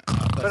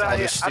 But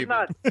I'm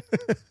not.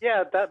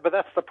 Yeah, but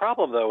that's the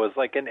problem, though. Is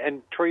like,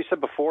 and Troy, you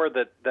said before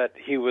that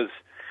he was,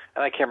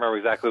 and I can't remember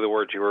exactly the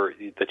words that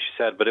you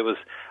said, but it was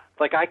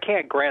like, I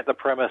can't grant the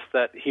premise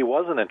that he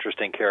was an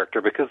interesting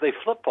character because they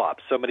flip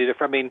flopped so many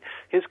different. I mean,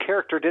 his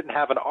character didn't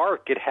have an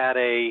arc; it had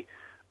a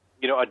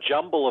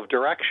jumble of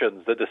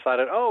directions that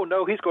decided, oh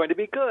no, he's going to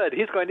be good,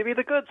 he's going to be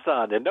the good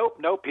son, and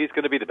nope, he's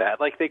going to be the bad.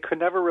 Like, they could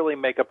never really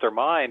make up their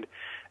mind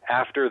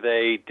after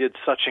they did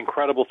such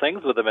incredible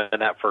things with him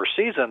in that first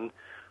season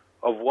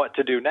of what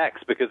to do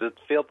next, because it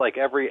felt like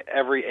every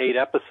 8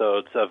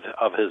 episodes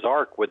of his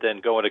arc would then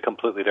go in a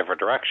completely different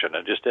direction.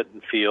 It just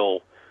didn't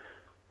feel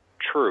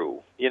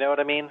true. You know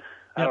what I mean? Yep.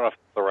 I don't know if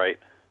it's the right.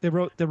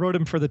 They wrote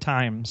him for the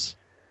times.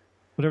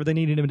 Whatever they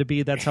needed him to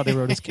be, that's how they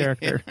wrote his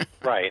character.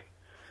 Right.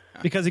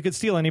 Because he could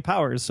steal any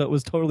powers, so it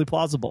was totally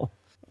plausible.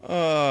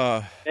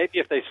 Maybe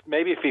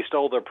if he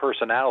stole their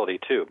personality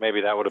too,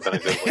 maybe that would have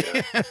been a good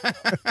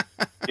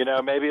way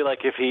to, maybe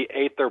like if he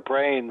ate their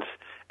brains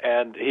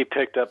and he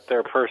picked up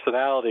their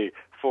personality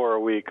for a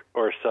week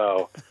or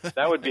so.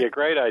 That would be a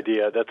great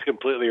idea. That's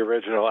completely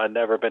original and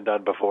never been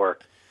done before.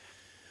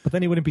 But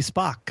then he wouldn't be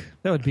Spock.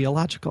 That would be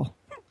illogical.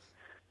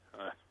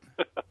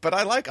 But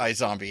I like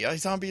iZombie.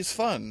 iZombie is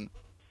fun.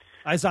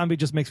 iZombie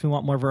just makes me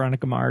want more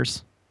Veronica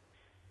Mars.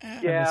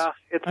 Yeah.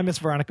 I miss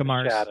Veronica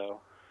Mars. Shadow.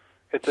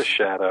 It's a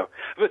shadow.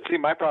 But see,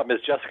 my problem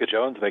is Jessica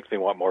Jones makes me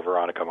want more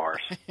Veronica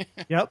Mars.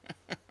 Yep.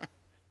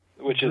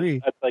 Which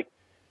is like,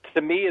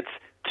 to me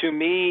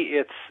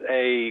it's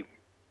a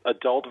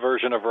adult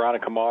version of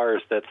Veronica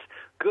Mars that's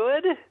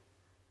good,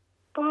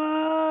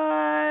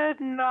 but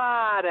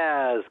not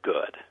as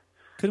good.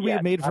 Could we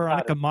have made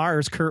Veronica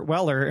Mars Kurt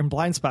Weller, and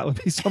Blindspot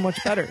would be so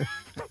much better?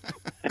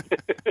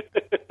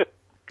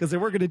 Because they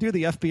were going to do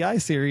the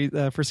FBI series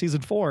for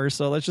season 4,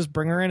 so let's just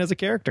bring her in as a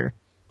character.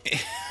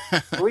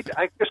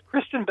 I guess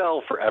Kristen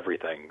Bell for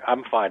everything.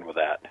 I'm fine with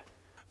that.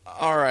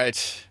 All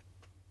right.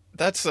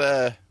 That's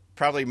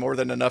probably more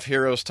than enough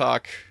Heroes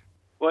talk.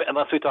 Well,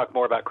 unless we talk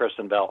more about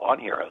Kristen Bell on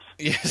Heroes.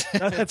 Yes,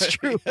 that's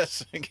true.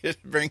 Yes, we could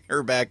bring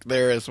her back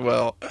there as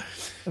well. And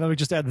then we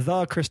just add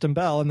the Kristen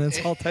Bell, and then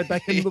it's all tied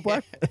back into the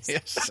Blacklist.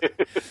 Yes.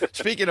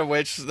 Speaking of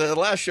which, the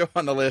last show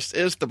on the list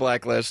is The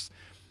Blacklist.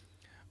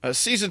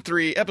 Season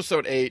 3,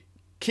 Episode 8,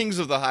 Kings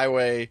of the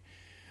Highway,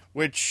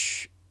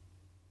 which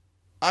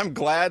I'm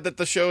glad that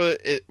the show,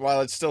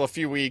 while it's still a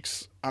few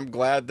weeks, I'm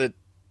glad that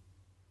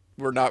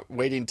we're not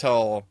waiting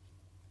till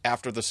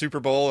after the Super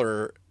Bowl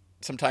or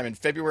sometime in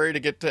February to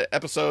get to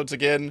episodes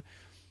again,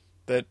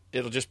 that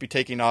it'll just be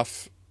taking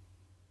off,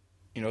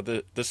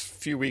 this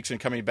few weeks and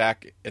coming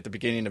back at the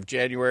beginning of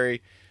January,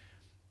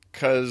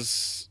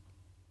 because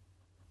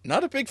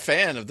not a big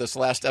fan of this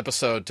last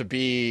episode to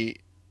be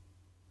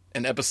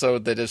an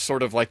episode that is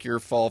sort of like your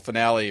fall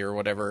finale or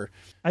whatever.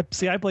 I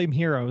blame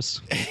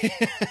Heroes.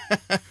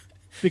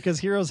 Because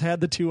Heroes had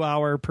the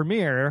 2-hour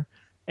premiere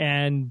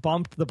and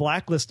bumped the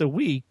Blacklist a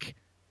week,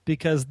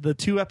 because the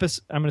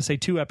I'm going to say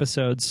 2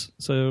 episodes,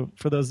 so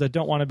for those that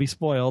don't want to be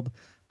spoiled,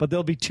 but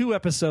there'll be 2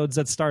 episodes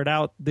that start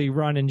out the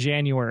run in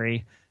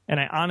January, and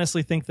I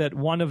honestly think that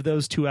one of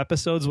those 2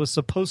 episodes was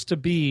supposed to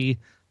be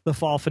the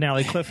fall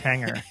finale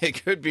cliffhanger.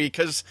 It could be,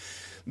 because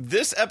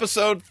this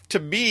episode, to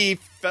me,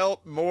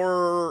 felt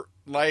more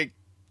like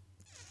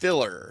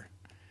filler.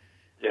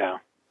 Yeah.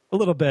 A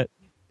little bit.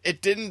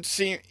 It didn't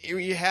seem...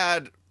 You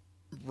had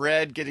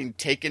Red getting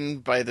taken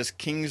by this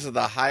Kings of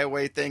the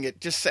Highway thing. It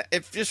just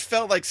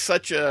felt like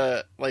such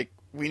a... Like,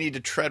 we need to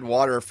tread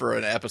water for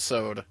an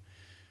episode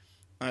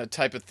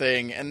type of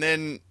thing. And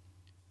then,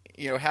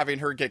 having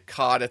her get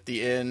caught at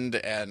the end,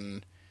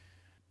 and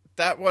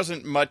that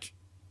wasn't much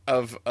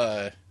of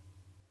a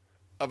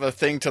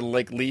thing to,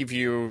 like, leave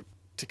you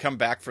to come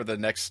back for the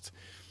next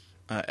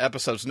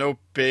episodes. No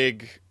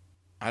big...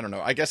 I don't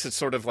know. I guess it's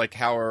sort of like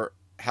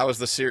what is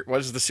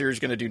the series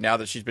going to do now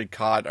that she's been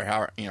caught, or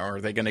how, are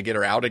they going to get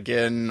her out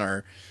again,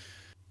 or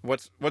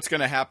what's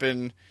going to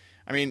happen?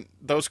 I mean,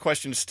 those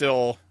questions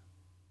still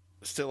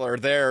are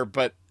there,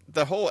 but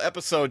the whole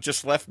episode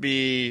just left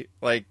me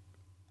like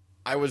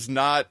I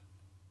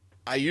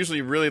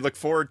usually really look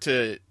forward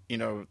to,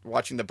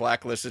 watching The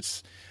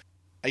Blacklist.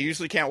 I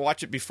usually can't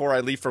watch it before I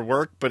leave for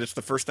work, but it's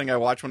the first thing I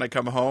watch when I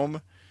come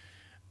home.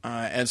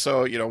 And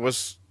so,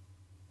 was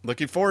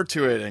looking forward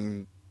to it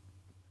and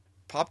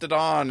popped it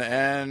on,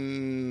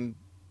 and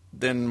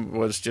then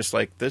was just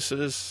like, this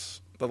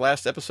is the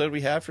last episode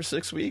we have for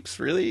 6 weeks,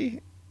 really?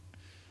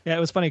 Yeah,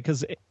 it was funny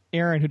because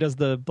Aaron, who does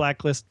the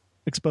Blacklist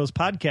Exposed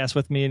podcast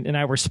with me, and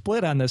I were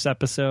split on this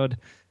episode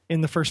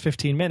in the first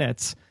 15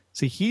 minutes.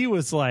 So he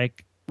was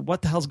like,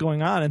 what the hell's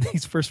going on in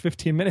these first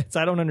 15 minutes?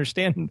 I don't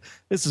understand.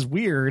 This is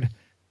weird.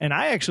 And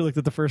I actually looked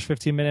at the first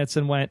 15 minutes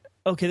and went,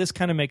 okay, this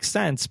kind of makes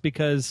sense,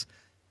 because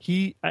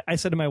I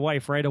said to my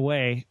wife right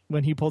away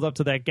when he pulled up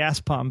to that gas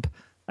pump,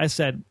 I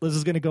said, Liz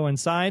is going to go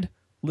inside.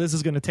 Liz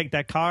is going to take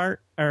that car,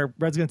 or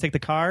Red's going to take the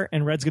car,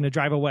 and Red's going to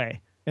drive away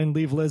and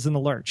leave Liz in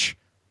the lurch,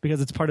 because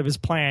it's part of his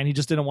plan. He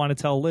just didn't want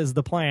to tell Liz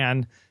the plan,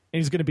 and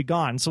he's going to be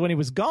gone. So when he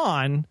was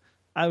gone,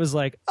 I was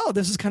like, oh,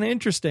 this is kind of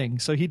interesting.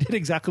 So he did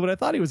exactly what I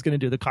thought he was going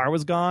to do. The car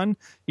was gone.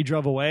 He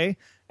drove away.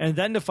 And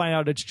then to find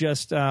out it's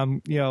just,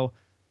 Chaz,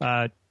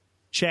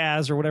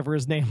 or whatever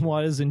his name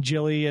was, and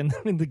Jilly and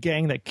the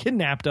gang that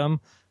kidnapped him,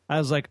 I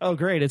was like, oh,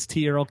 great, it's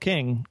T. Earl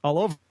King all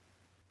over.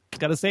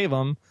 Got to save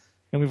him.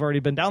 And we've already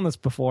been down this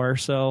before.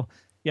 So,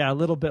 yeah, a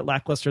little bit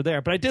lackluster there.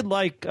 But I did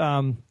like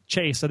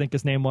Chase, I think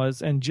his name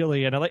was, and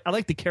Jilly. And I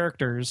like the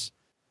characters.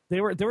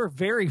 They were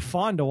very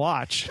fun to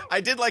watch.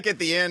 I did like at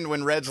the end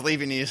when Red's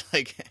leaving, he's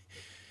like,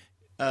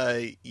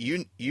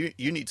 you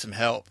need some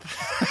help.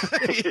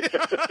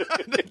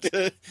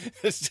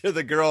 to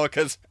the girl,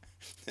 because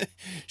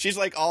she's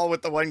like all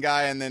with the one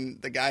guy, and then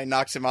the guy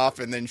knocks him off,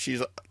 and then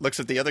she looks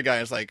at the other guy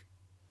and is like,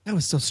 that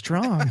was so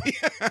strong.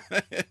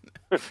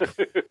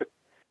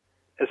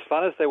 As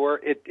fun as they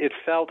were, it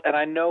felt, and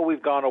I know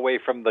we've gone away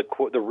from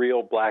the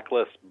real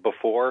Blacklist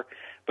before,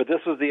 but this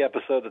was the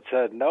episode that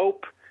said,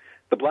 nope,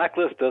 the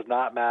Blacklist does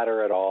not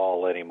matter at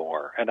all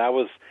anymore. And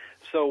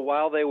so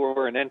while they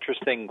were an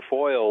interesting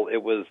foil,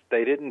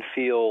 they didn't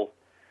feel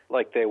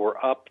like they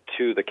were up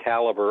to the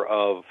caliber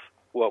of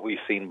what we've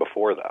seen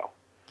before, though.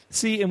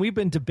 See, and we've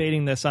been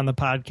debating this on the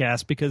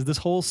podcast, because this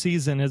whole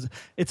season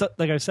it's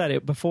like I said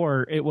it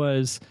before, it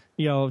was,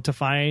 to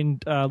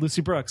find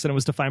Lucy Brooks, and it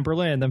was to find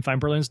Berlin, then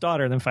find Berlin's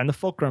daughter, then find the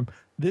Fulcrum.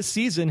 This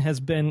season has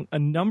been a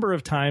number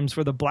of times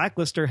where the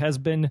Blacklister has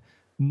been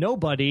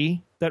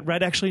nobody that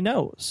Red actually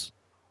knows.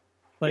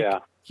 Like, yeah.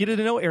 He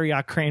didn't know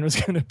Ariok Crane was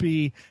going to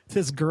be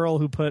this girl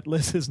who put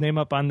Liz's name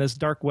up on this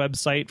dark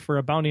website for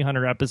a bounty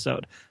hunter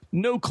episode.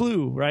 No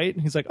clue, right?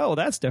 And he's like, oh,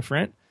 that's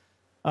different.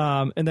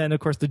 And then, of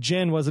course, the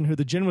Djinn wasn't who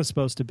the Djinn was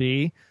supposed to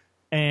be.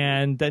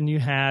 And then you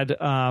had,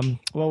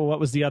 what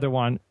was the other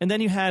one? And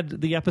then you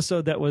had the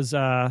episode that was,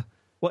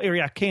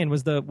 Ariok Kane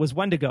was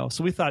Wendigo.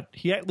 So we thought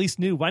he at least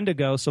knew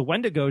Wendigo. So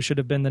Wendigo should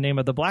have been the name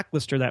of the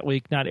Blacklister that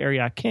week, not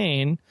Ariok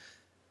Kane.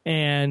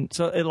 And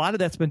so a lot of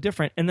that's been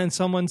different. And then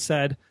someone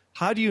said,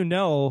 how do you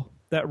know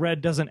that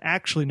Red doesn't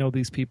actually know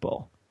these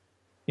people?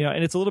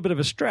 And it's a little bit of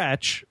a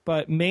stretch,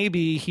 but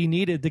maybe he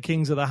needed the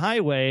Kings of the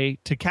Highway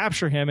to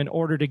capture him in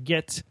order to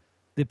get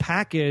the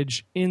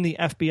package in the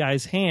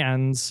FBI's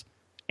hands,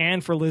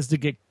 and for Liz to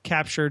get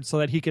captured so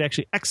that he could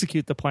actually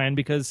execute the plan,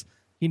 because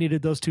he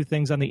needed those two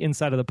things on the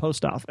inside of the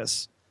post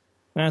office.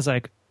 And I was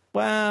like,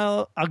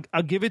 well,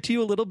 I'll give it to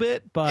you a little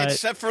bit, but...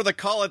 Except for the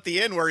call at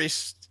the end where he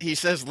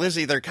says,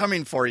 Lizzie, they're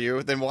coming for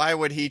you, then why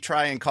would he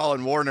try and call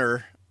and warn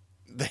her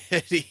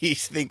that he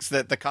thinks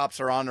that the cops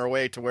are on their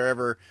way to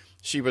wherever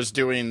she was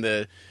doing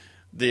the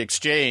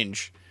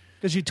exchange?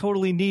 Because you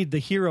totally need the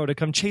hero to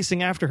come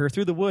chasing after her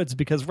through the woods,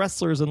 because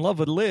Wrestler's in love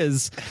with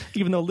Liz,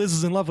 even though Liz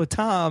is in love with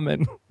Tom.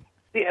 And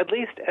see, at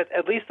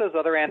least those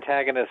other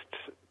antagonists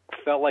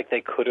felt like they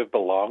could have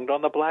belonged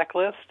on the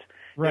Blacklist.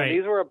 Right.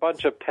 These were a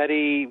bunch of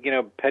petty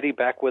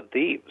backwood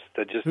thieves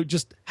who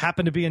just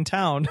happened to be in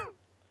town.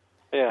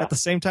 Yeah. At the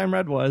same time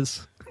Red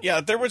was. Yeah,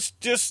 there was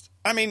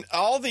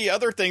all the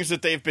other things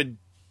that they've been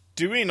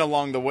doing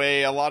along the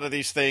way, a lot of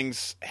these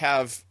things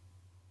have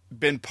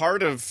been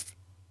part of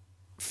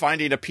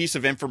finding a piece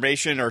of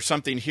information or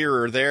something here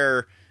or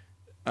there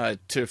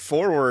to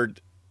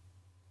forward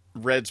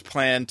Red's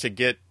plan to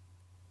get,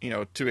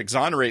 to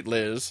exonerate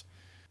Liz.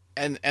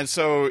 And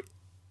so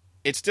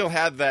it still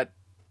had that,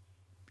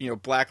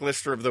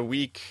 Blacklister of the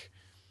Week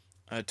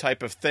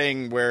type of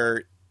thing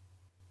where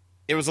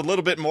it was a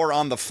little bit more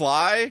on the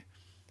fly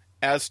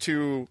as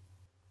to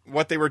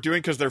what they were doing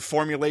because they're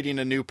formulating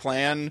a new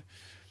plan.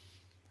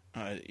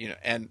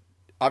 And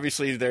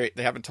obviously they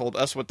haven't told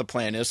us what the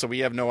plan is, so we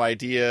have no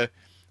idea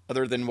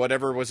other than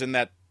whatever was in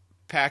that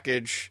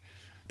package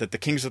that the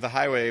Kings of the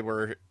Highway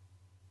were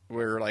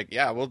like,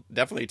 yeah, we'll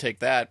definitely take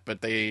that,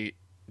 but they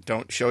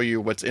don't show you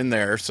what's in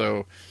there.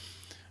 So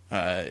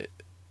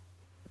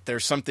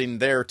there's something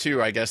there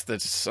too, I guess,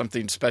 that's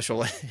something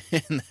special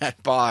in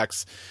that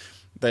box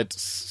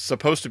that's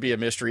supposed to be a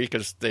mystery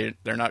because they're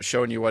not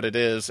showing you what it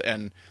is.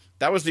 And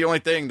that was the only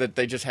thing that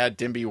they just had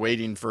Dimby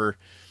waiting for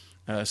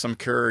some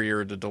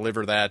courier to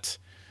deliver that.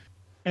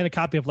 And a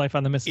copy of Life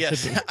on the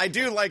Mississippi. Yes, I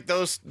do like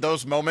those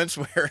moments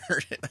where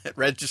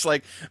Red's just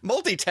like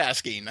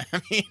multitasking.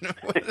 I mean,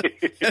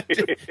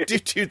 do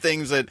two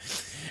things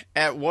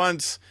at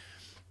once.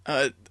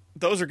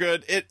 Those are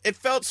good. It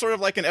felt sort of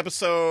like an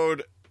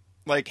episode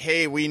like,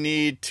 hey, we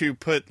need to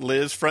put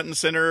Liz front and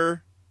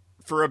center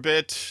for a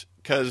bit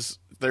because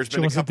there's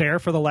been she wasn't there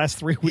for the last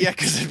 3 weeks. Yeah,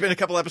 because there's been a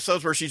couple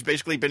episodes where she's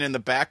basically been in the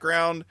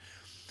background.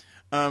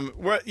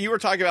 What you were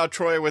talking about,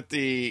 Troy, with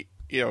the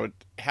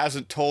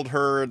hasn't told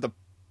her the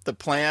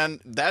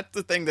plan. That's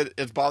the thing that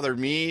has bothered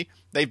me.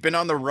 They've been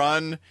on the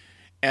run,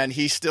 and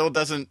he still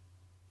doesn't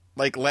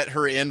let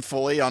her in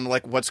fully on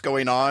what's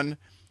going on.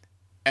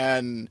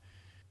 And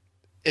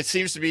it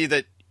seems to be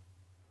that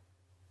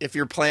if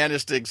your plan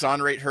is to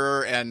exonerate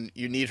her and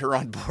you need her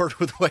on board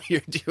with what you're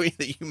doing,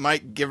 that you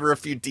might give her a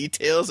few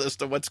details as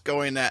to what's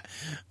going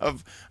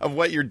of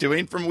what you're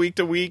doing from week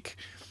to week,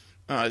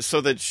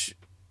 so that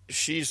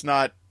she's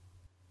not,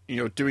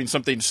 doing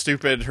something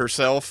stupid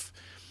herself.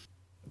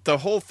 The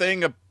whole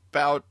thing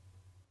about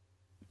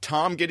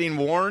Tom getting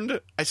warned,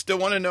 I still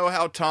want to know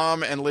how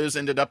Tom and Liz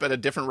ended up at a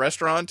different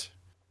restaurant.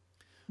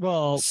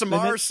 Well,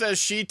 Samar says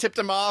she tipped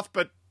him off,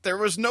 but there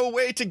was no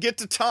way to get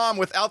to Tom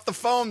without the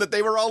phone that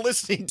they were all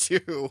listening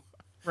to.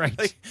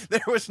 Right.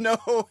 There was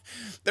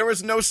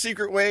no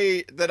secret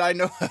way that I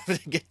know of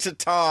to get to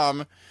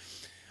Tom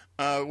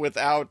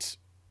without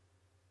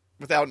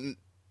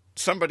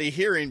somebody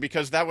hearing,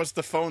 because that was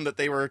the phone that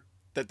they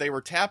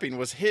were tapping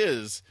was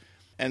his.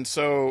 And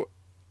so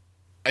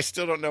I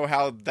still don't know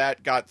how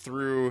that got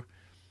through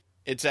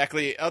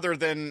exactly, other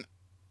than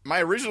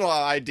my original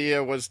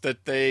idea was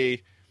that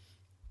they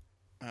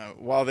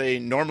while they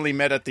normally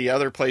met at the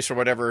other place or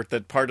whatever,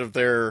 that part of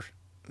their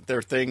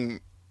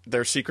thing,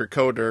 their secret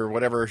code or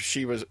whatever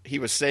he was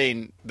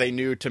saying, they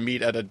knew to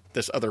meet at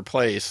this other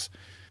place.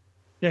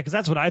 Yeah, because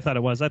that's what I thought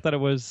it was. I thought it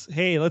was,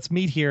 hey, let's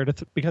meet here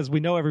because we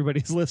know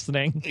everybody's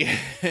listening.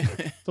 So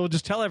we'll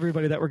just tell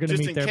everybody that we're going to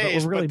meet there,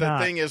 but we're really not.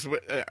 The thing is,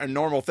 a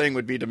normal thing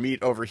would be to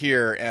meet over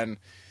here, and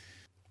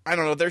I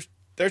don't know. There's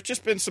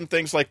just been some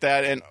things like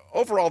that, and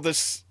overall,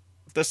 this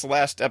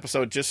last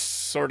episode just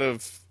sort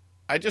of,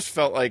 I just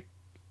felt like,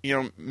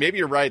 maybe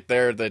you're right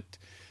there that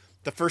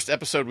the first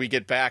episode we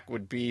get back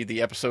would be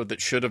the episode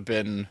that should have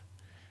been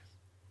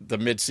the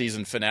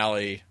mid-season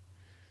finale.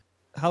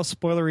 How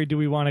spoilery do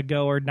we want to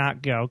go or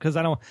not go? Because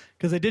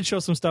they did show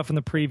some stuff in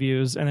the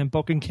previews, and then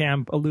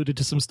Bokenkamp alluded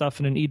to some stuff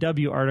in an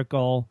EW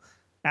article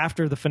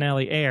after the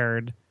finale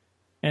aired.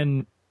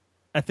 And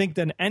I think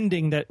then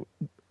ending that,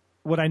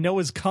 what I know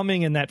is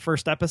coming in that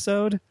first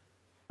episode,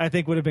 I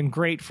think would have been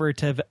great for it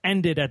to have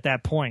ended at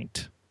that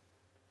point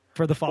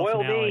for the fall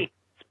finale.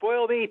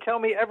 Spoil me, tell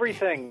me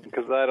everything,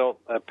 because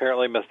I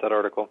apparently missed that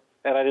article,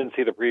 and I didn't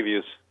see the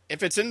previews.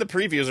 If it's in the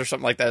previews or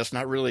something like that, it's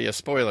not really a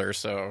spoiler,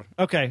 so...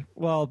 Okay,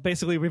 well,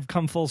 basically we've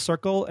come full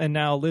circle, and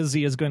now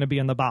Lizzie is going to be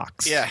in the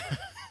box. Yeah.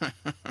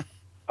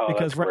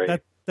 Because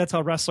that's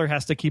how Wrestler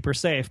has to keep her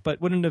safe,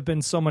 but wouldn't it have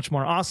been so much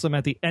more awesome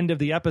at the end of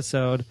the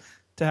episode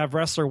to have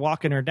Wrestler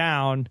walking her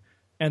down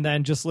and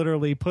then just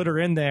literally put her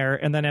in there,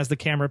 and then as the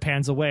camera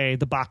pans away,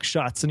 the box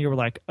shuts, and you were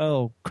like,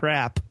 oh,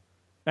 crap.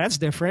 That's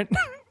different.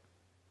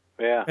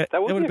 Yeah,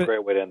 that would be a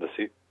great way to end the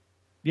season.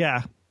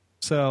 Yeah.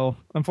 So,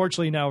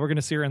 unfortunately, no, we're going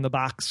to see her in the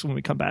box when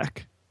we come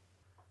back.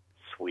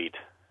 Sweet.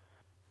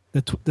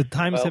 The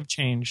times have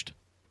changed.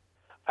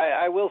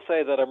 I will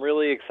say that I'm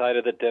really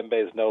excited that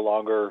Dembe is no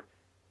longer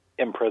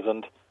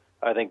imprisoned.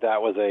 I think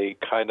that was a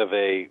kind of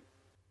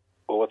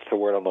what's the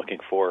word I'm looking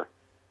for?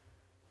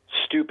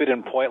 Stupid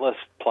and pointless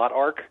plot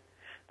arc,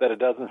 that it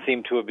doesn't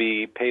seem to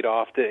be paid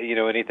off to,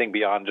 anything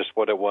beyond just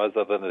what it was,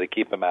 other than to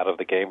keep him out of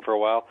the game for a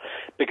while.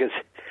 Because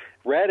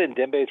Red and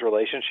Dembe's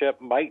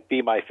relationship might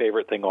be my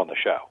favorite thing on the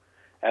show.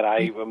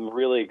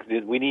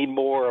 And we need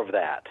more of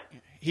that.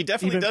 He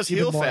definitely does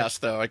heal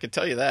fast, though. I can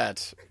tell you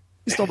that.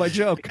 He stole my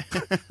joke.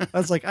 I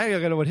was like, I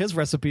gotta know what his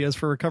recipe is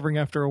for recovering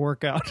after a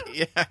workout.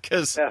 Yeah,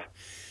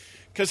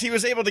 because he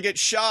was able to get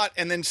shot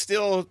and then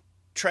still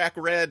track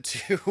Red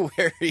to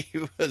where he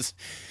was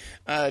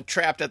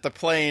trapped at the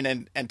plane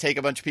and take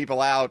a bunch of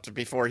people out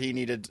before he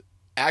needed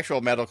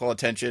actual medical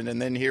attention.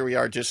 And then here we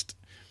are just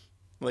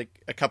like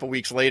a couple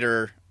weeks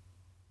later,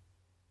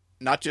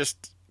 not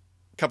just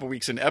couple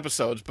weeks in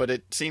episodes, but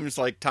it seems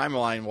like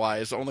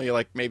timeline-wise, only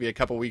like maybe a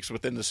couple weeks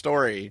within the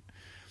story,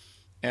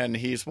 and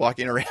he's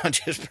walking around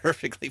just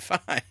perfectly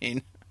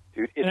fine.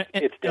 Dude,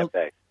 it's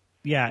Dembe.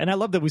 Yeah, and I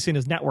love that we've seen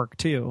his network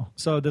too.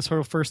 So this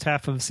whole first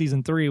half of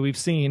season 3, we've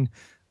seen,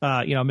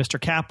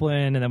 Mr.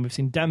 Kaplan, and then we've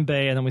seen Dembe,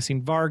 and then we've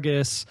seen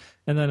Vargas,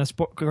 and then of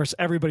course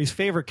everybody's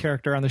favorite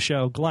character on the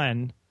show,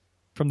 Glenn,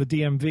 from the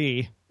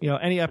DMV.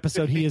 Any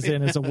episode he is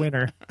in is a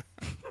winner.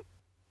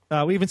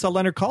 We even saw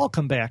Leonard Call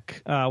come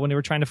back when they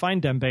were trying to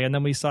find Dembe, and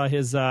then we saw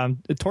his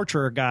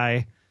torturer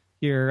guy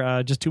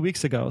here just 2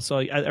 weeks ago. So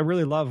I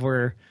really love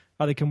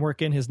how they can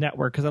work in his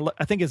network, because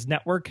I think his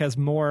network tells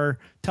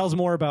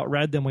more about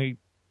Red than we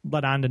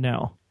let on to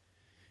know.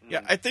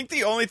 Yeah, I think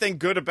the only thing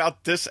good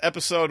about this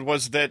episode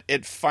was that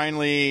it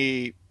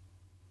finally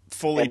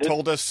fully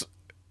told us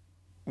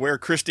where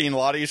Christine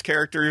Lottie's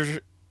character's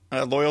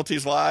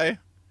loyalties lie.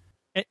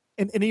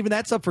 And even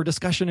that's up for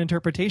discussion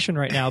interpretation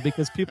right now,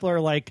 because people are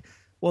like,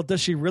 well,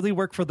 does she really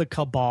work for the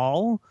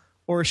Cabal,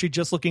 or is she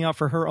just looking out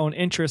for her own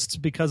interests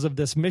because of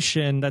this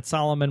mission that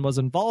Solomon was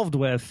involved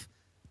with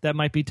that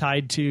might be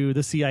tied to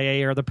the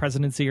CIA or the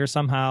presidency or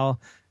somehow,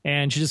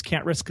 and she just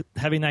can't risk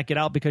having that get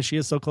out because she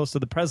is so close to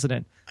the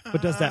president?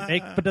 But does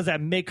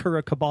that make her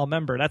a Cabal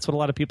member? That's what a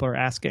lot of people are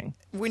asking.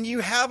 When you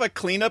have a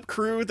cleanup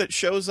crew that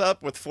shows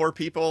up with 4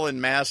 people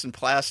in masks and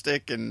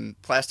plastic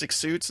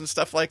suits and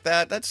stuff like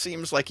that, that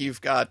seems like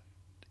you've got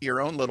your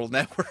own little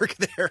network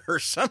there or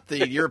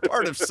something. You're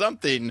part of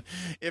something.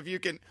 If you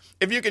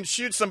can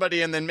shoot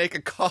somebody and then make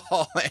a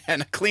call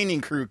and a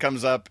cleaning crew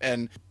comes up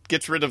and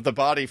gets rid of the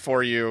body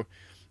for you,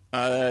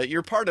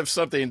 you're part of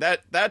something.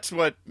 That's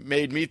what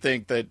made me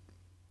think that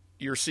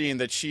you're seeing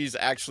that she's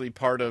actually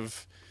part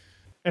of.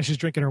 And she's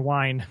drinking her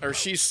wine. Or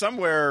she's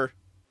somewhere.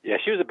 Yeah,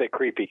 she was a bit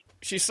creepy.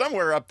 She's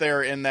somewhere up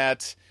there in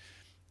that.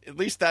 At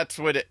least that's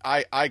what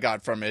I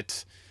got from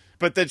it.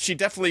 But that she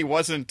definitely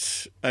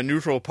wasn't a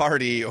neutral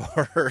party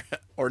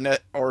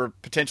or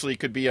potentially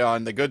could be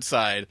on the good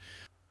side.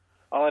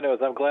 All I know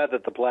is I'm glad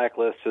that the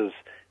Blacklist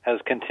has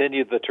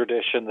continued the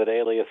tradition that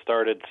Alias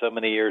started so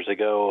many years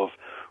ago of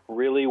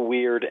really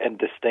weird and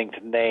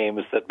distinct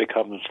names that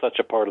become such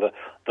a part of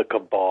the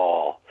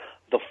Cabal,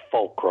 the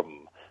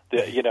Fulcrum,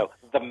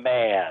 the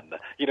Man.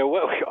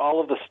 All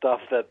of the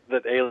stuff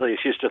that Alias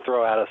used to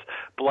throw at us.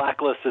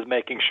 Blacklist is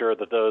making sure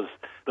that those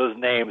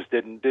names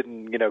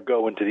didn't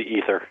go into the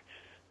ether.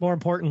 More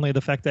importantly,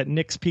 the fact that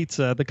Nick's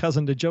Pizza, the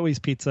cousin to Joey's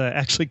Pizza,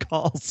 actually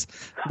calls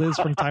Liz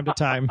from time to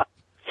time.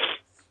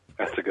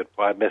 That's a good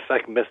point.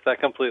 I missed that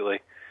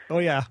completely. Oh,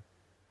 yeah.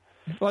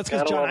 Well, it's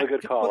because John, a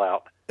good call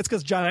out. It's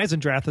because John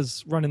Eisendrath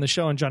is running the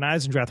show, and John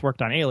Eisendrath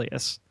worked on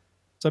Alias.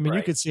 So, I mean,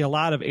 You could see a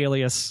lot of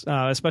Alias,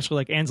 especially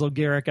like Ansel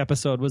Garrick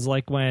episode was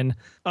like when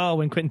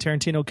Quentin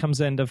Tarantino comes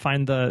in to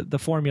find the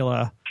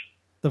formula,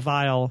 the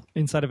vial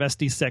inside of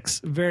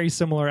SD6. Very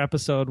similar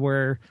episode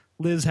where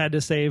Liz had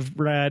to save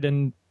Red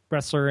and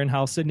Wrestler, and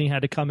how Sydney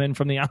had to come in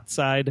from the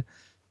outside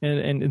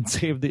and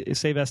save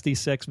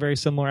SD6. Very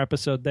similar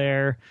episode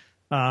there.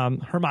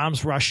 Her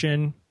mom's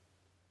Russian,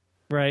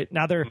 right?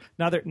 Now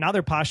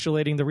they're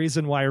postulating the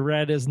reason why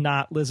Red is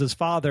not Liz's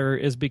father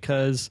is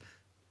because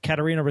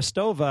Katerina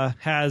Rostova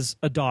has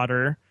a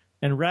daughter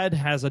and Red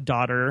has a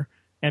daughter,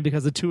 and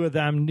because the two of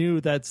them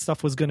knew that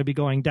stuff was going to be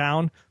going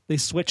down, they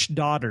switched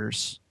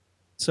daughters.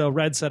 So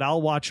Red said,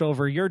 "I'll watch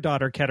over your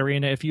daughter,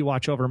 Katerina, if you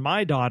watch over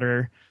my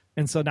daughter."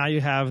 And so now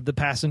you have the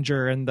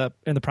passenger and the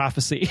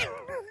prophecy.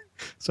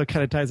 So it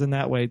kind of ties in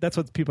that way. That's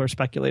what people are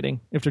speculating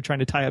if they're trying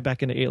to tie it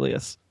back into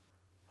Alias.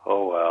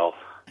 Oh, well.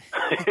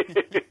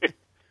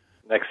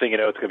 Next thing you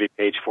know, it's going to be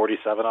page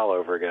 47 all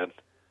over again.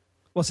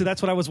 Well, see,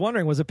 that's what I was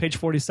wondering. Was it page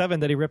 47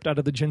 that he ripped out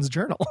of the Jin's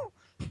journal?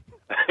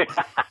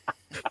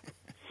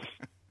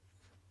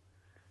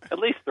 At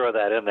least throw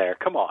that in there.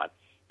 Come on.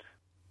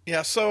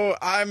 Yeah, so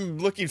I'm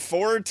looking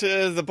forward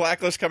to the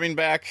Blacklist coming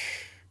back,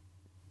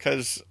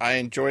 because I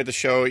enjoy the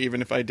show,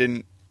 even if I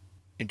didn't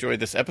enjoy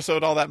this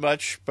episode all that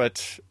much.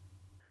 But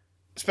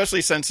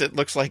especially since it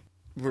looks like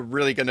we're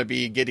really going to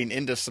be getting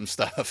into some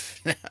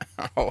stuff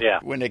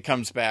when it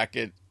comes back.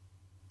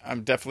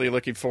 I'm definitely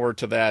looking forward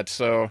to that.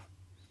 So,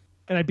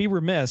 and I'd be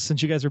remiss,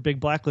 since you guys are big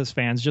Blacklist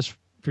fans, just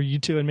for you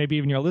two and maybe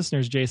even your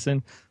listeners,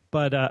 Jason,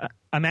 but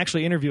I'm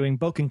actually interviewing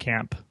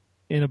Bokenkamp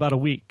in about a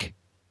week.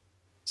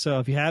 So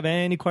if you have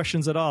any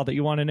questions at all that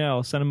you want to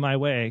know, send them my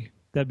way.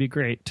 That'd be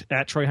great.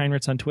 At Troy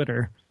Heinritz on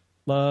Twitter.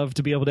 Love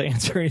to be able to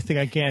answer anything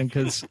I can,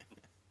 because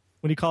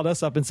when he called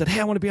us up and said, "Hey,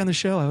 I want to be on the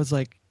show," I was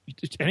like,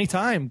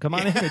 "Anytime, come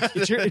on in.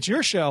 It's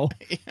your show.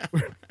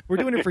 We're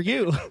doing it for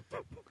you.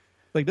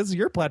 Like, this is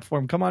your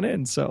platform. Come on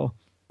in." So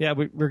yeah,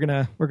 we're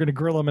gonna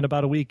grill him in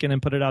about a week and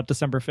then put it out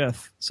December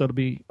 5th. So it'll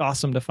be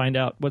awesome to find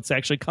out what's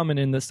actually coming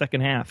in the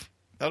second half.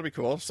 That'll be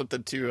cool.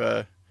 Something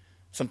to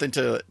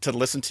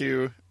listen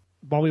to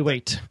while we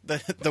wait.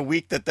 The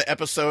week that the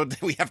episode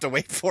that we have to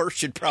wait for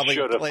should have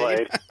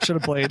played. Should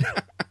have played.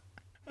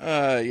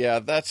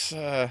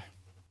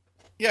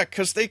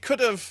 Because they could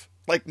have,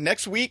 like,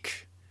 next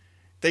week,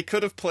 they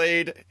could have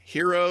played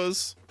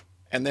Heroes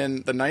and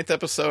then the 9th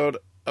episode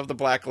of the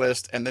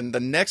Blacklist, and then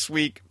the next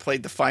week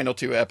played the final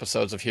 2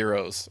 episodes of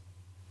Heroes.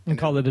 And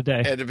called it a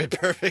day. It'd have been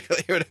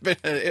perfectly. It would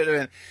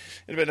have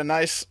been a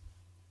nice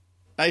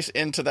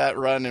end to that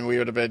run, and we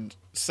would have been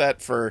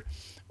set for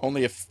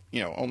only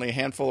a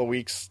handful of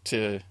weeks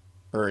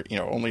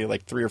only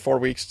like 3 or 4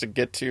 weeks to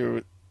get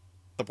to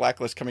the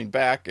Blacklist coming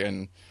back,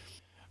 and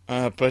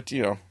but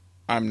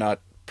I'm not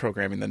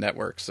programming the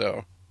network,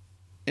 so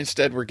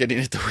instead we're getting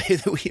it the way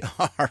that we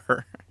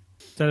are.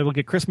 So we'll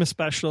get Christmas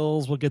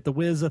specials. We'll get The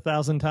Wiz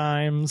 1,000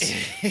 times.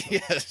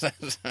 Yes.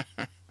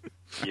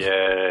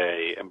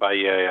 Yay. And by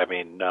yay, I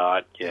mean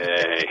not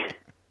yay.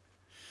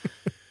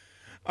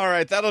 All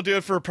right, that'll do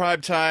it for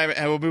Prime Time,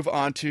 and we'll move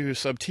on to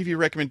some TV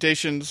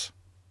recommendations.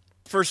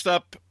 First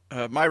up,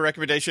 my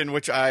recommendation,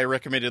 which I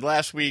recommended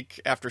last week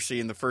after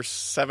seeing the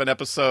first 7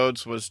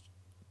 episodes, was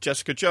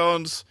Jessica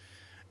Jones.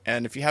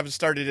 And if you haven't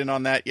started in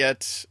on that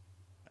yet,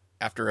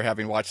 after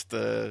having watched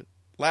the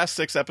last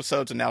 6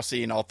 episodes and now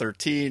seeing all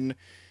 13,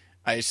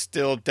 I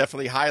still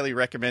definitely highly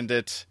recommend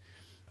it.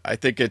 I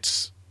think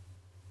it's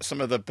some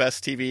of the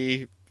best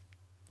TV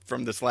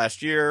from this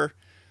last year.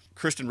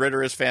 Kristen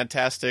Ritter is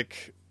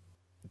fantastic.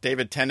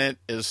 David Tennant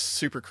is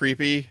super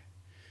creepy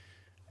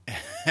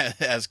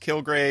as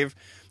Kilgrave.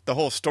 The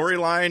whole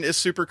storyline is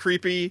super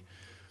creepy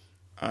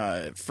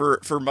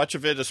for much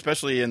of it,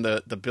 especially in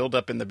the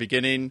build-up in the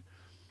beginning.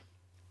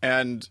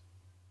 And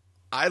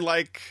I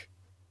like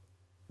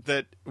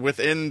that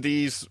within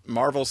these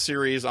Marvel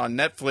series on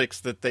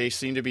Netflix that they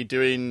seem to be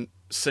doing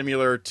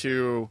similar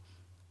to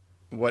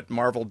what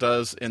Marvel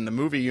does in the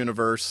movie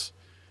universe,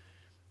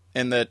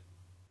 and that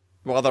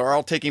while they're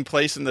all taking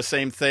place in the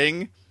same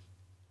thing,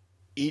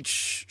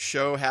 each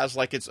show has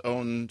like its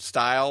own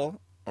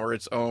style or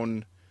its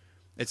own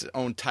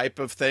type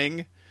of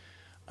thing,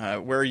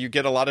 where you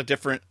get a lot of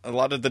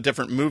the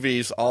different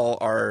movies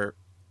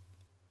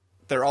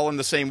they're all in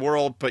the same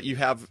world, but you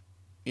have,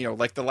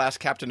 like the last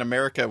Captain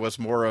America was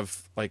more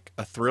of like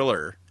a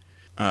thriller,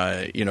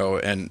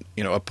 and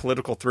a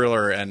political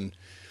thriller, and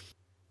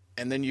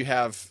then you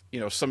have,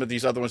 some of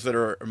these other ones that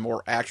are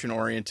more action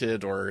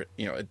oriented or,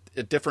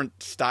 a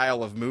different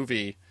style of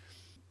movie.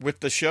 With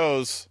the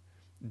shows,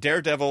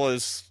 Daredevil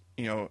is,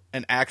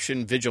 an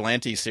action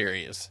vigilante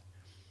series,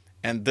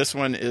 and this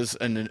one is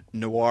a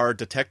noir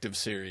detective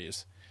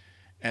series,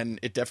 and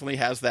it definitely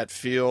has that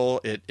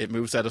feel. It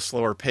moves at a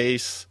slower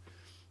pace.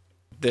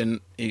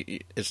 Then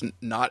it's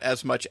not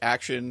as much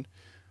action,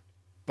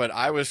 but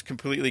I was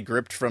completely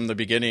gripped from the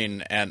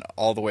beginning and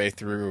all the way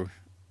through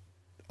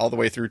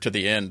to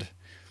the end.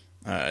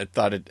 I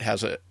thought it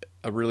has a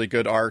really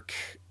good arc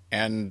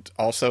and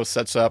also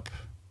sets up,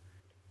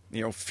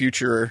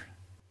 future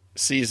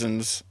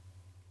seasons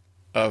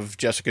of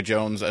Jessica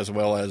Jones, as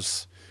well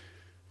as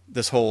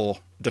this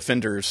whole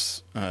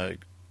Defenders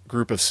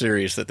group of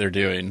series that they're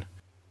doing.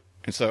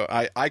 And so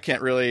I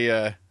can't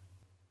really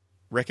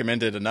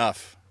recommend it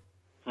enough.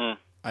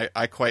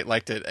 I quite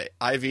liked it.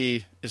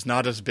 Ivy is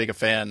not as big a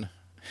fan.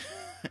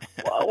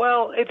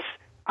 Well, it's...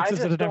 It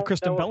doesn't have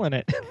Kristen Bell in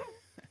it.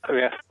 Oh,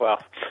 yeah,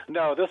 well,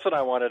 no, this one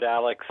I wanted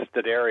Alex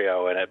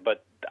Daddario in it,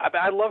 but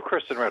I love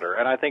Kristen Ritter,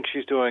 and I think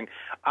she's doing...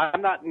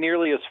 I'm not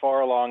nearly as far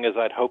along as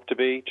I'd hoped to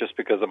be, just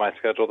because of my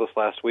schedule this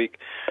last week,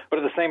 but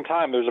at the same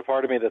time, there's a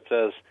part of me that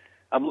says,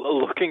 I'm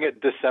looking at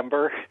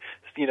December,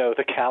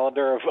 the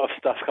calendar of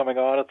stuff coming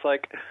on, it's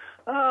like...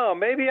 Oh,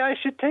 maybe I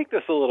should take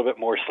this a little bit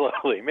more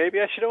slowly. Maybe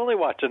I should only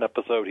watch an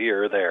episode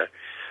here or there.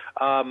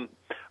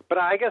 But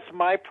I guess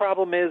my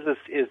problem is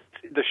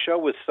the show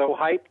was so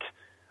hyped.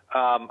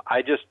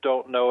 I just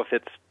don't know if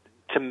it's,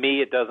 to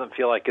me, it doesn't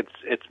feel like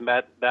it's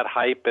met that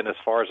hype, and as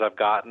far as I've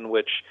gotten,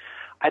 which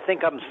I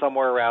think I'm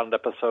somewhere around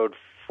episode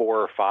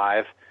 4 or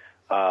 5.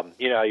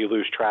 You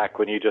lose track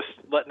when you just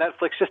let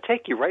Netflix just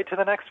take you right to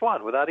the next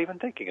one without even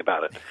thinking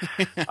about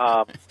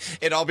it.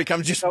 It all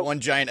becomes just one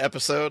giant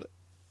episode.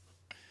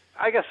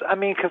 I guess,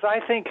 because I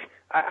think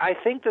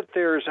that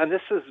there's, and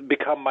this has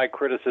become my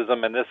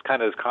criticism, and this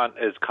kind of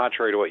is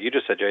contrary to what you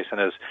just said, Jason,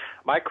 is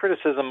my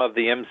criticism of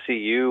the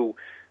MCU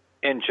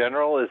in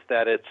general is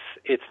that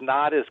it's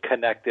not as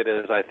connected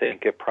as I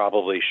think it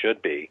probably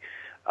should be.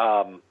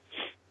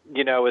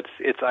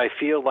 It's I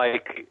feel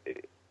like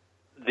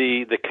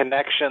the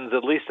connections,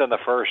 at least in the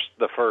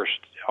first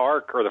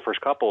arc or the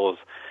first couple,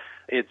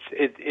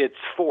 it's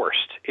forced.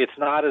 It's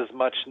not as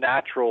much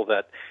natural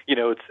that,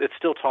 it's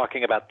still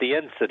talking about the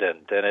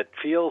incident, and it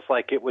feels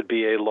like it would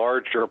be a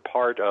larger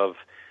part of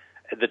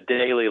the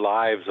daily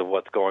lives of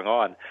what's going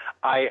on.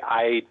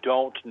 I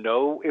don't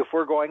know if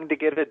we're going to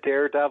get a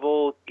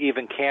Daredevil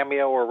even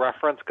cameo or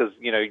reference, because,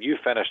 you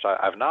finished,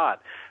 I've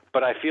not,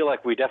 but I feel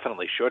like we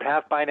definitely should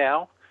have by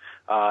now,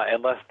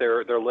 unless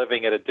they're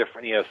living at a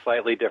different,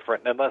 slightly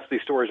different, unless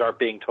these stories aren't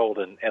being told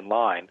in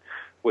line,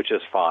 which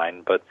is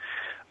fine, but...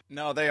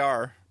 No, they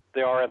are.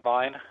 They are in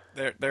line?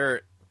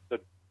 They're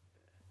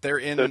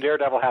in... So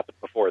Daredevil happened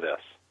before this?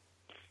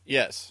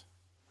 Yes.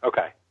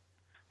 Okay.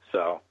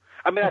 So,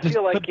 I mean, I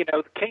feel like,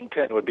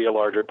 Kingpin would be a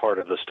larger part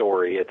of the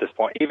story at this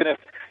point, even if,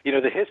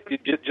 the history,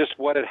 just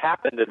what had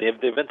happened and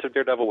the events of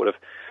Daredevil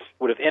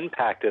would have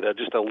impacted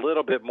just a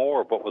little bit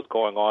more of what was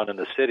going on in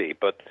the city.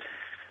 But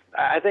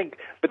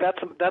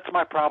that's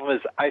my problem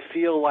is I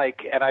feel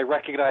like, and I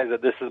recognize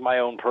that this is my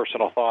own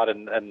personal thought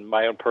and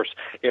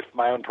if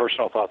my own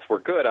personal thoughts were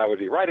good, I would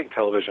be writing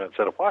television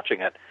instead of watching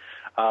it.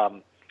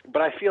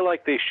 But I feel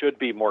like they should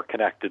be more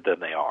connected than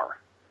they are.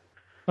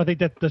 I think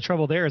that the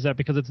trouble there is that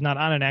because it's not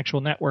on an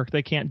actual network,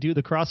 they can't do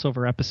the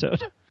crossover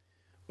episode.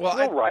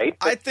 Well, right.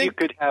 I think you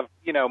could have,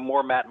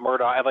 more Matt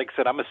Murdock. Like I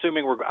said, I'm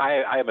assuming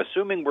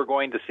we're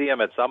going to see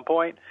him at some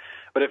point,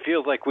 but it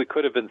feels like we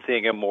could have been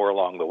seeing him more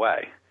along the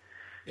way.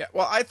 Yeah,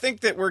 well, I think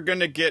that we're going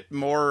to get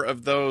more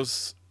of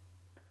those.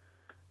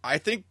 I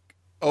think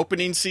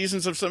opening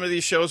seasons of some of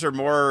these shows are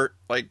more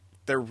like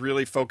they're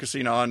really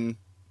focusing on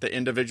the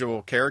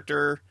individual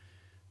character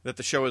that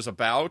the show is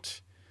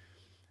about.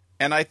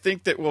 And I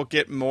think that we'll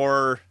get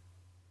more,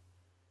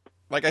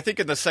 like I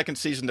think in the second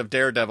season of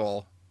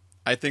Daredevil,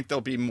 I think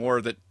there'll be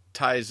more that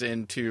ties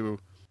into,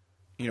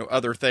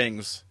 other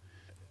things.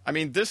 I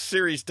mean, this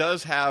series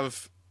does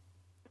have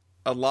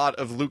a lot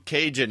of Luke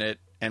Cage in it,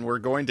 and we're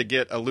going to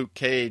get a Luke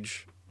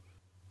Cage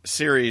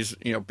series,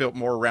 built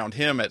more around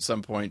him at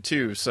some point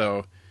too.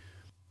 So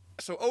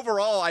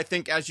overall, I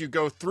think as you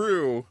go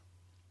through,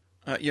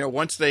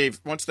 once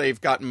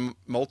they've gotten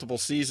multiple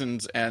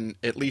seasons and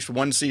at least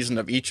one season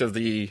of each of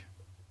the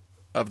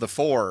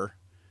four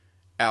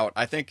out,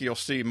 I think you'll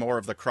see more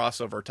of the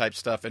crossover type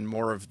stuff and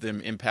more of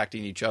them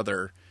impacting each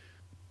other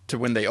to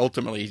when they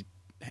ultimately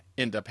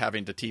end up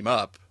having to team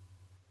up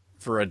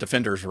for a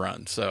Defenders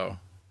run. So,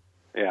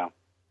 yeah.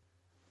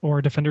 Or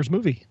a Defenders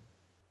movie.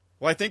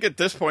 Well, I think at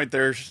this point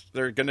they're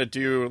going to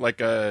do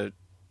like a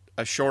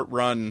short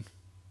run.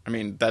 I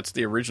mean, that's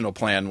the original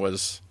plan,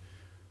 was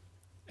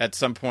at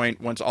some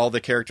point once all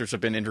the characters have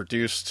been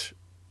introduced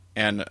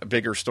and a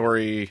bigger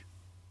story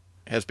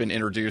has been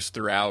introduced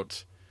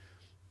throughout,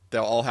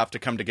 they'll all have to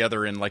come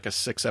together in like a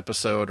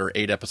 6-episode or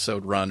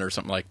 8-episode run or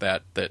something like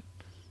that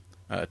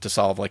to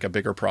solve like a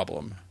bigger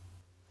problem.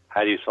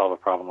 How do you solve a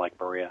problem like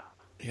Maria?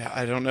 Yeah,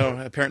 I don't know.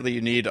 Apparently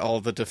you need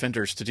all the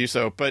Defenders to do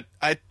so. But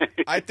I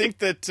think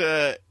that,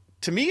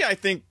 to me, I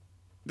think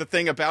the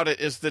thing about it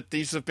is that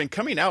these have been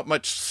coming out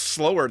much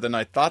slower than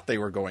I thought they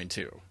were going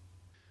to.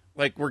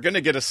 Like, we're going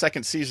to get a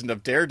second season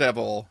of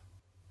Daredevil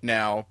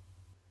now,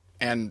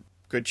 and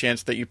good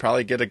chance that you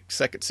probably get a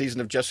second season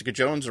of Jessica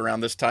Jones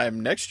around this time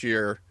next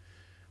year.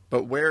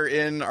 But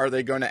wherein are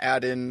they going to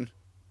add in,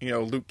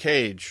 Luke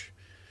Cage?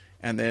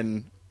 And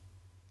then,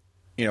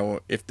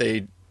 if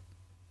they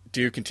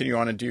do continue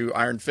on and do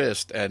Iron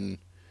Fist, and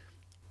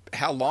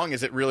how long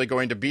is it really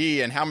going to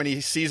be, and how many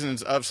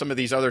seasons of some of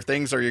these other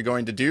things are you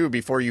going to do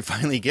before you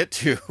finally get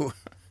to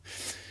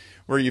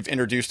where you've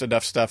introduced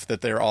enough stuff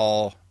that they're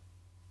all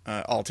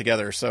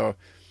together. So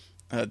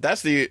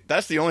that's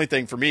the only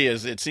thing for me,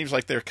 is it seems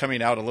like they're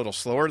coming out a little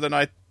slower than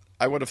I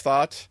would have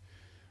thought.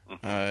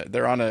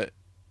 They're on a,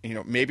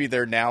 maybe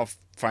they're now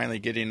finally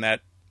getting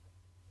that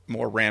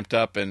more ramped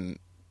up. And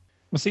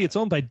well, see, it's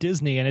owned by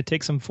Disney, and it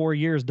takes them 4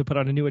 years to put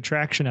on a new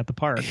attraction at the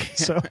park.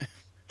 So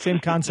same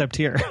concept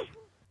here.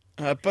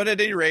 But at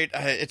any rate,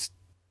 it's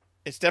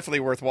definitely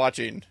worth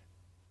watching.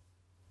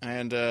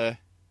 And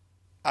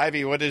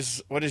Ivy, what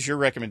is your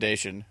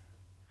recommendation?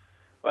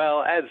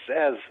 Well, as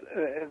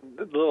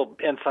a little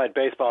inside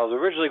baseball, I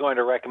was originally going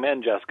to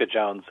recommend Jessica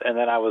Jones, and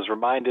then I was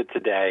reminded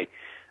today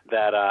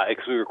that,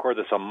 because we record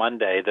this on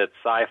Monday, that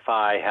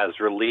Sci-Fi has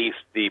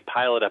released the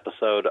pilot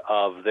episode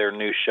of their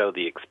new show,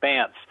 The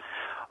Expanse,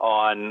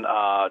 on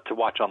to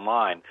watch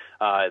online.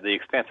 The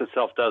Expanse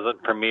itself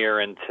doesn't premiere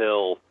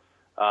until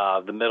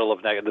the middle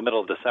of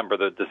December,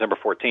 the December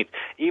 14th.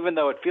 Even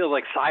though it feels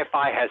like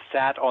Sci-Fi has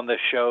sat on the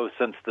show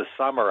since the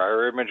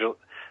summer.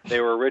 They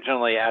were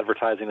originally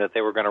advertising that they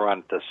were going to run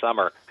it this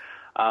summer.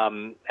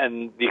 And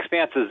The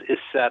Expanse is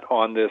set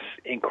on this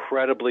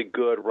incredibly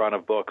good run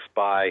of books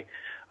by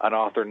an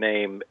author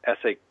named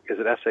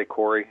S.A.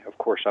 Corey? Of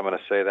course I'm going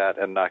to say that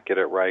and not get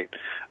it right.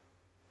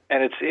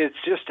 And it's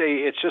just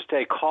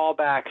a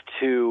callback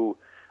to,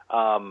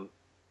 I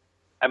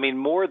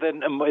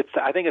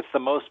think it's the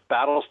most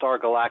Battlestar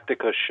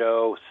Galactica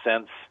show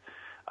since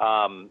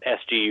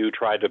SGU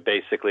tried to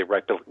basically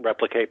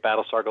replicate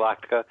Battlestar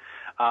Galactica.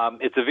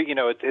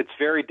 It's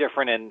very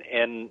different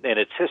in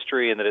its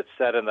history, and that it's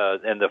set in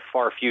the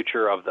far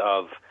future of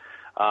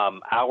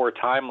our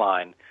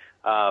timeline.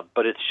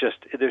 But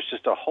there's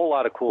just a whole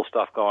lot of cool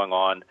stuff going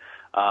on.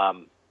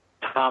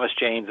 Thomas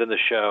Jane's in the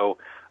show.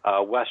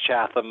 Wes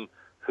Chatham,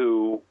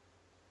 who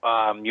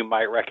you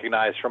might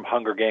recognize from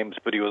Hunger Games,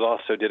 but he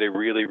also did a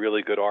really,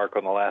 really good arc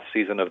on the last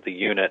season of The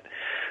Unit,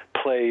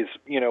 plays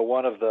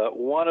one of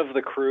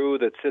the crew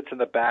that sits in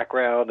the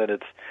background, and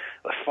it's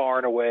far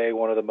and away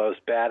one of the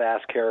most badass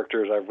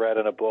characters I've read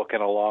in a book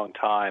in a long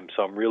time.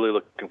 So I'm really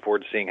looking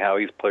forward to seeing how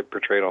he's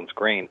portrayed on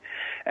screen.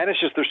 And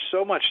it's just, there's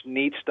so much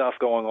neat stuff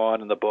going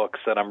on in the books,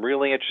 and I'm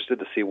really interested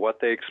to see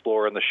what they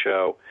explore in the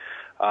show.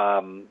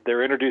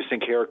 They're introducing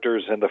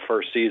characters in the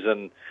first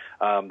season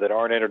that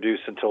aren't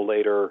introduced until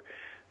later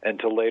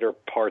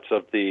parts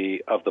of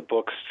the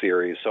book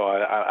series. So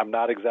I'm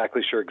not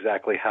exactly sure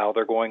how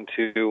they're going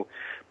to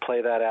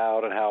play that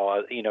out and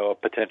how a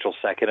potential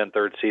second and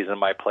third season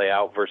might play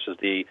out versus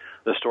the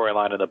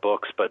storyline in the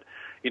books. But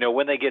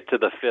when they get to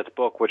the fifth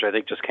book, which I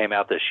think just came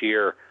out this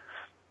year,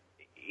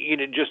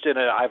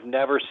 I've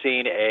never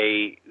seen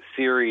a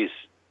series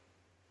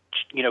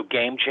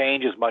game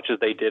change as much as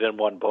they did in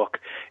one book.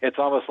 It's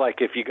almost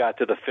like if you got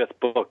to the fifth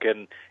book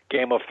in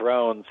Game of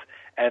Thrones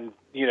and,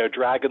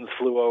 dragons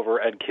flew over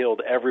and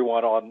killed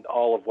everyone on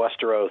all of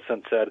Westeros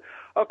and said,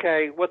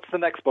 okay, what's the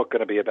next book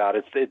going to be about?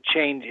 It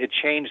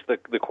changed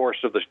the course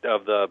of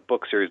the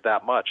book series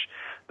that much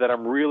that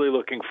I'm really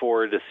looking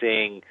forward to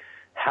seeing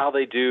how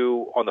they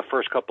do on the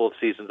first couple of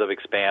seasons of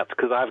Expanse,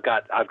 because I've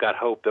got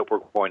hope that we're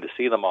going to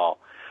see them all.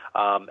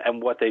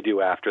 And what they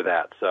do after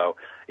that. So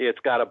it's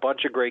got a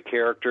bunch of great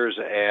characters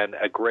and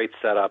a great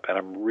setup, and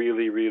I'm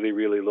really, really,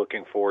 really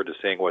looking forward to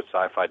seeing what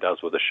Sci-Fi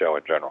does with the show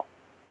in general.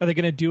 Are they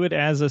going to do it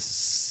as a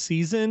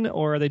season,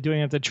 or are they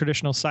doing it the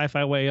traditional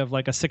Sci-Fi way of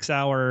like a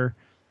 6-hour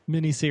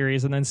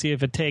miniseries and then see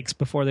if it takes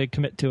before they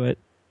commit to it?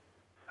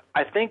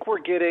 I think we're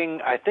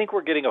getting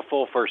a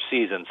full first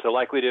season. So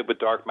like we did with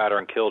Dark Matter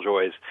and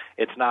Killjoys,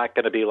 it's not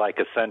going to be like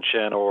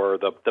Ascension or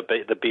the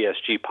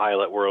BSG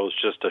pilot where it was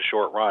just a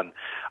short run.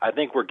 I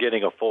think we're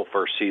getting a full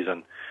first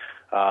season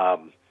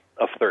of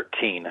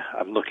 13.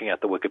 I'm looking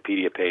at the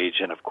Wikipedia page,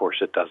 and of course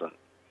it doesn't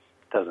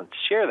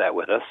share that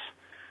with us.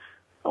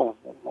 Oh,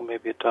 well,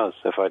 maybe it does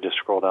if I just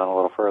scroll down a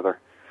little further.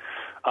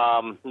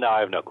 No, I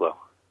have no clue.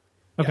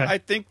 Okay. I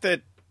think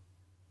that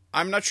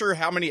I'm not sure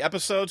how many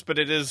episodes, but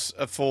it is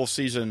a full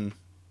season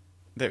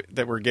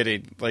that we're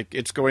getting. Like,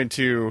 it's going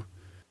to...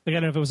 I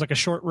don't know if it was like a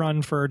short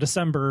run for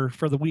December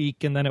for the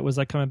week, and then it was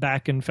like coming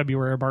back in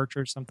February or March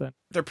or something.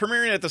 They're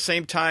premiering at the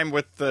same time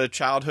with the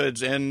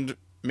Childhood's End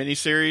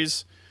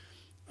miniseries.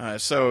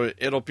 So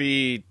it'll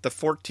be the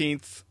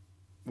 14th.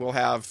 We'll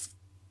have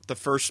the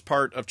first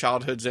part of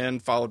Childhood's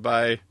End, followed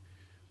by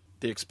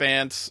The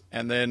Expanse.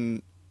 And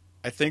then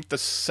I think the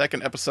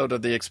second episode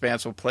of The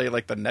Expanse will play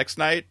like the next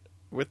night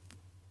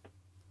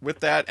with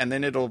that, and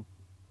then it'll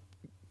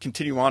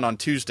continue on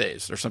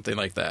Tuesdays or something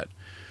like that.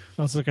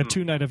 Oh, it's like a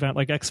 2-night event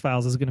like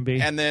X-Files is going to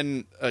be. And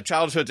then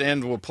Childhood's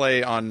End will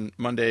play on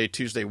Monday,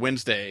 Tuesday,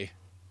 Wednesday,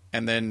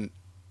 and then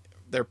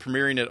they're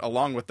premiering it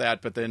along with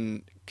that, but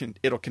then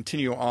it'll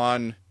continue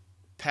on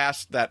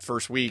past that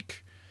first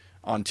week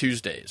on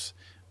Tuesdays.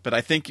 But I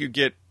think you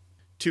get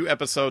 2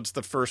 episodes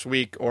the first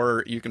week,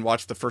 or you can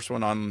watch the first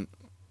one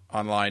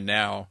online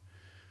now,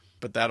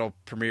 but that'll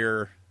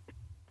premiere.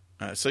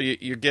 So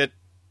you get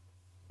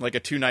like a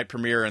 2-night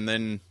premiere, and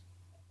then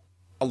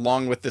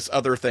along with this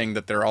other thing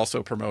that they're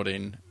also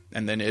promoting,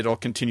 and then it'll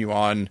continue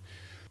on,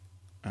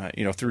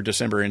 through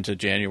December into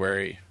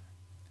January.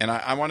 And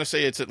I want to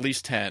say it's at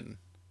least 10.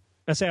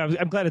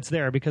 I'm glad it's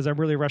there because I'm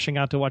really rushing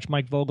out to watch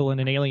Mike Vogel in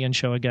an Alien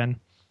show again.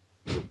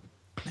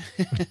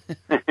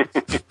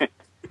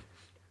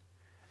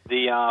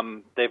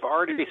 They've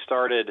already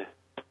started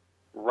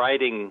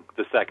writing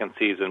the second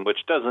season, which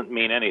doesn't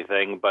mean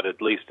anything, but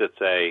at least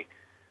it's a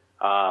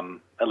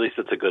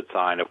good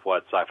sign of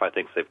what Sci-Fi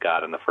thinks they've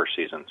got in the first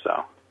season.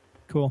 So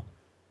cool.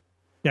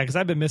 Yeah, because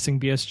I've been missing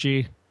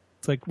BSG.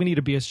 It's like we need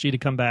a BSG to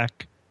come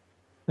back.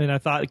 And I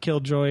thought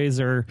Killjoys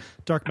or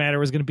Dark Matter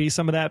was going to be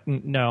some of that.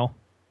 No.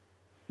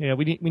 Yeah,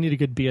 we need a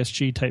good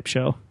BSG type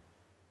show.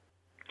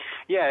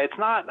 Yeah, it's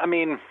not. I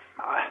mean,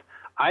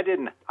 I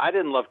didn't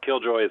love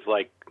Killjoys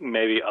like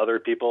maybe other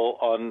people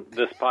on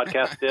this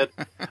podcast did.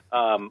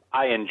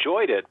 I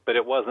enjoyed it, but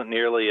it wasn't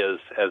nearly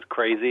as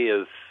crazy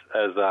as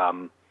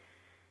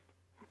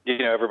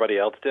everybody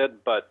else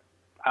did. But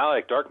I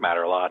like Dark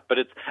Matter a lot. But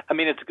it's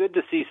good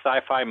to see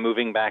Sci-Fi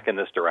moving back in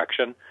this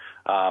direction.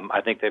 I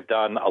think they've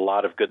done a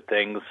lot of good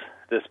things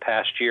this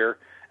past year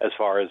as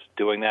far as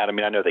doing that. I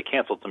mean, I know they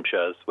canceled some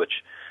shows,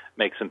 which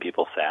makes some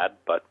people sad,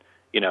 but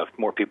if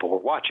more people were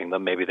watching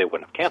them, maybe they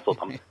wouldn't have canceled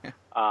them.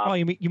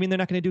 You mean they're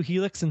not going to do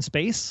Helix in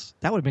space?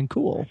 That would have been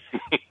cool.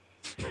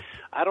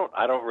 I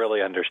don't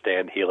really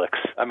understand Helix.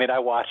 I mean, I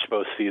watched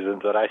both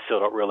seasons, and I still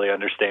don't really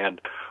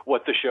understand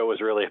what the show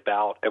was really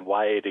about and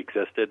why it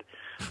existed.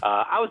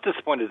 I was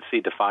disappointed to see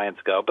Defiance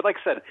go, but like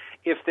I said,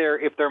 if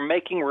they're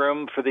making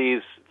room for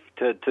these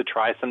to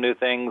try some new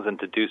things and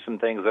to do some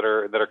things that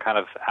are kind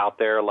of out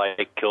there,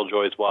 like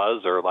Killjoys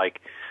was, or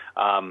like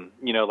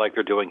like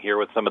they're doing here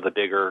with some of the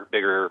bigger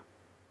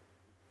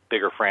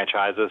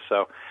franchises.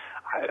 So,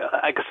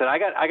 like I said, I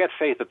got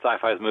faith that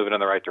Sci-Fi is moving in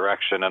the right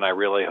direction, and I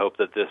really hope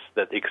that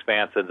The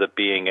Expanse ends up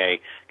being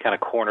a kind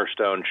of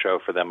cornerstone show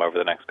for them over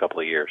the next couple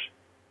of years.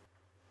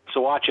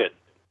 So watch it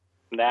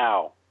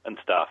now and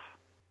stuff.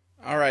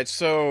 All right,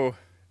 so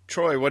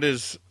Troy, what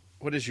is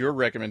your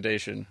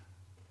recommendation?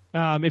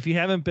 If you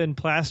haven't been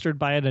plastered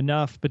by it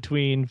enough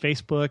between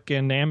Facebook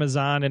and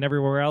Amazon and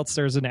everywhere else,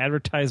 there's an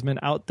advertisement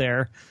out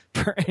there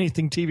for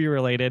anything TV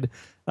related.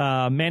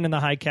 Man in the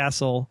High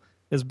Castle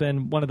has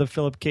been one of the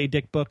Philip K.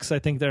 Dick books. I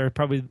think they're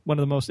probably one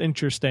of the most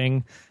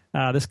interesting.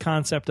 This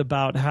concept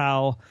about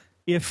how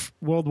if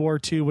World War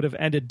II would have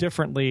ended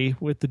differently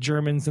with the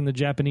Germans and the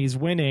Japanese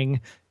winning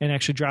and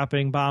actually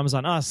dropping bombs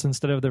on us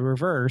instead of the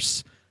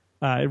reverse.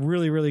 A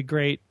really, really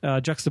great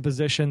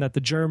juxtaposition that the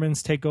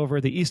Germans take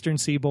over the eastern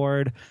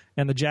seaboard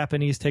and the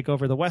Japanese take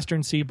over the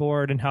western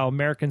seaboard, and how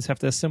Americans have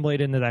to assimilate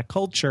into that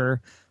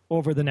culture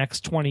over the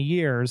next 20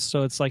 years.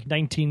 So it's like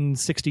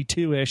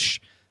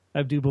 1962-ish,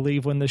 I do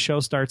believe, when the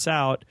show starts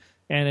out.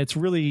 And it's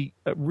really,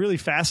 really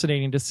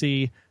fascinating to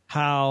see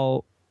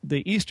how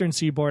the eastern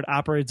seaboard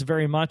operates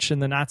very much in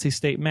the Nazi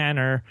state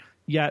manner,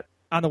 yet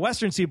on the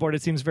western seaboard,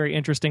 it seems very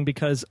interesting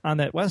because on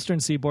that western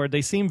seaboard,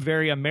 they seem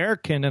very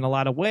American in a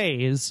lot of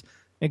ways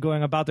and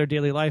going about their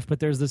daily life. But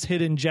there's this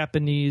hidden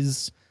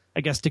Japanese,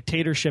 I guess,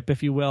 dictatorship,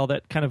 if you will,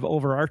 that kind of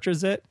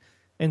overarches it.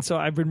 And so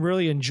I've been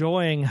really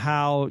enjoying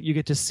how you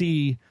get to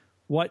see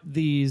what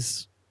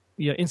these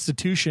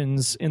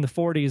institutions in the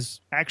 40s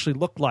actually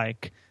look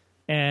like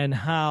and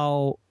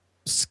how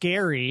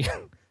scary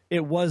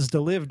it was to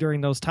live during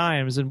those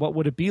times, and what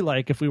would it be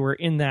like if we were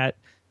in that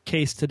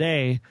case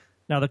today.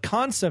 Now, the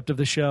concept of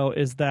the show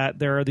is that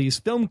there are these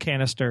film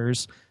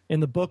canisters.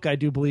 In the book, I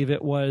do believe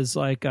it was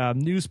like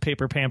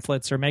newspaper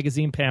pamphlets or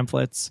magazine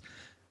pamphlets,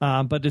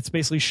 but it's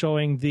basically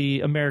showing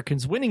the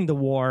Americans winning the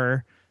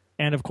war.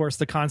 And, of course,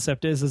 the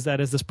concept is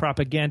that as this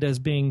propaganda is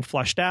being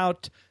flushed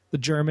out, the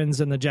Germans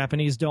and the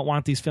Japanese don't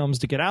want these films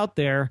to get out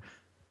there.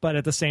 But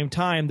at the same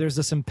time, there's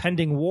this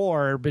impending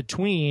war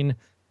between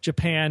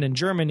Japan and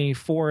Germany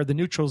for the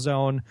neutral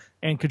zone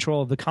and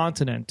control of the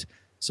continent.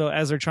 So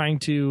as they're trying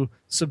to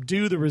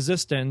subdue the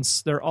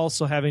resistance, they're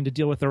also having to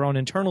deal with their own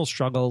internal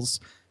struggles.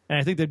 And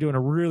I think they're doing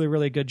a really,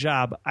 really good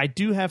job. I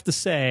do have to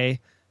say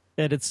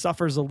that it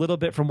suffers a little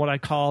bit from what I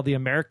call the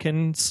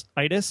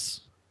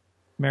Americans-itis,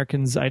 where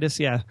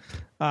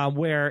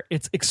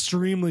it's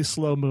extremely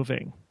slow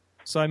moving.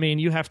 So, I mean,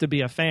 you have to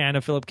be a fan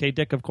of Philip K.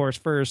 Dick, of course,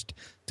 first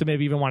to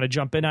maybe even want to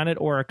jump in on it,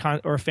 or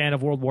a fan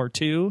of World War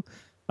II,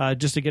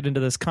 just to get into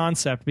this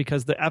concept,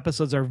 because the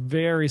episodes are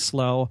very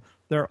slow.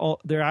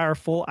 They are a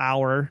full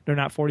hour. They're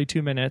not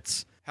 42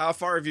 minutes. How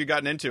far have you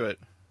gotten into it?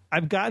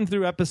 I've gotten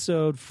through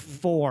episode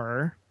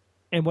 4,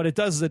 and what it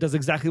does is it does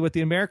exactly what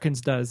the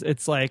Americans does.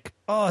 It's like,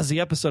 oh, is the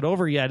episode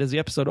over yet? Is the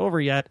episode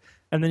over yet?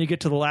 And then you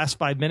get to the last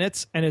 5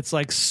 minutes, and it's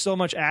like so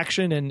much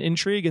action and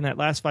intrigue in that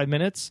last 5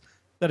 minutes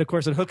that, of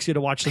course, it hooks you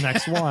to watch the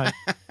next one.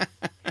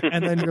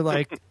 And then you're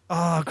like,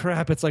 oh,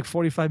 crap, it's like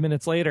 45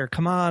 minutes later.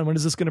 Come on, when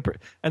is this going to...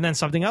 And then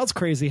something else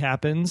crazy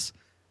happens.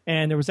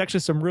 And there was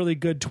actually some really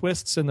good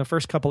twists in the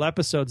first couple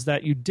episodes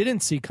that you didn't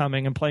see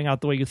coming and playing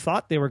out the way you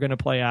thought they were going to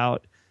play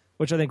out,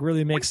 which I think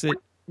really makes it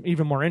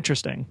even more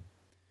interesting.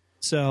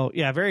 So,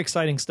 yeah, very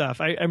exciting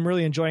stuff. I'm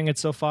really enjoying it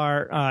so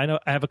far. I know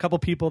I have a couple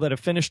people that have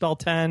finished all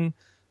 10.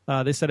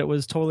 They said it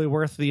was totally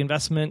worth the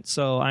investment.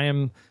 So I am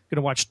going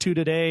to watch 2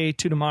 today,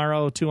 2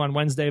 tomorrow, 2 on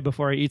Wednesday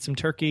before I eat some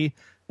turkey.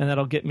 And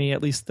that'll get me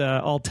at least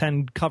all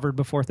 10 covered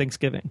before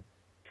Thanksgiving.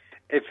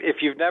 If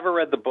you've never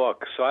read the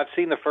book, so I've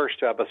seen the first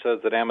 2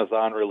 episodes that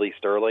Amazon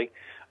released early,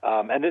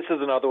 and this is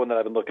another one that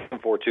I've been looking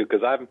forward to,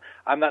 because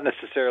I'm not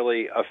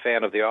necessarily a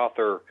fan of the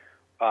author,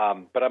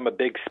 but I'm a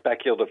big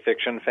speculative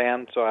fiction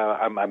fan, so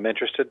I'm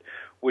interested.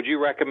 Would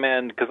you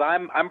recommend? Because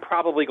I'm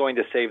probably going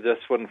to save this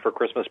one for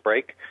Christmas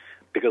break,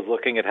 because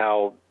looking at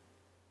how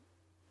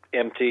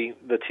empty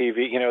the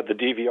the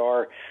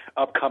DVR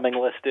upcoming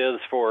list is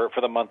for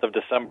the month of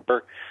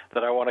December,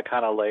 that I want to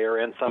kind of layer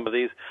in some of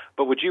these.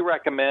 But would you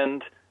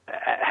recommend?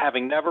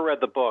 Having never read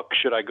the book,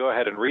 should I go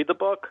ahead and read the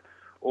book,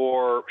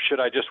 or should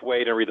I just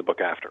wait and read the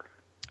book after?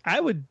 I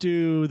would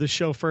do the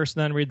show first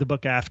and then read the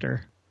book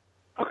after.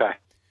 Okay.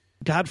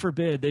 God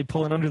forbid they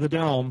pull it under the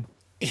dome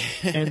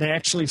and they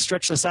actually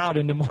stretch this out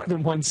into more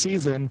than one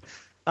season.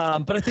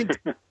 But I think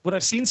what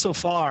I've seen so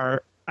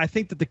far, I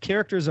think that the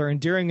characters are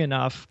endearing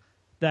enough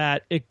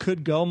that it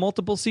could go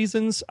multiple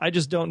seasons. I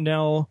just don't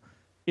know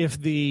if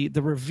the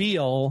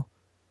reveal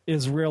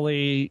is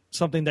really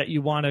something that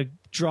you want to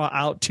draw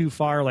out too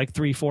far, like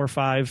 3, 4,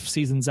 5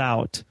 seasons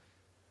out.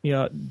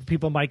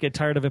 People might get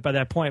tired of it by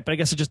that point, but I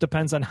guess it just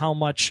depends on how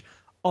much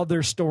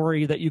other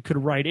story that you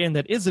could write in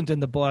that isn't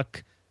in the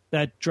book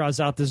that draws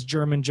out this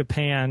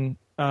German-Japan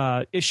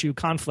issue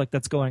conflict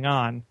that's going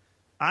on.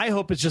 I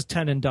hope it's just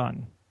 10 and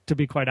done, to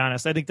be quite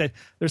honest. I think that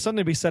there's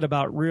something to be said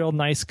about real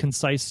nice,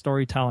 concise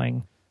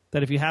storytelling,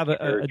 that if you have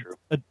a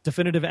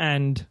definitive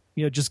end,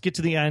 just get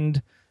to the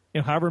end,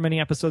 however many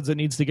episodes it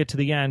needs to get to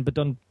the end, but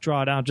don't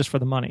draw it out just for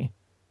the money.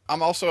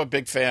 I'm also a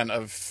big fan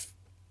of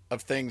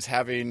things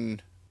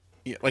having,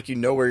 like,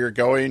 where you're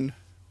going,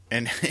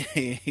 and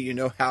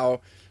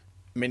how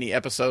many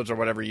episodes or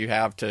whatever you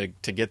have to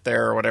get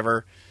there or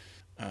whatever,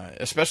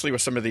 especially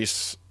with some of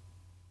these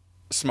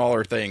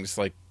smaller things,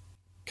 like,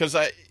 because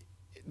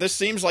this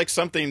seems like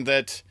something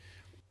that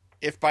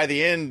if by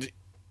the end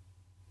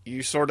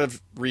you sort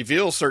of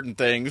reveal certain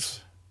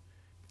things,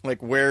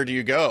 like, where do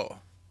you go?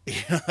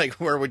 Like,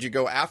 where would you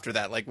go after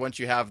that? Like, once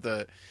you have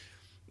the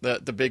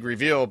big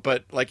reveal,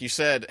 but like you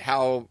said,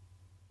 how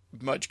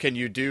much can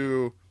you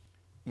do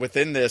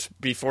within this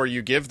before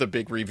you give the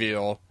big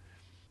reveal,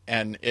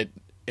 and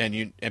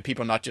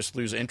people not just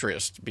lose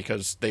interest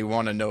because they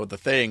want to know the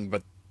thing,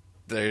 but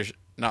they're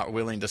not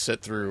willing to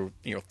sit through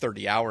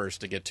 30 hours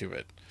to get to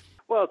it.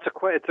 Well, it's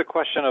a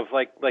question of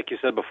like you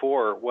said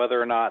before,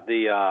 whether or not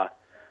the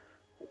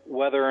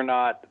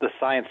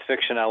science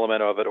fiction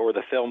element of it or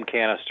the film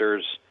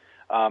canisters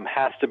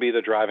has to be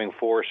the driving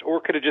force, or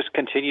could it just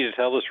continue to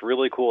tell this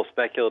really cool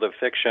speculative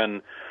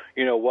fiction,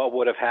 what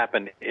would have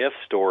happened if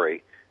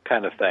story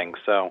kind of thing.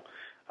 So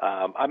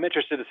I'm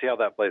interested to see how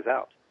that plays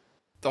out.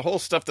 The whole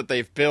stuff that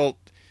they've built,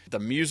 the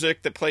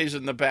music that plays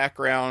in the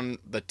background,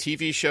 the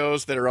TV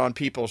shows that are on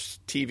people's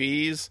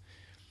TVs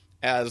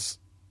as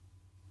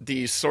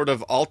these sort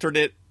of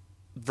alternate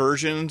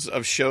versions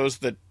of shows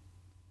that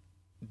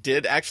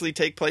did actually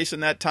take place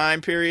in that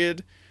time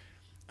period.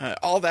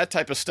 All that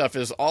type of stuff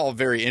is all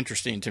very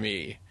interesting to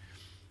me.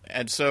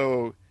 And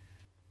so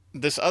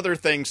this other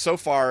thing so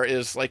far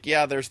is like,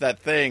 yeah, there's that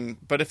thing,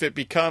 but if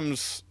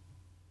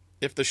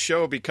the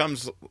show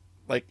becomes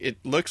like it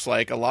looks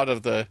like, a lot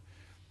of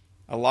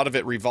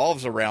it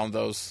revolves around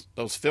those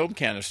film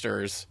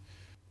canisters.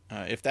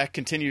 If that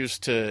continues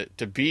to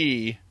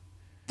be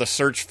the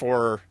search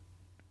for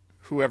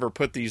whoever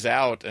put these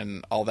out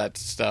and all that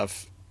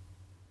stuff,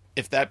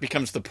 if that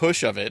becomes the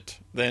push of it,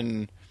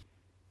 then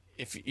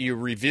if you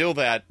reveal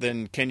that,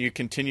 then can you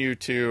continue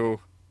to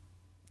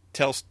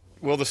tell?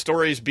 Will the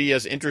stories be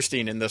as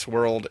interesting in this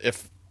world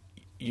if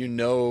you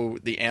know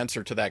the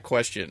answer to that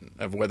question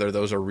of whether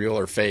those are real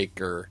or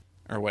fake or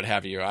what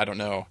have you? I don't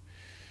know.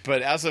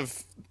 But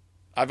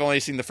I've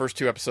only seen the first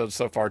 2 episodes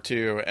so far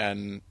too,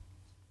 and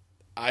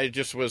I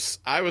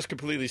was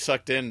completely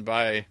sucked in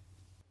by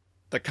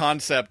the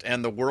concept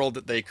and the world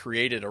that they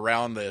created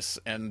around this,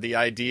 and the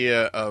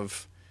idea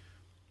of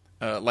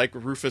like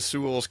Rufus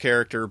Sewell's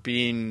character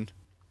being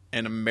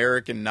an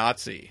American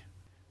Nazi,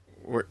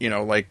 or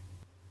like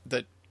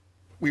that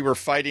we were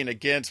fighting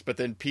against, but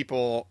then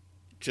people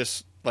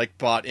just like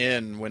bought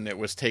in when it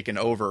was taken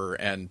over,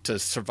 and to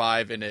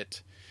survive in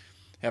it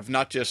are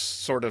not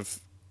just sort of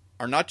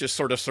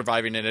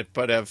surviving in it,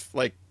 but have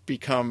like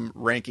become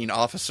ranking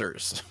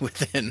officers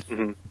within,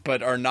 mm-hmm.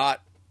 but are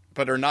not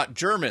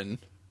German.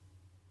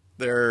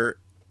 They're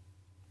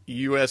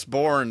U.S.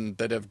 born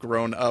that have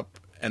grown up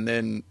and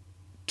then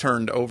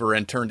turned over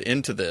and turned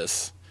into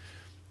this.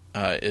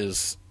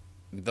 Is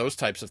those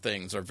types of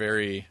things are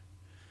very.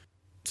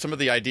 Some of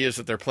the ideas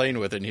that they're playing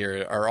with in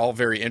here are all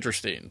very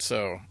interesting.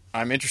 So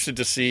I'm interested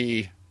to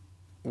see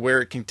where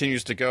it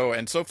continues to go.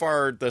 And so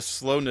far, the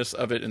slowness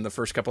of it in the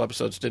first couple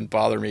episodes didn't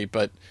bother me.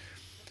 But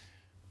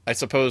I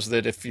suppose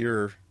that if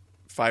you're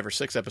 5 or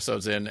 6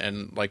 episodes in,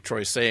 and like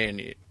Troy's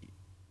saying,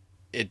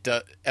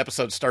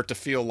 episodes start to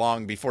feel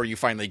long before you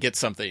finally get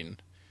something,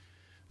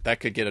 that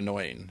could get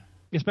annoying.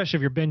 Especially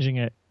if you're binging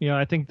it.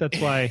 I think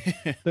that's why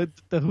the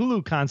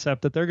Hulu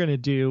concept that they're going to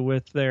do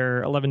with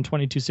their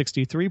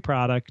 11/22/63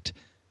 product,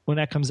 when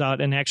that comes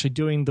out, and actually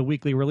doing the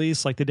weekly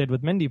release like they did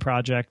with Mindy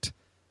Project,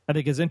 I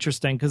think is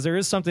interesting, because there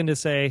is something to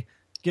say,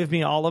 give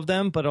me all of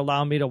them, but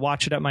allow me to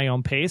watch it at my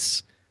own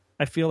pace.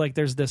 I feel like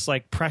there's this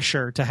like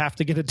pressure to have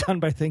to get it done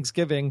by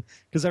Thanksgiving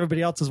because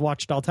everybody else has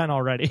watched all 10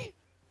 already.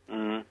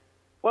 Mm-hmm.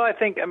 Well, I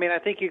think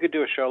you could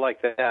do a show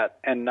like that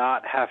and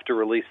not have to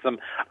release them.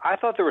 I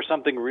thought there was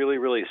something really,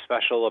 really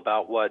special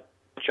about what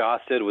Joss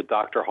did with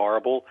Dr.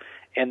 Horrible,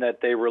 in that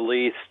they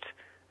released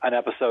an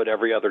episode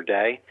every other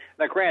day.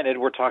 Now, granted,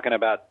 we're talking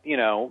about,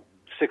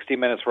 60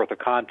 minutes worth of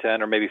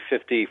content, or maybe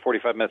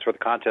 45 minutes worth of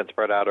content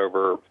spread out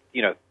over,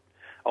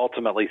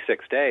 ultimately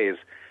 6 days.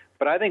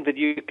 But I think that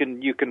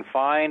you can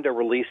find a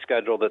release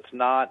schedule that's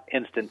not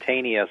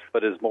instantaneous,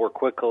 but is more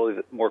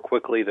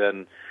quickly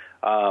than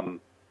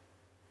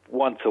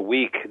once a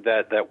week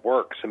that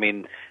works. I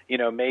mean,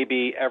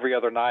 maybe every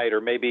other night, or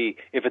maybe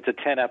if it's a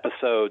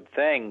 10-episode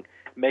thing,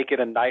 make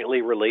it a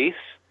nightly release,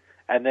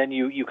 and then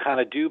you kind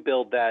of do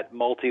build that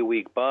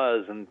multi-week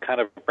buzz and kind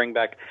of bring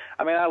back.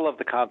 I mean, I love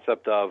the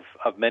concept of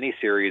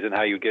miniseries and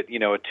how you get,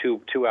 a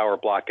two-hour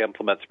block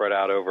implement spread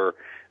out over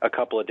a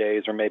couple of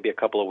days or maybe a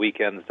couple of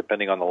weekends,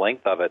 depending on the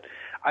length of it.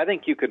 I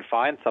think you could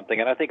find something,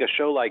 and I think a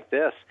show like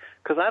this,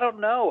 because I don't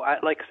know, I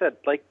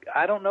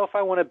don't know if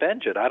I want to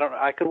binge it.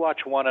 I could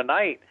watch one a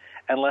night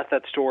and let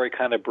that story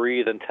kind of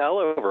breathe and tell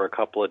over a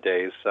couple of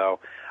days. So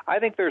I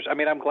think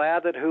I'm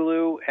glad that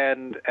Hulu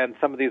and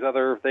some of these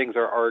other things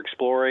are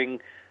exploring,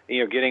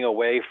 getting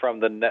away from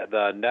the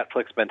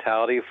Netflix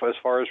mentality as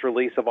far as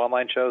release of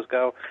online shows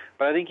go.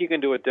 But I think you can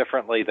do it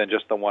differently than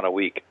just the one a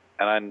week.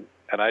 And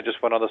I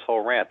just went on this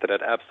whole rant that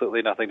had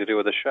absolutely nothing to do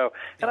with the show,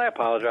 and I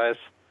apologize.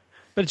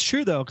 But it's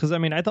true though, because I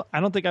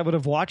don't think I would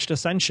have watched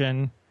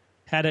Ascension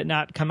had it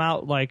not come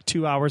out like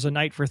 2 hours a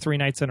night for 3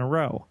 nights in a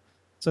row.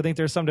 So I think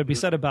there's something to be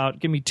said about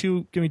give me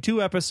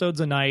two episodes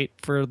a night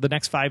for the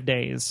next 5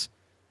 days.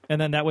 And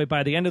then that way,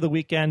 by the end of the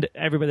weekend,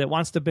 everybody that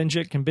wants to binge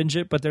it can binge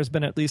it. But there's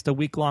been at least a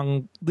week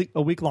long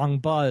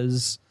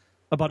buzz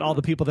about all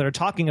the people that are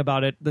talking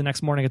about it the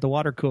next morning at the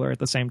water cooler at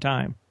the same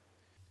time.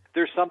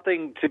 there's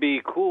something to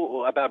be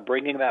cool about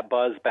bringing that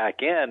buzz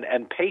back in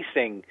and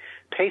pacing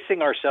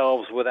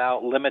ourselves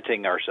without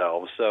limiting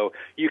ourselves. So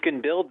you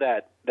can build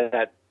that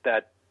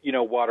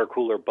water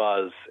cooler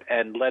buzz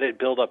and let it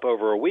build up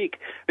over a week.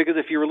 Because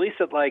if you release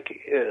it like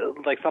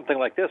something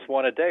like this,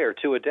 one a day or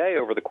two a day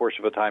over the course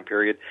of a time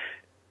period,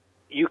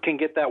 you can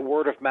get that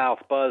word of mouth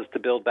buzz to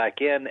build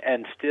back in,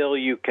 and still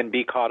you can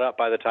be caught up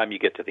by the time you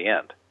get to the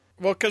end.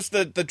 Well, because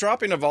the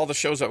dropping of all the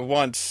shows at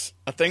once,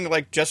 a thing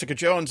like Jessica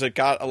Jones, it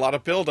got a lot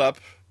of build-up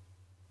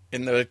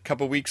in the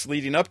couple weeks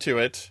leading up to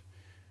it,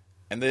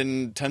 and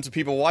then tons of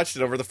people watched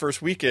it over the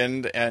first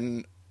weekend,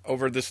 and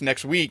over this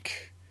next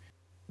week,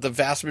 the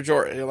vast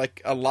majority,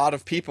 like a lot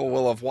of people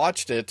will have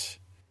watched it,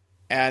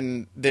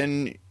 and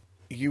then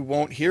you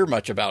won't hear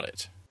much about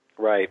it.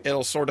 Right.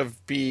 It'll sort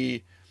of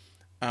be...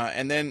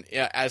 and then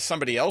as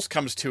somebody else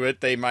comes to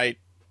it, they might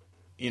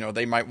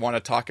want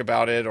to talk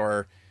about it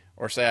or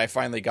say I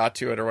finally got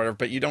to it or whatever,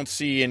 but you don't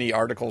see any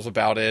articles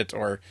about it,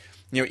 or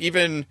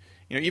even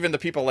the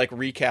people like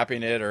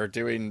recapping it or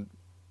doing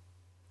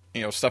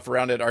stuff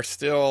around it are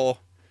still,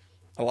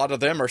 a lot of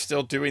them are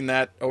still doing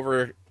that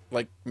over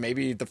like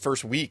maybe the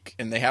first week,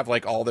 and they have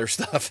like all their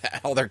stuff,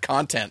 all their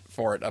content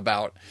for it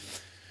about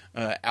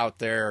out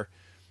there,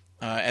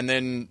 and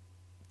then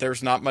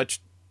there's not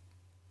much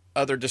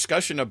other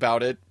discussion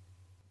about it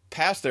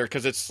past there,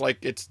 because it's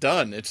like it's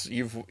done. It's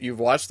you've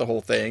watched the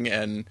whole thing,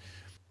 and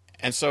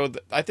so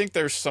I think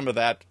there's some of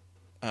that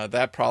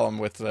problem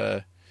with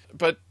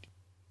but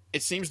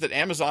it seems that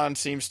Amazon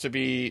seems to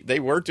be, they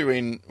were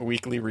doing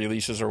weekly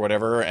releases or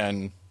whatever,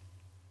 and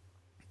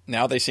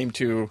now they seem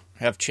to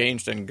have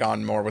changed and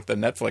gone more with the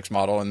Netflix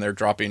model, and they're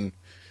dropping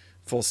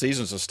full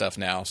seasons of stuff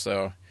now.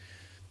 So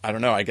I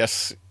don't know. I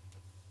guess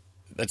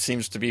that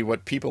seems to be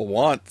what people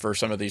want for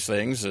some of these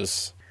things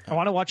is. I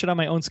want to watch it on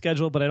my own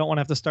schedule, but I don't want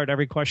to have to start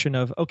every question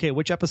of, okay,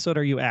 which episode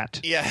are you at?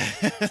 Yeah,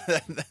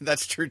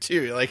 that's true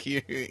too. Like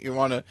you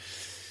want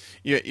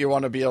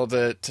to be able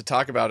to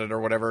talk about it or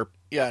whatever.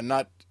 Yeah,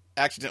 not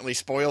accidentally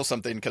spoil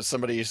something because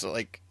somebody's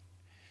like,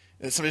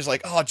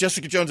 oh,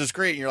 Jessica Jones is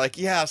great, and you're like,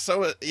 yeah,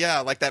 so yeah,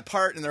 like that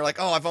part, and they're like,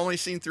 oh, I've only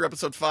seen through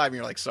episode 5, and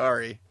you're like,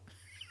 sorry.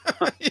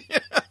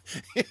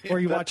 Or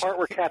you that part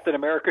where Captain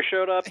America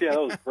showed up, yeah,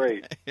 that was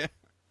great. Yeah.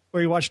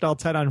 Or you watched all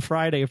 10 on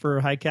Friday for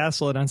High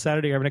Castle, and on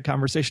Saturday you're having a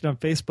conversation on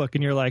Facebook,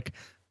 and you're like,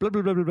 blah,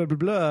 blah, blah, blah, blah, blah,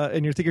 blah,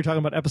 and you think you're talking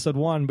about episode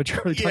 1, but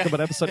you're really talking about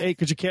episode 8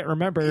 because you can't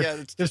remember. Yeah,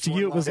 it's just to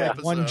you, it was like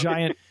episode. One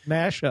giant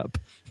mashup.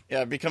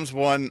 Yeah, it becomes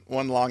one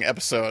long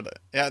episode.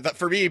 Yeah,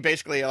 for me,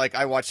 basically, like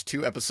I watched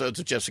 2 episodes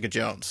of Jessica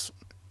Jones.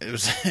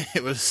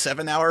 It was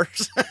 7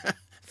 hours,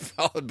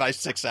 followed by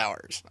 6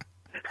 hours.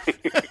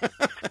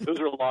 Those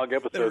are long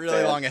episodes. They're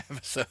really long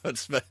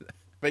episodes,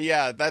 but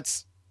yeah,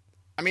 that's.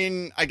 I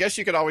mean, I guess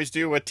you could always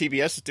do what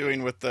TBS is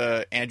doing with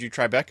the Andrew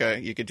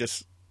Tribeca. You could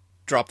just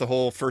drop the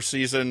whole first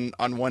season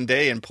on one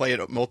day and play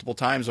it multiple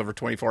times over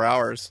 24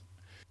 hours,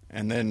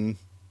 and then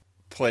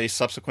play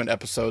subsequent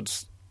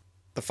episodes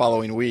the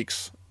following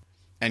weeks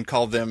and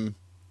call them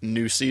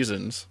new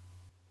seasons.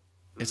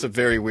 It's a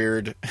very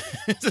weird...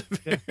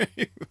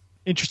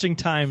 Interesting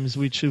times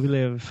we should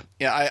live.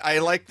 Yeah, I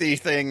like the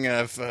thing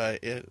of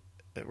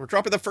we're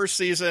dropping the first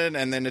season,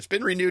 and then it's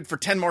been renewed for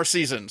 10 more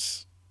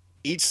seasons.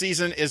 Each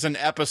season is an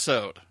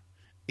episode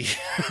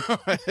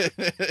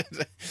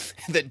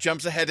that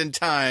jumps ahead in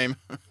time,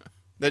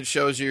 that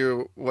shows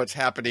you what's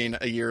happening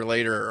a year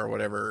later or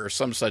whatever, or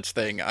some such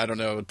thing. I don't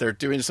know. They're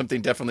doing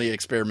something definitely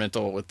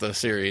experimental with the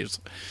series.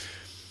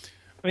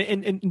 I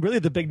mean, and really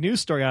the big news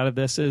story out of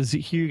this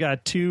is you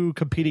got 2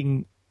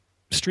 competing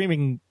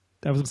streaming,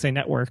 I was going to say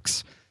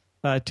networks,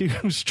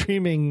 2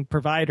 streaming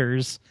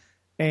providers,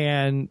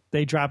 and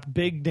they dropped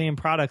big name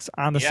products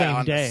on the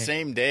same day. The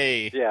same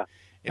day. Yeah.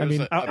 I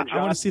mean, I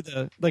want to see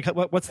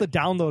what's the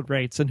download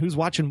rates and who's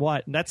watching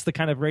what, and that's the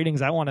kind of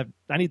ratings I want to.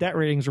 I need that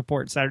ratings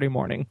report Saturday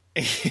morning.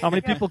 How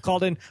many people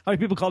called in? How many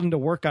people called in to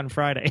work on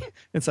Friday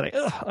and said,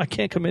 I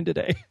can't come in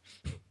today?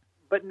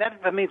 But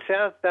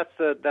that's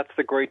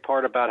the great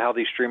part about how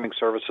these streaming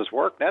services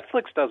work.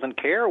 Netflix doesn't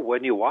care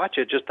when you watch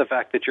it, just the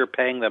fact that you're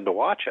paying them to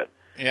watch it.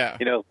 Yeah.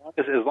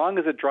 As long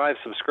as it drives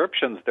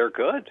subscriptions, they're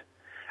good,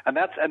 and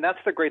that's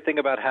the great thing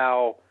about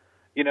how.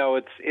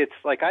 It's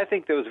like, I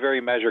think that was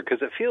very measured,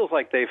 because it feels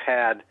like they've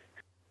had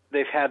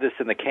this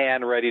in the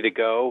can ready to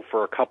go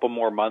for a couple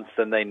more months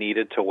than they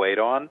needed to wait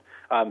on.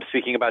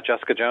 Speaking about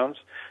Jessica Jones,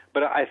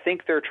 but I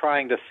think they're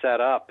trying to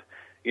set up,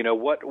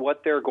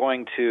 what their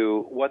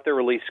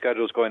release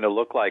schedule is going to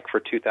look like for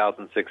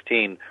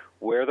 2016,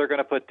 where they're going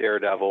to put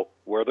Daredevil,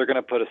 where they're going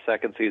to put a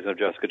second season of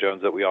Jessica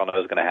Jones that we all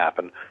know is going to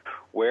happen.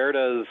 Where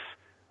does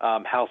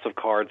House of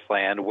Cards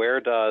land? Where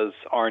does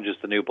Orange is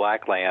the New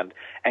Black land?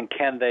 And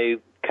can they?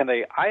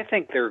 I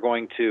think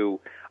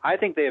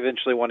they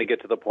eventually want to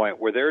get to the point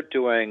where they're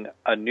doing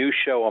a new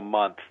show a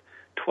month,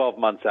 12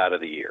 months out of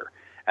the year.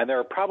 And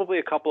they're probably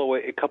a couple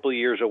of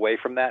years away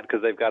from that,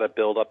 because they've got to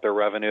build up their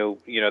revenue,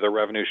 their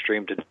revenue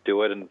stream to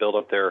do it, and build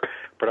up their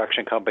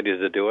production companies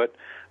to do it.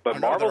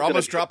 But they're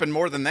almost dropping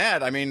more than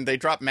that. I mean, they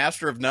dropped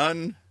Master of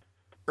None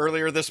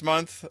earlier this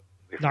month.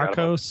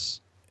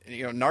 Narcos.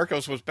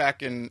 Narcos was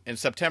back in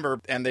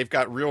September, and they've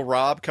got Real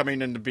Rob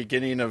coming in the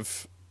beginning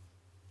of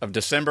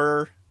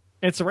December.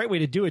 It's the right way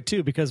to do it,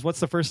 too, because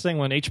what's the first thing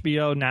when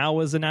HBO Now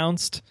was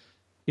announced?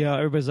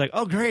 Everybody's like,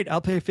 oh, great,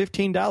 I'll pay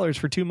 $15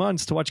 for 2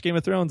 months to watch Game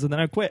of Thrones, and then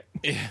I quit.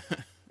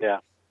 Yeah.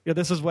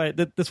 This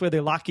way they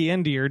lock you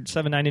into your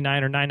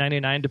 $7.99 or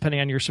 $9.99, depending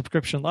on your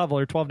subscription level,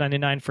 or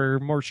 $12.99 for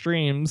more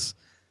streams.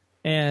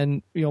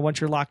 And once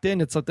you're locked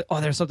in, it's like,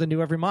 there's something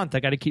new every month. I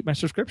got to keep my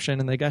subscription,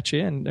 and they got you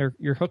in.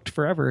 You're hooked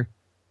forever.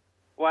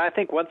 Well, I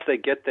think once they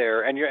get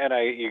there,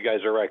 you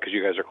guys are right because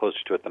you guys are closer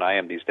to it than I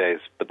am these days,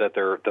 but that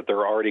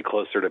they're already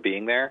closer to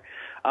being there.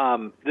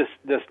 This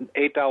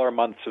 $8 a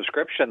month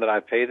subscription that I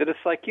pay, that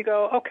it's like you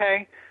go,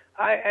 okay,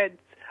 I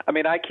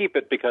keep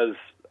it because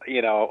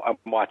I'm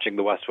watching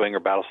The West Wing or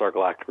Battlestar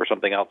Galactica or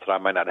something else that I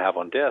might not have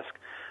on disc,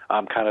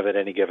 kind of at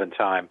any given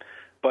time.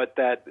 But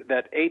that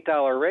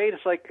 $8 rate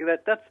is like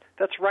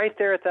that's right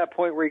there at that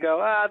point where you go,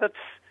 that's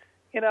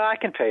I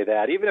can pay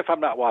that even if I'm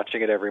not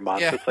watching it every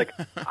month. Yeah. It's like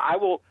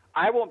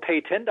I won't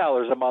pay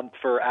 $10 a month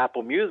for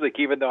Apple Music,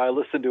 even though I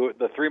listen to it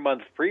the 3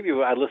 month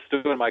preview. I listen to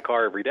it in my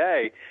car every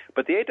day.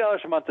 But the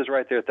 $8 a month is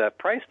right there at that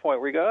price point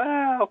where you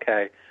go,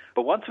 okay.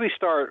 But once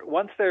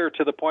they're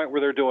to the point where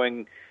they're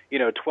doing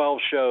 12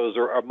 shows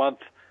or a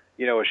month,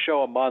 a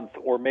show a month,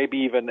 or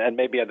maybe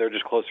they're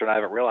just closer and I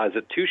haven't realized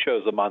it, 2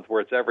 shows a month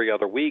where it's every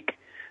other week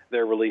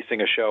they're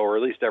releasing a show, or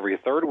at least every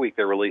third week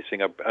they're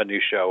releasing a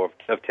new show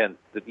of 10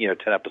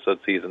 episode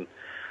season.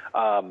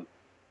 Boom,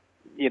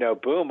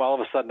 all of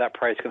a sudden that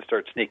price can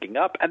start sneaking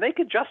up, and they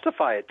can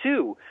justify it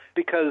too,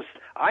 because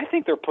I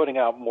think they're putting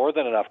out more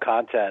than enough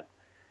content,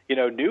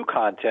 new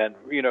content,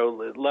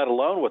 let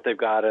alone what they've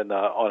got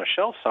on a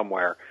shelf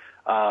somewhere,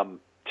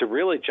 to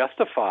really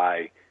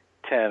justify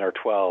 $10 or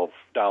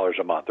 $12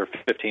 a month or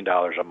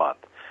 $15 a month.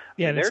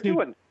 Yeah, they're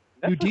doing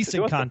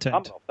decent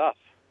content. Stuff.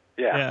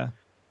 Yeah.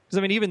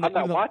 Because I'm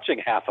not watching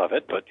half of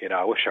it, but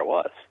I wish I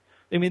was.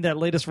 That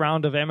latest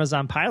round of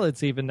Amazon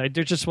pilots, even there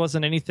just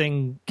wasn't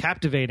anything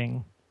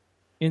captivating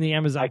in the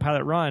Amazon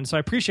pilot run. So I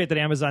appreciate that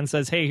Amazon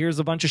says, "Hey, here's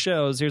a bunch of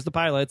shows. Here's the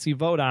pilots. You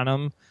vote on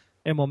them,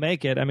 and we'll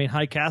make it."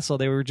 High Castle,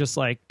 they were just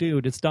like,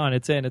 "Dude, it's done.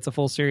 It's in. It's a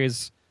full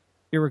series,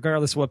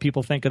 regardless of what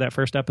people think of that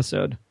first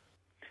episode."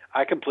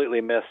 I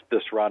completely missed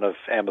this run of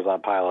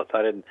Amazon pilots.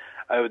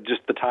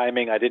 Just the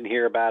timing. I didn't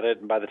hear about it,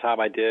 and by the time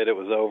I did, it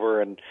was over,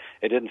 and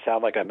it didn't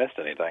sound like I missed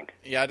anything.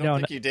 Yeah, I don't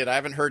think you did. I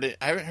haven't heard it.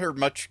 I haven't heard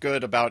much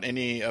good about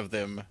any of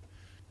them.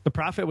 The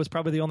Prophet was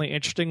probably the only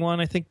interesting one,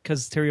 I think,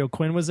 because Terry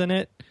O'Quinn was in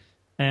it,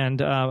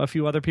 and a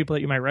few other people that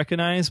you might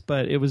recognize.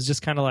 But it was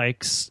just kind of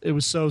like it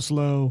was so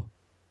slow.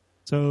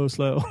 I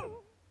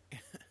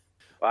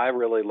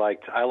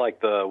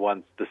liked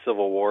the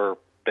Civil War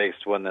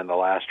based one in the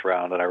last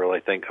round, and I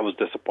really think I was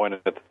disappointed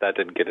that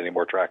didn't get any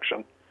more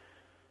traction.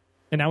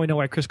 And now we know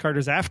why Chris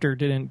Carter's After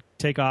didn't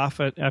take off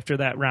after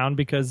that round,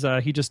 because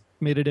he just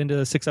made it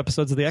into 6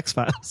 episodes of The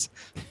X-Files.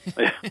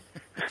 Yeah.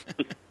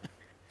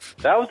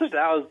 I was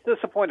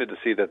disappointed to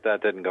see that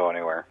didn't go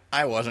anywhere.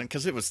 I wasn't,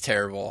 because it was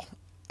terrible.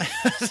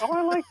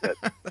 I liked it.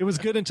 It was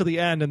good until the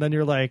end, and then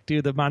you're like,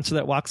 dude, the monster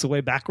that walks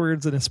away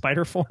backwards in a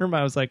spider form,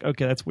 I was like,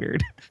 okay, that's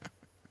weird.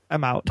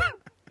 I'm out.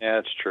 Yeah,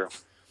 it's true.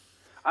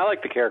 I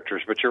like the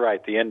characters, but you're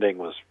right. The ending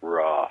was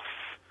rough.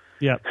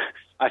 Yep.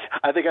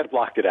 I think I'd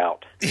blocked it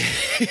out.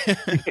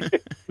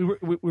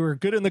 we were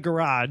good in the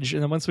garage,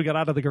 and then once we got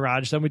out of the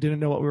garage, then we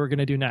didn't know what we were going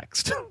to do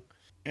next.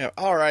 Yeah.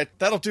 All right.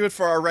 That'll do it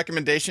for our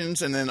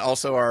recommendations, and then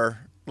also our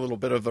little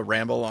bit of a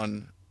ramble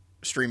on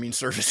streaming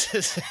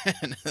services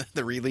and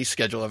the release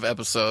schedule of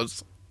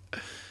episodes.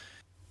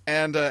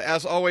 And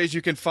as always,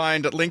 you can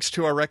find links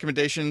to our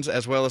recommendations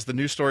as well as the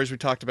news stories we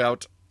talked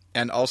about,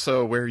 and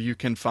also where you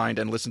can find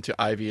and listen to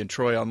Ivey and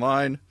Troy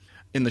online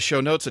in the show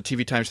notes at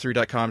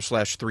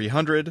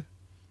tvx3.com/300.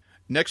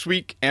 Next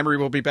week, Amory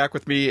will be back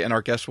with me, and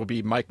our guest will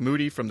be Mike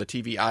Moody from the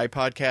TVi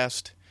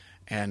podcast.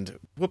 And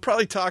we'll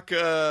probably talk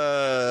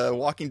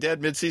Walking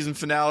Dead mid-season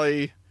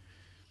finale,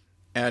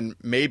 and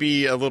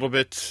maybe a little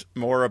bit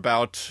more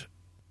about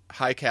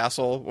High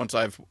Castle once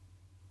I've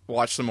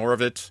watched some more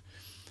of it,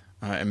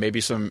 and maybe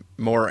some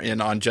more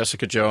in on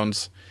Jessica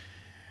Jones,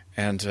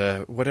 and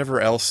whatever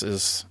else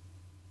has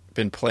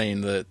been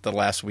playing the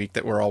last week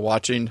that we're all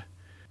watching.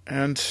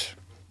 And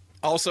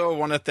also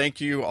want to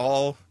thank you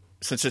all,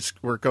 since this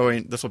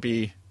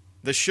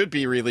should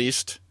be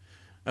released,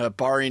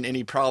 barring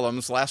any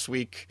problems. Last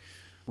week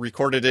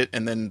recorded it,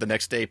 and then the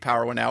next day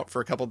power went out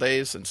for a couple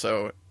days, and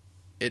so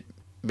it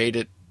made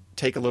it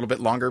take a little bit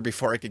longer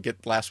before I could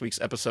get last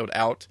week's episode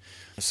out.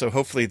 So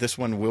hopefully this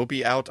one will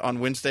be out on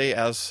Wednesday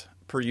as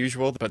per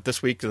usual, but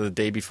this week, the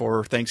day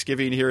before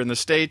Thanksgiving here in the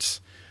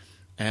States.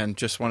 And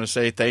just want to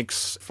say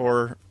thanks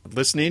for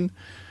listening.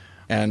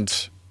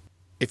 And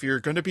if you're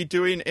going to be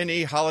doing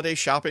any holiday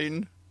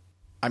shopping,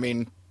 I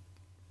mean,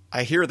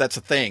 I hear that's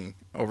a thing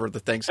over the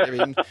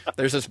Thanksgiving.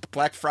 There's this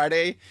Black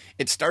Friday.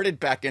 It started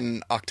back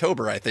in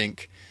October, I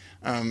think.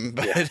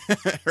 But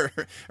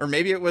or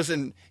maybe it was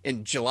in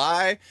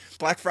July.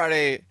 Black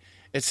Friday,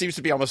 it seems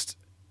to be almost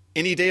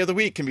any day of the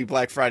week can be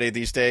Black Friday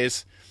these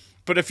days.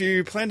 But if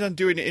you plan on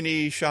doing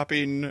any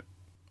shopping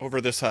over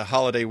this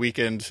holiday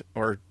weekend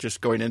or just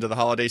going into the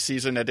holiday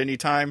season at any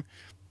time,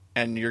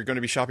 and you're going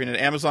to be shopping at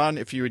Amazon,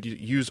 if you would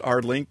use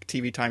our link,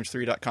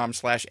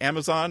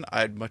 tvtimes3.com/Amazon,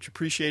 I'd much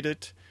appreciate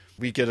it.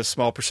 We get a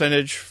small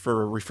percentage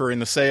for referring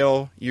the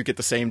sale. You get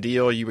the same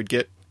deal you would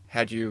get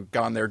had you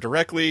gone there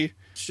directly.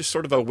 It's just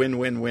sort of a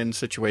win-win-win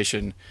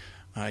situation.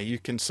 You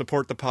can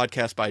support the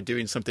podcast by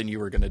doing something you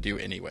were going to do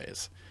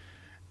anyways.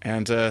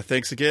 And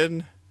thanks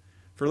again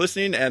for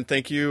listening, and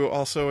thank you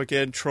also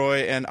again, Troy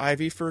and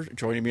Ivy, for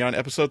joining me on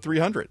episode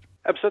 300.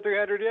 Episode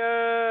 300,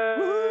 yay!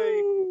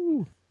 Woo-hoo!